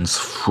concessions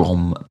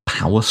from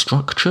power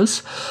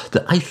structures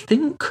that I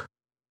think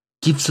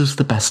gives us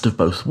the best of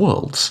both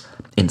worlds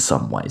in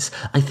some ways.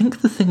 I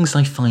think the things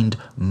I find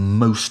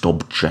most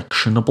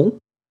objectionable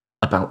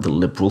about the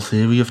liberal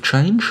theory of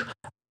change,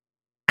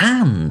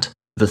 and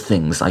the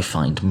things I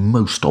find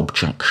most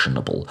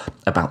objectionable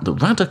about the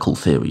radical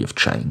theory of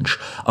change,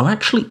 are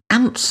actually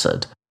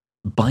answered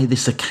by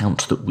this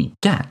account that we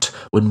get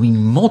when we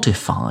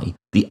modify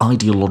the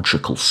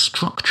ideological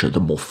structure,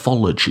 the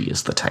morphology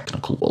is the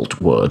technical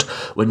word,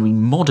 when we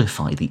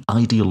modify the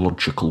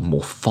ideological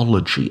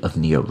morphology of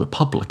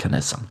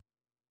neo-republicanism.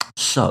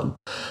 So,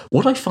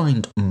 what I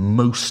find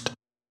most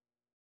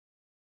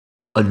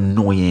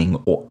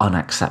annoying or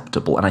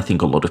unacceptable, and I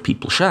think a lot of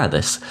people share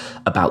this,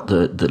 about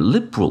the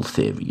liberal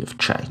theory of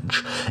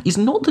change, is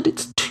not that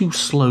it's too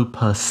slow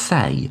per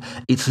se,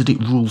 it's that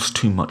it rules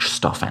too much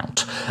stuff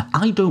out.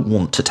 I don't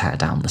want to tear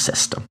down the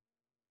system.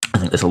 I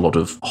think there's a lot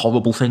of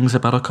horrible things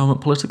about our current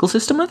political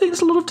system. I think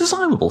there's a lot of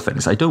desirable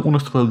things. I don't want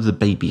to throw the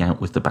baby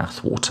out with the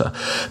bathwater.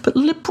 But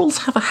liberals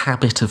have a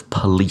habit of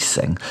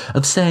policing,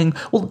 of saying,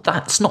 well,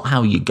 that's not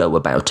how you go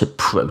about a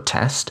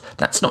protest.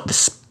 That's not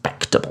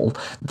respectable.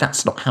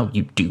 That's not how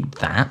you do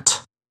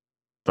that.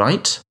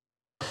 Right?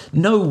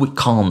 No, it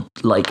can't,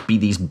 be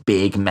these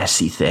big,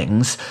 messy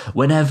things.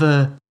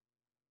 Whenever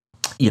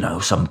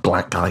some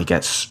black guy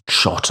gets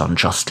shot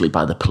unjustly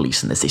by the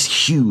police and there's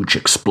this huge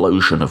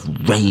explosion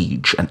of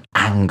rage and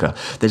anger,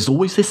 there's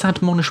always this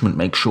admonishment: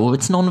 make sure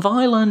it's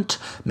non-violent,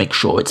 make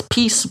sure it's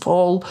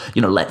peaceful,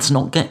 let's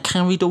not get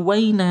carried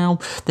away now.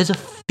 There's a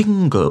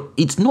finger,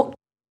 it's not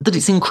that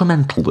it's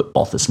incremental that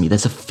bothers me,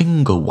 there's a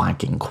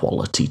finger-wagging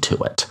quality to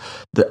it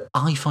that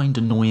I find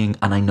annoying,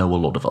 and I know a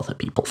lot of other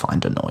people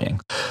find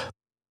annoying.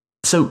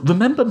 So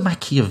remember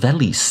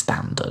Machiavelli's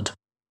standard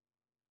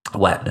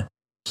when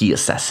he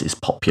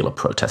assesses popular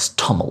protest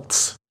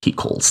tumults, he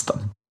calls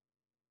them.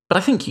 But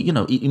I think,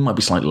 it might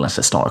be slightly less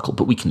historical,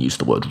 but we can use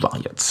the word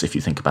riots if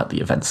you think about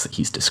the events that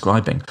he's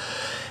describing.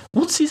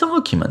 What's his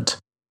argument?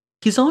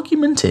 His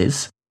argument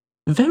is,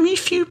 very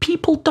few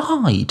people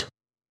died.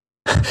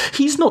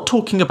 He's not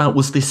talking about,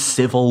 was this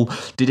civil?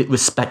 Did it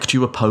respect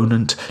your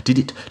opponent?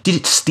 Did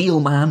it steel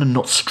man and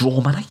not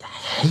straw man? I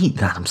hate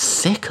that. I'm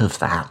sick of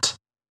that.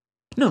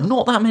 No,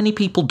 not that many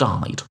people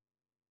died.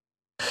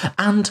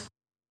 And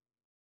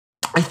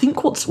I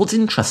think what's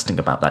interesting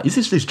about that is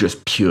this is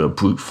just pure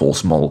brute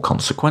force moral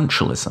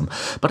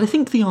consequentialism. But I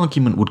think the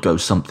argument would go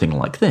something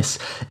like this,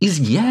 is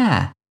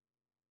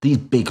these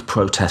big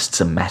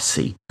protests are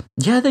messy.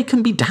 Yeah, they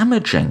can be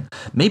damaging.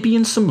 Maybe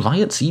in some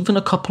riots even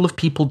a couple of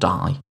people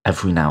die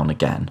every now and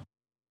again.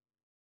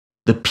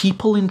 The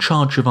people in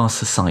charge of our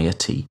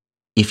society,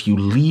 if you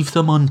leave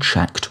them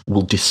unchecked,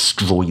 will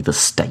destroy the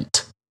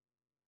state.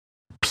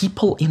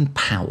 People in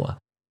power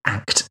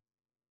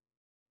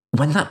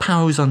when that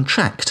power is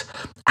unchecked,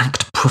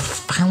 act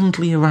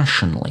profoundly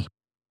irrationally.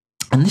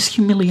 And this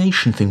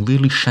humiliation thing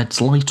really sheds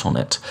light on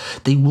it.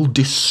 They will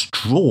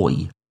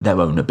destroy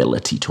their own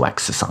ability to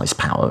exercise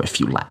power if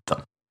you let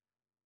them.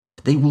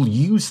 They will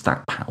use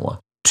that power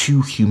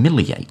to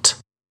humiliate.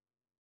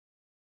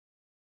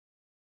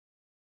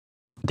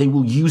 They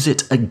will use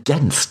it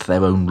against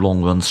their own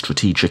long-run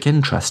strategic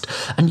interest.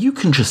 And you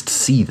can just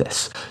see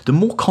this. The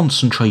more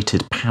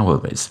concentrated power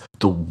is,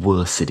 the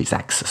worse it is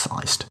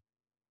exercised.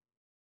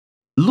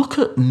 Look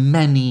at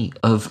many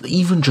of,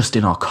 even just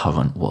in our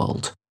current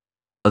world,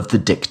 of the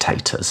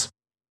dictators.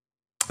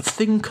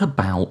 Think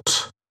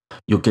about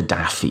your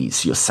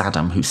Gaddafis, your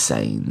Saddam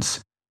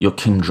Husseins, your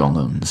Kim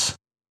Jong-uns.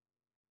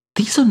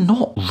 These are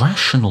not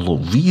rational or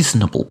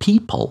reasonable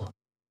people.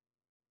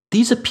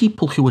 These are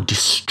people who are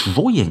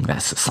destroying their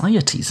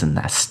societies and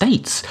their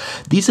states.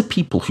 These are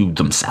people who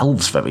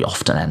themselves very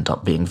often end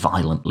up being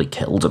violently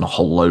killed and a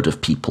whole load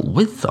of people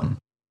with them.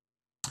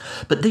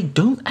 But they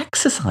don't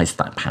exercise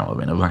that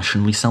power in a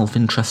rationally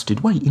self-interested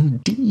way.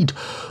 Indeed,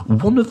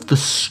 one of the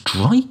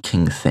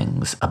striking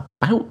things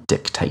about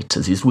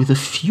dictators is, with a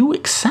few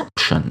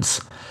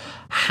exceptions,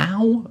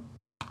 how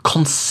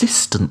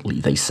consistently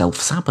they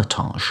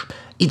self-sabotage.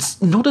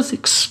 It's not as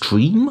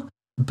extreme,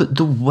 but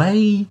the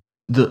way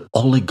the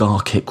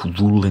oligarchic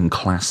ruling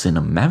class in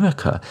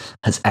America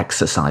has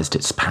exercised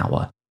its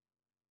power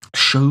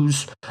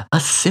shows a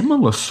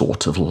similar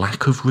sort of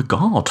lack of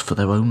regard for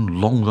their own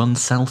long-run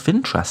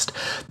self-interest.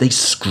 They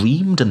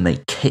screamed and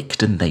they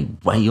kicked and they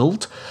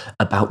wailed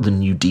about the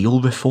New Deal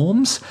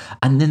reforms,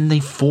 and then they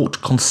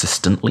fought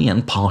consistently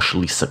and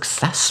partially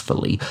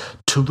successfully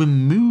to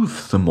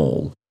remove them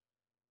all.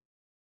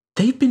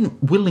 They've been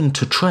willing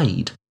to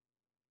trade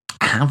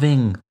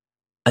having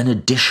an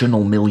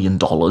additional $1 million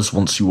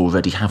once you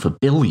already have $1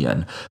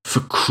 billion for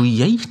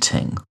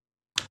creating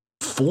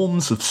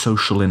forms of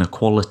social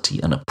inequality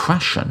and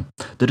oppression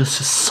that are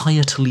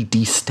societally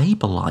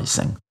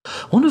destabilizing.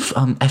 One of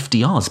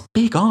FDR's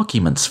big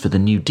arguments for the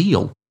New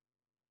Deal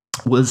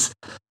was,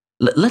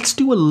 let's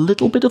do a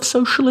little bit of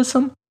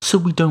socialism so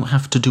we don't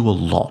have to do a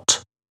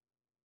lot.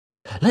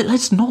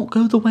 Let's not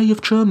go the way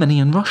of Germany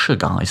and Russia,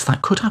 guys.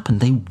 That could happen.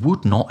 They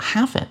would not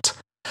have it.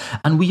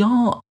 And we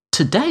are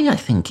today, I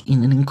think,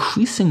 in an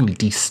increasingly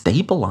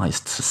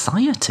destabilized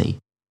society.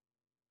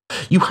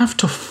 You have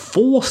to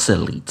force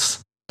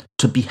elites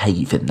to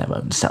behave in their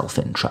own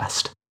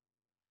self-interest.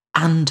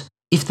 And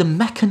if the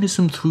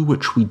mechanism through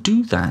which we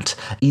do that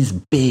is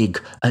big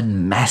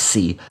and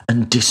messy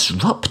and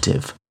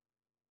disruptive,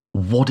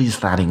 what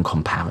is that in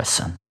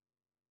comparison?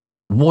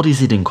 What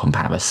is it in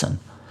comparison?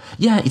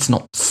 Yeah, it's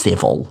not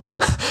civil.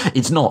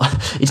 It's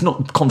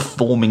not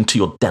conforming to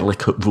your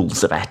delicate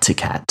rules of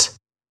etiquette.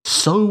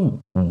 So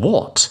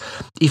what?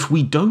 If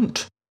we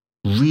don't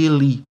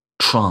really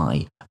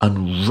try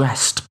and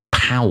wrest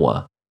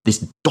power,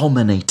 this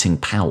dominating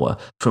power,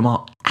 from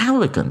our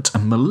arrogant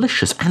and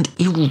malicious and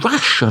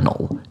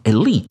irrational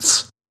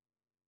elites,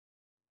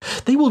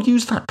 they will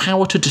use that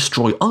power to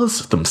destroy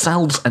us,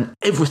 themselves, and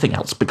everything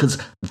else, because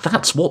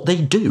that's what they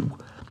do.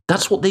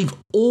 That's what they've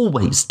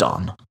always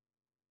done.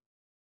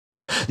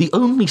 The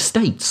only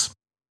states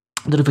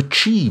that have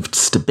achieved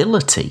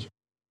stability,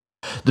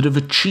 that have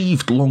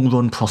achieved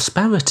long-run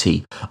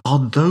prosperity, are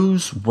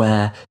those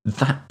where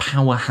that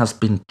power has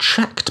been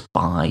checked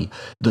by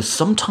the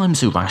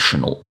sometimes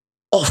irrational,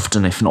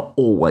 often if not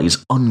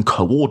always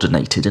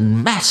uncoordinated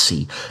and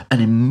messy and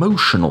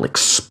emotional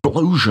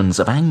explosions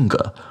of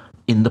anger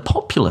in the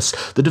populace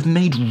that have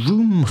made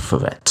room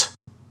for it.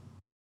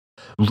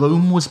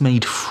 Rome was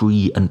made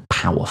free and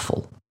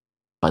powerful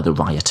by the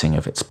rioting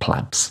of its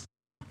plebs.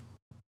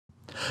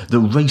 The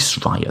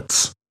race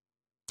riots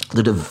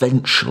that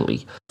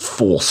eventually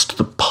forced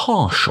the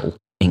partial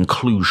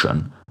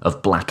inclusion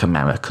of black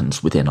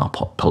Americans within our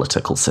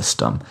political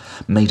system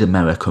made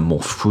America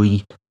more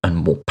free and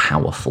more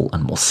powerful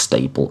and more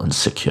stable and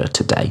secure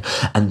today.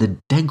 And the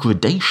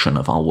degradation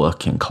of our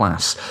working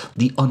class,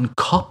 the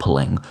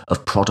uncoupling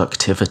of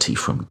productivity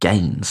from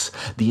gains,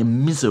 the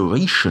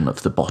immiseration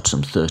of the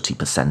bottom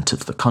 30%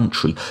 of the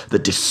country, the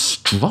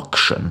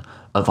destruction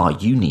of our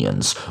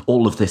unions,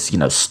 all of this,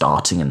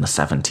 starting in the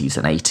 70s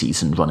and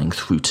 80s and running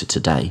through to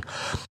today,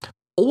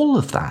 all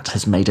of that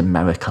has made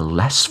America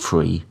less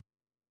free,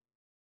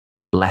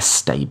 less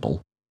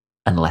stable,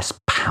 and less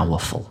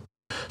powerful.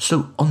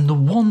 So on the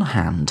one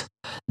hand,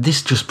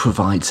 this just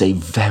provides a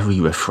very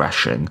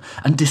refreshing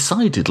and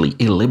decidedly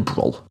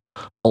illiberal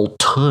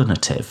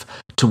alternative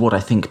to what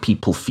I think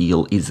people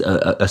feel is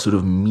a sort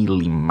of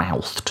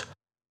mealy-mouthed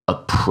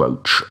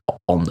approach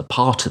on the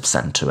part of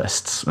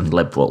centrists and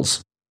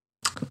liberals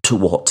to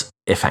what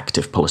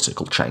effective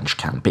political change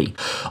can be.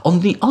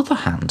 On the other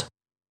hand,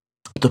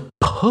 the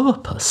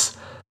purpose,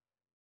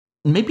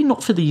 maybe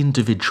not for the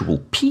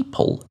individual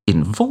people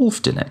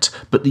involved in it,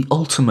 but the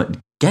ultimate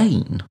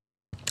gain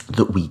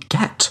that we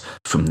get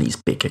from these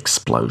big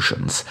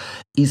explosions,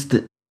 is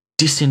that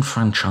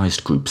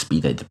disenfranchised groups,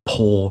 be they the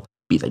poor,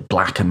 be they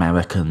black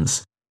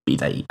Americans, be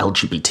they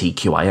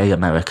LGBTQIA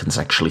Americans,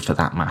 actually, for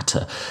that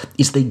matter,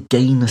 is they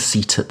gain a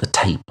seat at the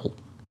table.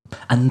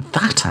 And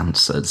that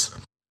answers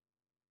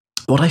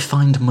what I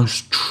find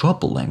most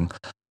troubling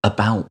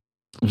about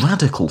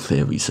radical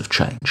theories of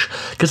change,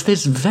 because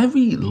there's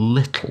very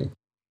little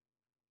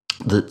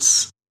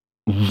that's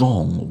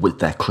wrong with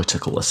their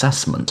critical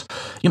assessment.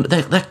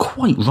 They're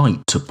quite right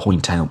to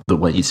point out the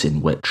ways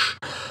in which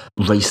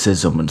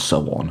racism and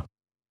so on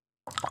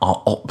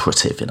are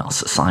operative in our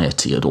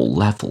society at all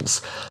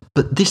levels.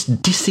 But this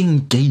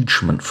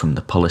disengagement from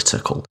the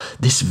political,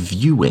 this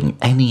viewing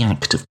any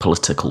act of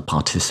political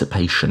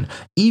participation,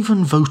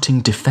 even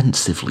voting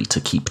defensively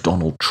to keep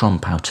Donald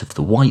Trump out of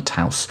the White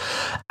House,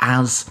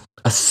 as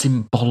a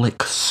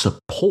symbolic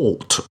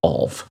support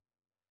of,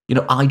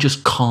 I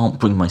just can't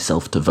bring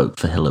myself to vote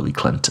for Hillary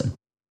Clinton.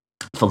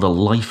 For the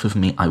life of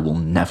me, I will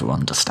never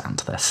understand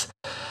this.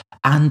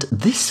 And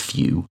this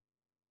view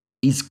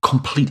is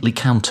completely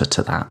counter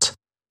to that.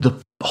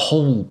 The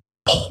whole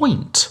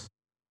point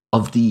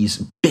of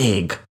these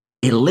big,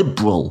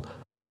 illiberal,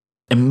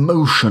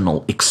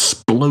 emotional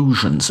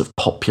explosions of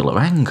popular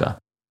anger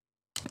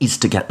is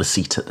to get the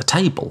seat at the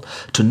table.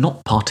 To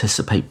not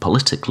participate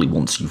politically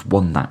once you've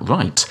won that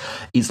right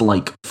is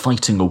like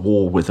fighting a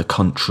war with a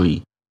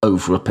country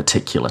over a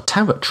particular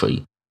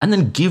territory and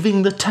then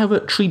giving the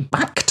territory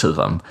back to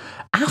them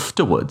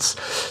afterwards.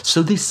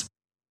 So this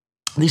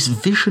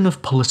vision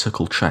of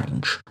political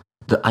change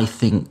that I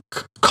think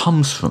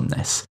comes from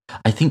this,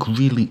 I think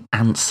really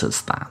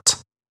answers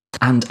that.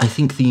 And I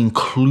think the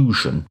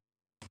inclusion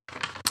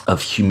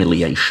of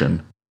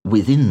humiliation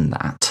within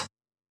that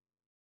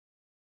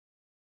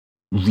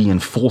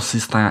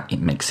reinforces that, it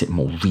makes it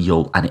more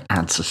real, and it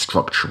adds a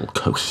structural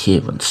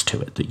coherence to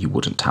it that you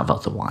wouldn't have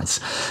otherwise.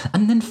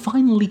 And then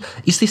finally,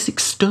 is this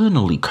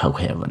externally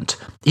coherent?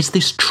 Is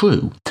this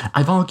true?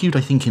 I've argued,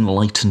 I think,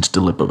 enlightened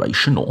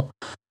deliberation, or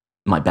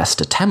my best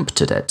attempt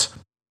at it,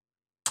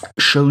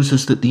 shows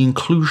us that the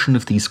inclusion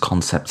of these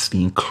concepts,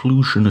 the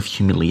inclusion of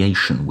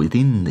humiliation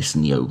within this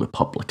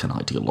neo-republican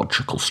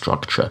ideological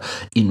structure,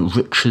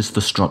 enriches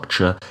the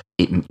structure,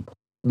 it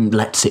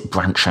lets it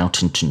branch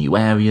out into new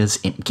areas,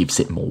 it gives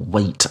it more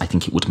weight. I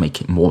think it would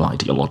make it more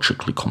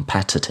ideologically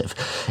competitive.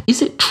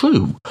 Is it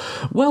true?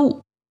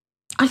 Well,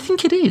 I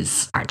think it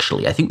is,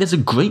 actually. I think there's a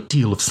great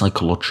deal of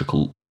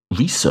psychological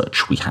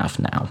research we have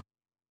now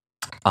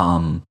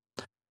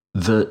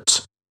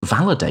that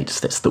validates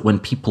this, that when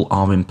people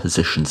are in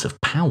positions of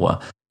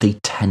power, they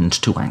tend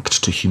to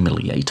act to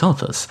humiliate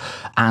others,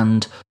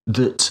 and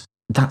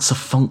that's a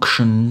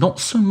function not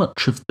so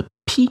much of the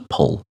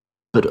people,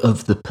 but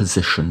of the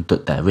position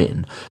that they're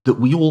in, that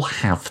we all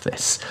have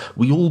this.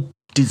 We all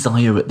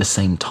desire at the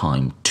same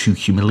time to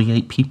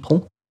humiliate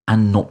people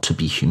and not to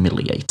be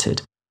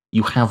humiliated.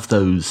 You have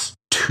those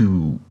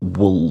two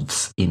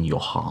wolves in your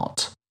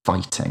heart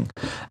fighting,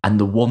 and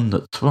the one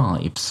that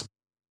thrives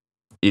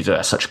is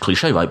such a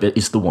cliche, right? But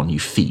is the one you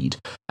feed,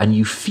 and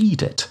you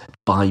feed it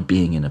by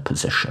being in a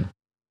position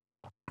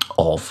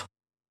of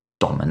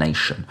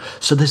domination.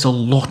 So there's a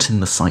lot in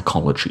the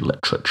psychology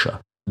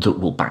literature that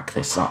will back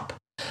this up.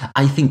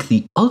 I think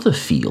the other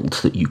field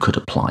that you could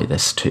apply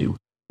this to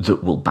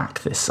that will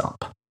back this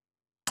up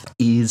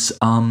is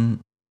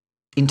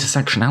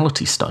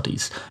intersectionality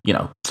studies,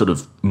 sort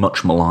of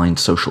much maligned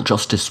social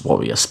justice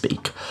warrior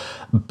speak.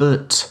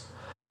 But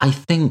I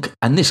think,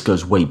 and this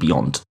goes way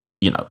beyond,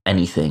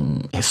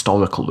 anything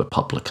historical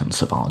Republicans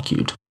have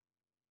argued,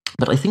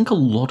 but I think a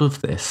lot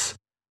of this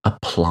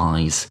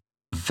applies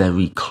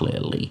very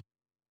clearly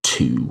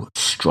to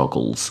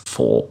struggles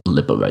for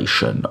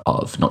liberation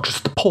of not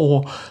just the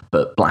poor,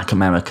 but Black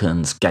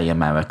Americans, gay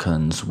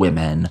Americans,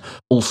 women,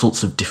 all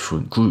sorts of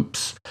different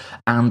groups.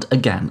 And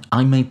again,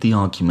 I made the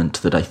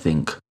argument that I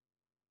think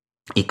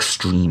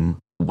extreme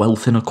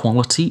wealth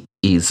inequality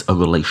is a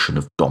relation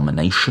of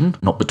domination,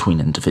 not between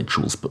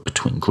individuals, but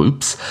between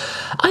groups.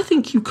 I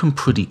think you can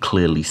pretty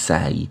clearly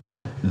say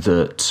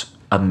that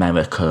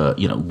America,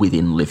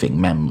 within living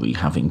memory,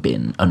 having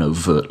been an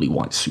overtly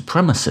white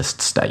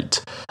supremacist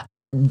state,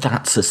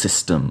 that's a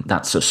system,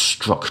 that's a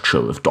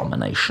structure of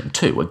domination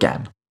too,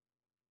 again,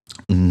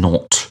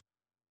 not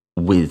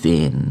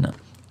within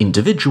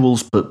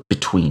individuals, but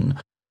between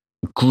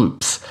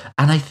groups.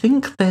 And I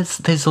think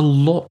there's a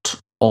lot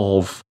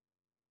of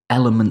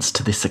elements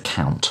to this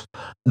account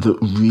that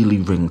really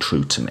ring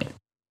true to me.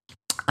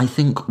 I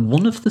think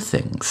one of the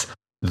things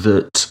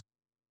that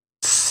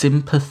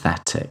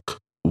sympathetic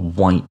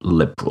white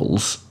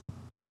liberals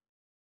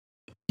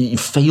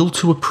fail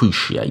to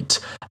appreciate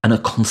and are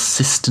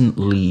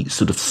consistently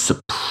sort of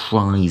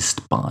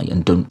surprised by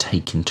and don't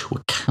take into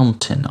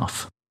account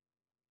enough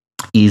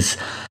is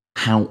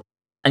how,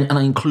 and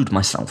I include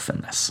myself in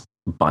this,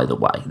 by the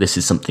way, this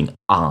is something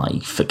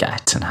I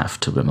forget and have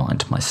to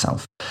remind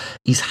myself,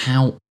 is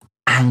how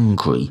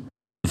angry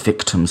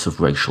victims of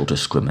racial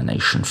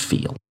discrimination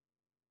feel.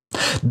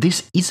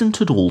 This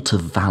isn't at all to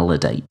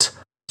validate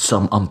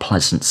some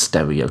unpleasant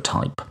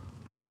stereotype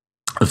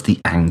of the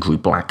angry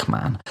black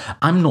man.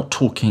 I'm not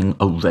talking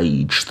a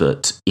rage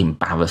that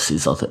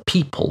embarrasses other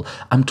people.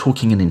 I'm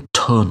talking an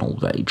internal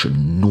rage, a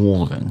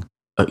gnawing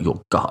at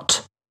your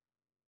gut.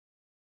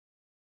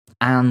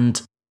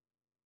 And,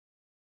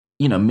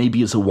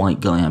 maybe as a white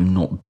guy, I'm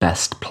not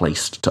best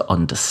placed to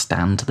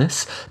understand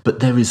this, but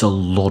there is a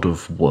lot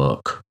of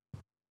work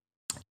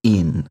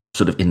in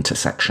sort of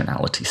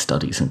intersectionality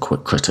studies and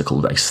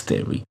critical race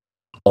theory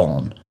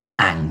on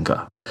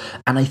anger.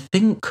 And I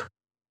think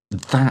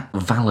that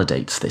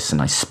validates this,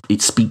 and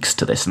it speaks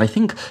to this, and I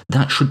think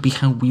that should be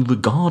how we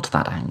regard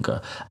that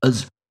anger,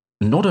 as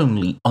not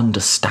only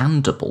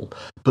understandable,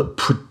 but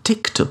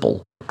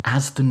predictable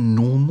as the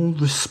normal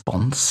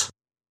response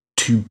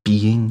to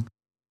being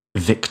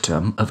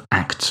victim of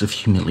acts of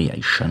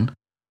humiliation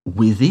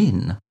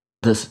within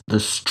the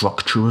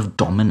structure of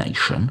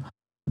domination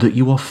that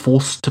you are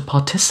forced to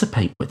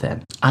participate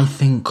within. I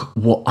think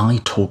what I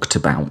talked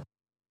about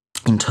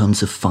in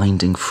terms of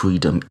finding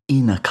freedom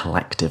in a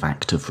collective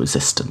act of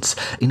resistance,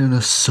 in an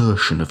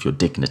assertion of your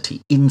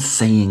dignity, in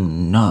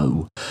saying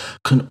no,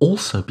 can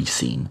also be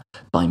seen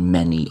by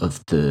many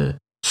of the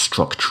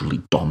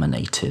structurally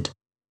dominated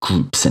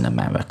groups in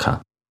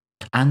America.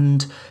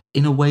 And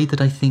in a way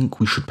that I think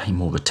we should pay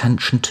more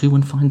attention to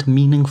and find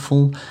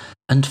meaningful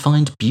and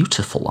find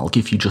beautiful. I'll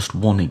give you just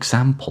one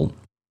example,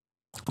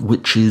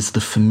 which is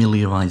the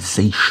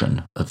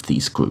familiarization of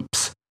these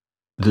groups.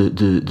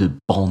 The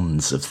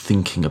bonds of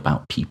thinking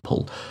about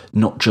people,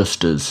 not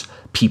just as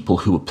people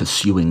who are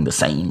pursuing the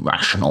same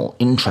rational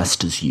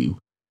interest as you,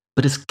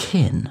 but as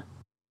kin,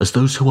 as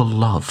those who are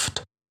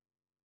loved.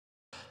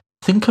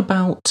 Think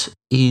about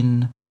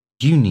in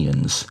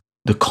unions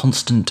the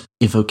constant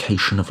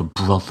evocation of a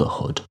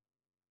brotherhood.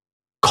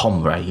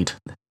 Comrade,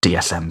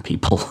 DSM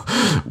people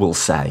will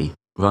say,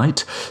 right?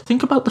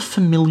 Think about the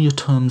familiar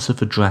terms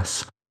of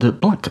address that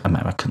Black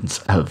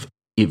Americans have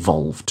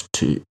evolved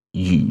to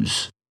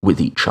use with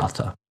each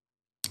other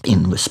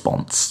in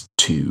response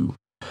to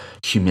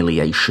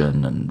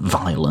humiliation and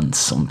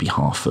violence on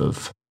behalf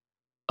of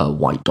a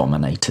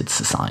white-dominated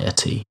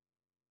society.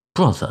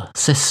 Brother,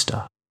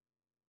 sister.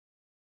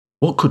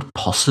 What could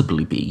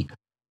possibly be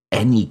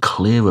any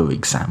clearer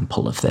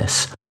example of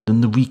this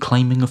than the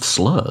reclaiming of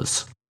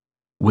slurs?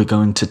 We're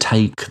going to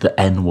take the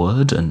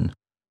N-word and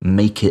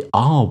make it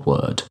our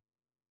word.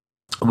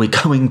 We're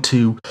going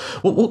to...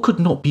 What could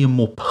not be a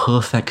more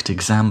perfect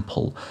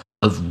example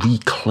of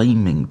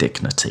reclaiming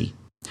dignity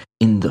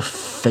in the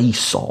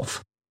face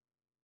of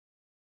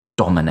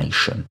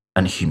domination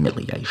and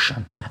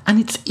humiliation? And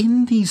it's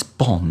in these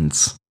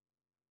bonds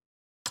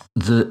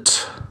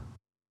that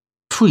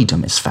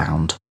freedom is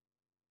found.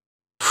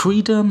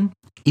 Freedom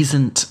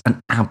isn't an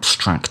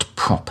abstract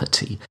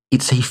property.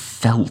 It's a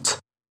felt,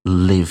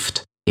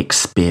 lived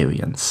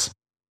experience.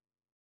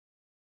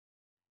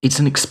 It's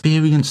an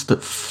experience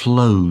that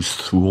flows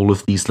through all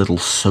of these little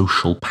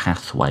social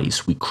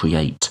pathways we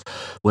create,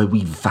 where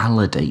we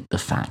validate the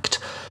fact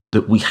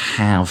that we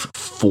have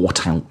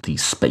fought out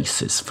these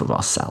spaces for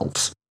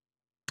ourselves,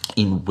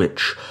 in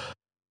which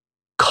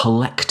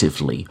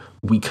collectively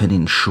we can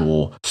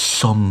ensure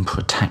some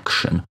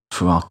protection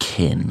for our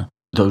kin,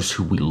 those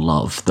who we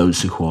love,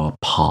 those who are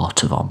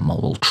part of our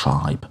moral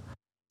tribe,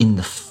 in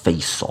the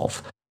face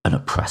of an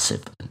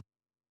oppressive and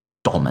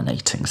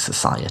dominating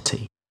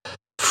society.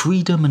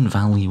 Freedom and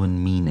value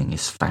and meaning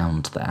is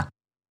found there.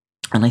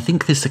 And I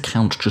think this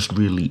account just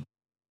really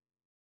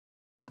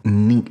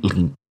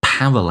neatly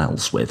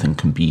parallels with and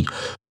can be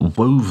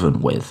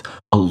woven with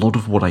a lot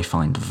of what I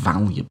find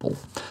valuable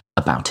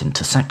about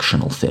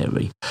intersectional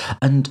theory.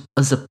 And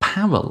as a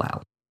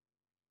parallel,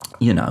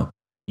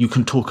 you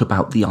can talk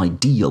about the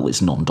ideal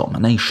is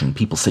non-domination.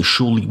 People say,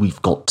 surely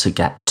we've got to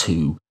get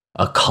to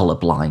a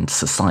colourblind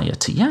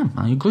society. Yeah,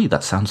 I agree.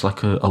 That sounds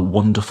like a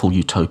wonderful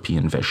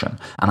utopian vision,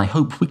 and I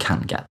hope we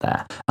can get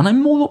there. And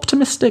I'm more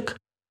optimistic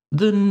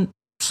than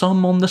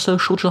some on the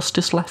social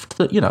justice left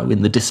that,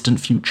 in the distant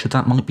future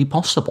that might be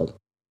possible.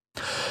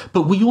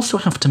 But we also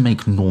have to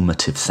make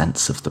normative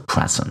sense of the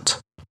present,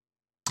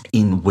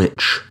 in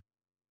which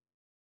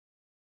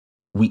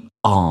we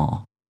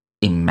are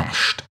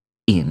enmeshed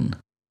in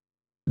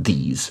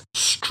these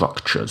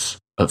structures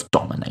of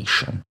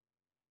domination,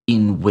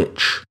 in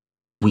which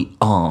we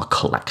are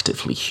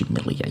collectively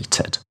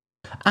humiliated.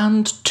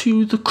 And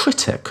to the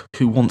critic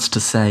who wants to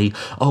say,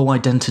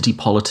 identity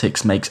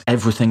politics makes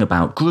everything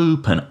about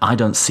group, and I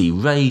don't see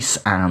race,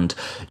 and,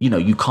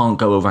 you can't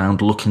go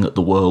around looking at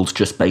the world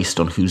just based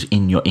on who's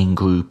in your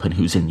in-group and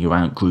who's in your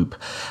out-group,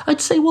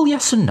 I'd say, well,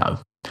 yes and no.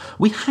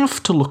 We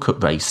have to look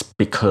at race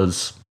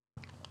because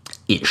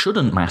it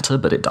shouldn't matter,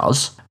 but it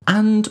does.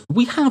 And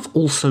we have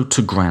also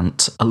to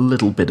grant a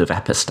little bit of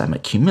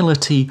epistemic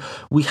humility.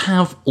 We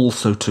have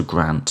also to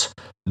grant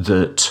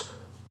that,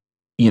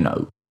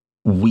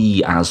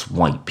 we as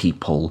white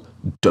people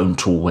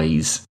don't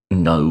always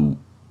know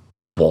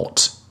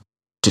what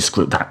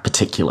that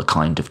particular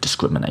kind of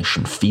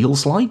discrimination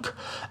feels like,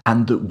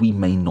 and that we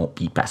may not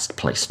be best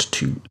placed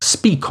to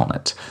speak on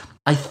it.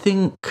 I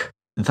think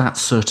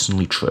that's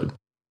certainly true.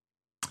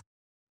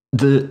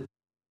 The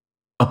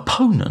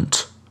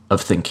opponent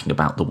of thinking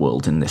about the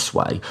world in this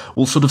way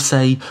will sort of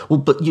say, well,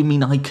 but you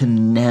mean I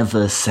can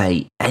never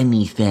say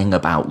anything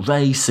about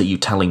race? Are you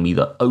telling me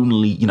that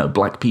only,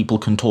 black people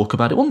can talk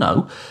about it? Well,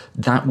 no,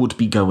 that would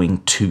be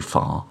going too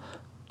far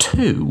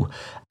too.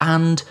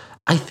 And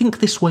I think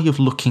this way of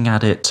looking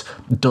at it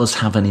does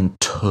have an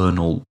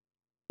internal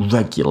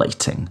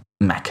regulating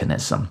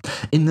mechanism,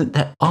 in that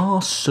there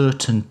are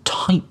certain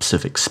types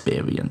of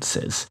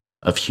experiences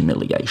of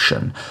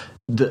humiliation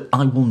that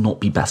I will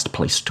not be best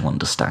placed to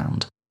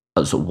understand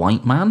as a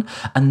white man,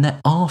 and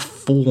there are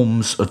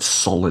forms of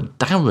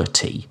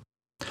solidarity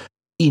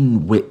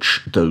in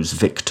which those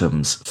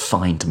victims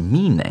find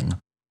meaning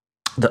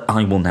that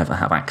I will never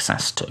have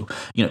access to.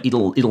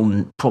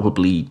 It'll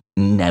probably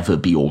never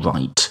be all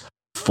right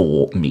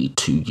for me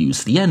to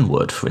use the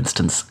N-word, for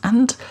instance,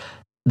 and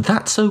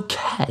that's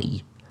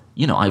okay.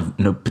 I've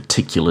no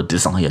particular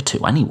desire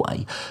to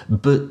anyway,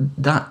 but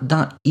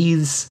that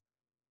is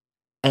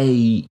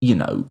a,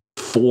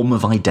 form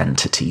of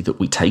identity that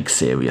we take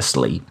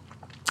seriously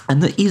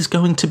and that is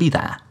going to be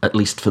there, at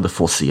least for the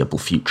foreseeable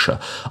future.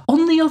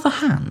 On the other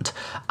hand,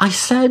 I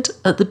said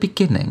at the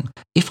beginning,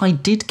 if I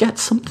did get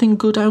something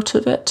good out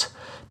of it,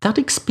 that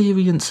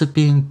experience of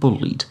being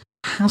bullied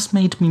has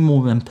made me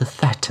more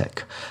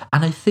empathetic,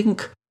 and I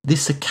think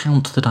this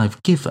account that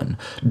I've given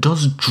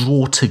does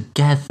draw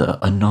together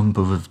a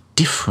number of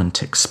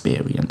different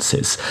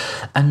experiences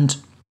and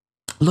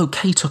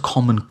locate a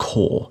common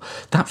core,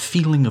 that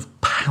feeling of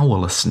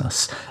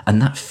powerlessness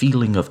and that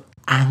feeling of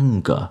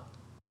anger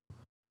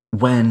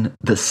when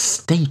the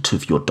state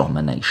of your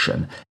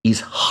domination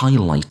is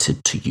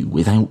highlighted to you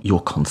without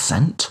your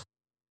consent.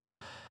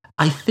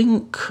 I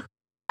think,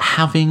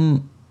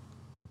 having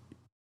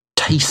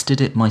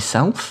tasted it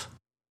myself,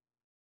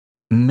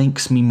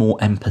 makes me more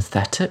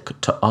empathetic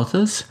to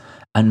others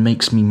and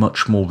makes me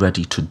much more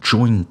ready to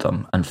join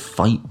them and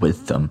fight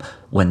with them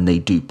when they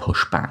do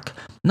push back.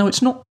 No,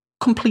 it's not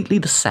completely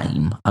the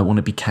same. I want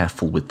to be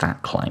careful with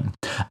that claim.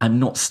 I'm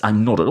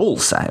not at all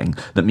saying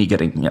that me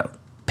getting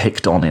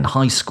picked on in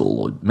high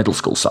school or middle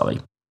school,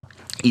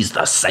 is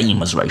the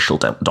same as racial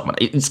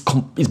dominance.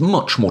 It's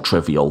much more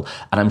trivial,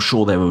 and I'm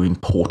sure there are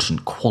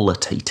important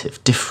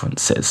qualitative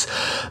differences.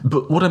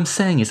 But what I'm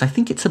saying is, I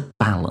think it's a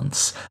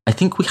balance. I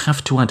think we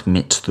have to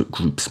admit that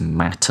groups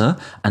matter,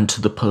 and to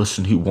the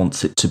person who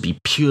wants it to be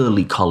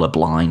purely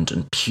colourblind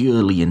and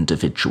purely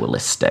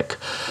individualistic,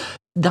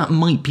 that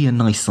might be a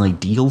nice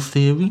ideal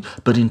theory,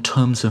 but in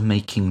terms of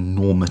making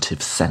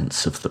normative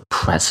sense of the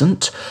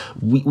present,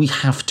 we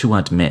have to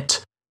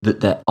admit that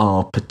there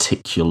are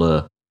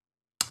particular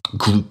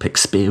group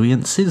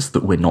experiences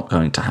that we're not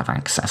going to have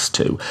access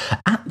to.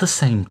 At the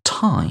same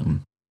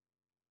time,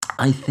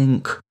 I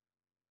think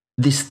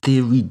this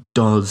theory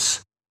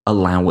does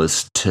allow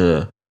us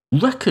to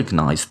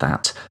recognise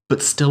that,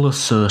 but still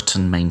assert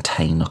and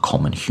maintain a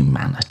common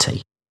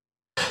humanity.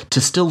 To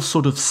still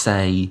sort of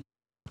say,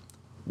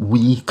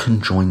 we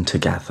can join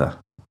together,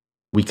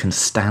 we can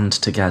stand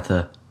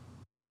together,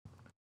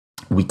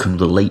 we can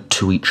relate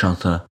to each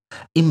other,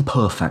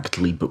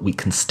 imperfectly, but we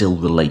can still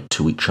relate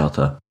to each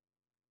other.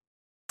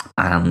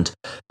 And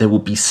there will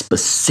be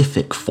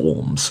specific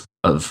forms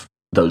of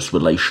those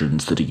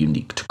relations that are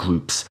unique to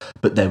groups,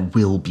 but there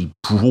will be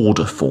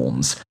broader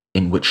forms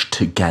in which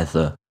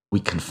together we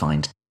can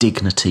find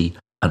dignity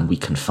and we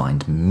can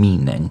find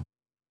meaning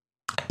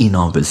in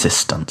our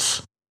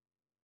resistance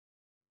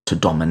to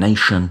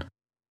domination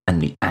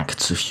and the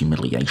acts of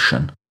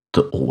humiliation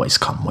that always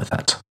come with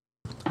it.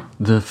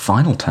 The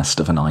final test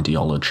of an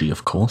ideology,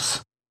 of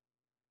course,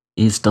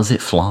 is, does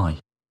it fly?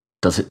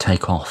 Does it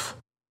take off?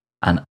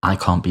 And I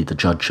can't be the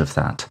judge of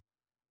that.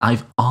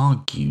 I've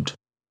argued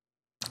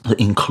that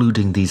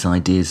including these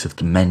ideas of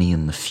the many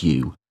and the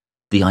few,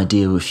 the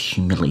idea of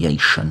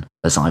humiliation,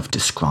 as I've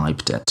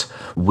described it,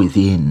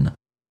 within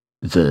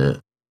the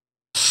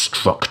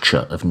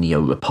structure of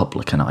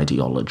neo-republican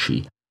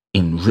ideology,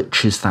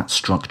 enriches that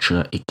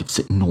structure, it gives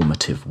it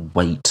normative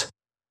weight,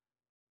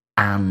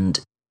 and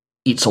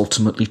it's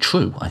ultimately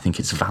true. I think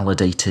it's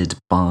validated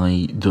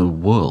by the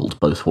world,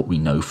 both what we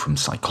know from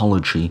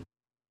psychology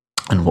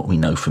and what we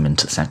know from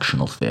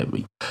intersectional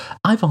theory.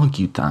 I've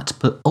argued that,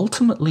 but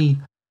ultimately,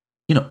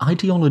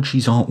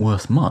 ideologies aren't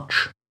worth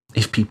much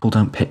if people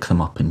don't pick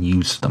them up and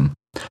use them.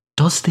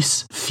 Does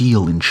this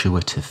feel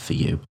intuitive for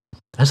you?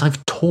 As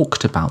I've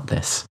talked about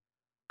this,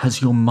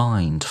 has your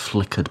mind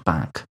flickered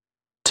back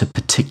to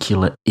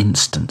particular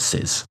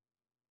instances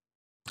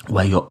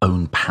where your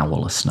own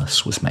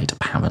powerlessness was made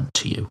apparent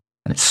to you,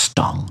 and it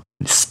stung,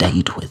 and it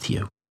stayed with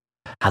you?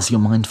 Has your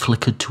mind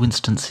flickered to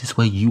instances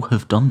where you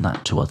have done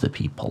that to other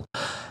people?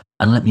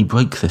 And let me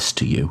break this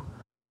to you.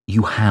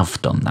 You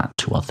have done that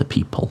to other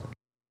people.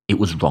 It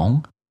was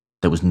wrong.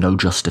 There was no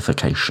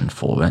justification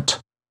for it.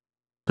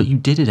 But you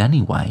did it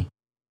anyway.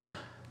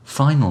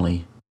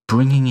 Finally,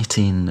 bringing it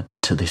in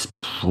to this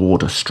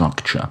broader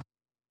structure,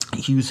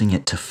 using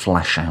it to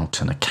flesh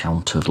out an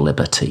account of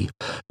liberty,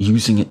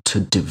 using it to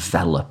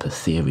develop a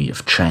theory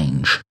of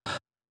change.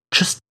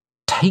 Just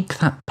take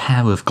that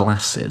pair of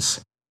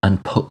glasses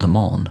and put them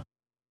on.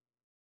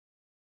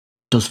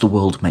 Does the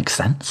world make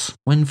sense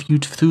when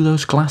viewed through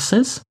those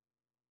glasses?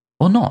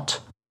 Or not?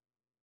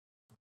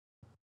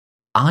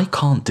 I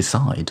can't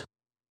decide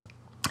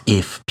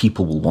if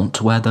people will want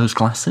to wear those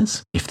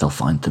glasses, if they'll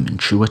find them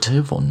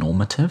intuitive or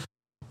normative,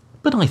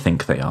 but I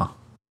think they are,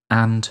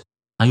 and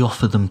I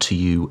offer them to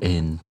you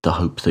in the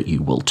hope that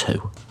you will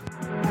too.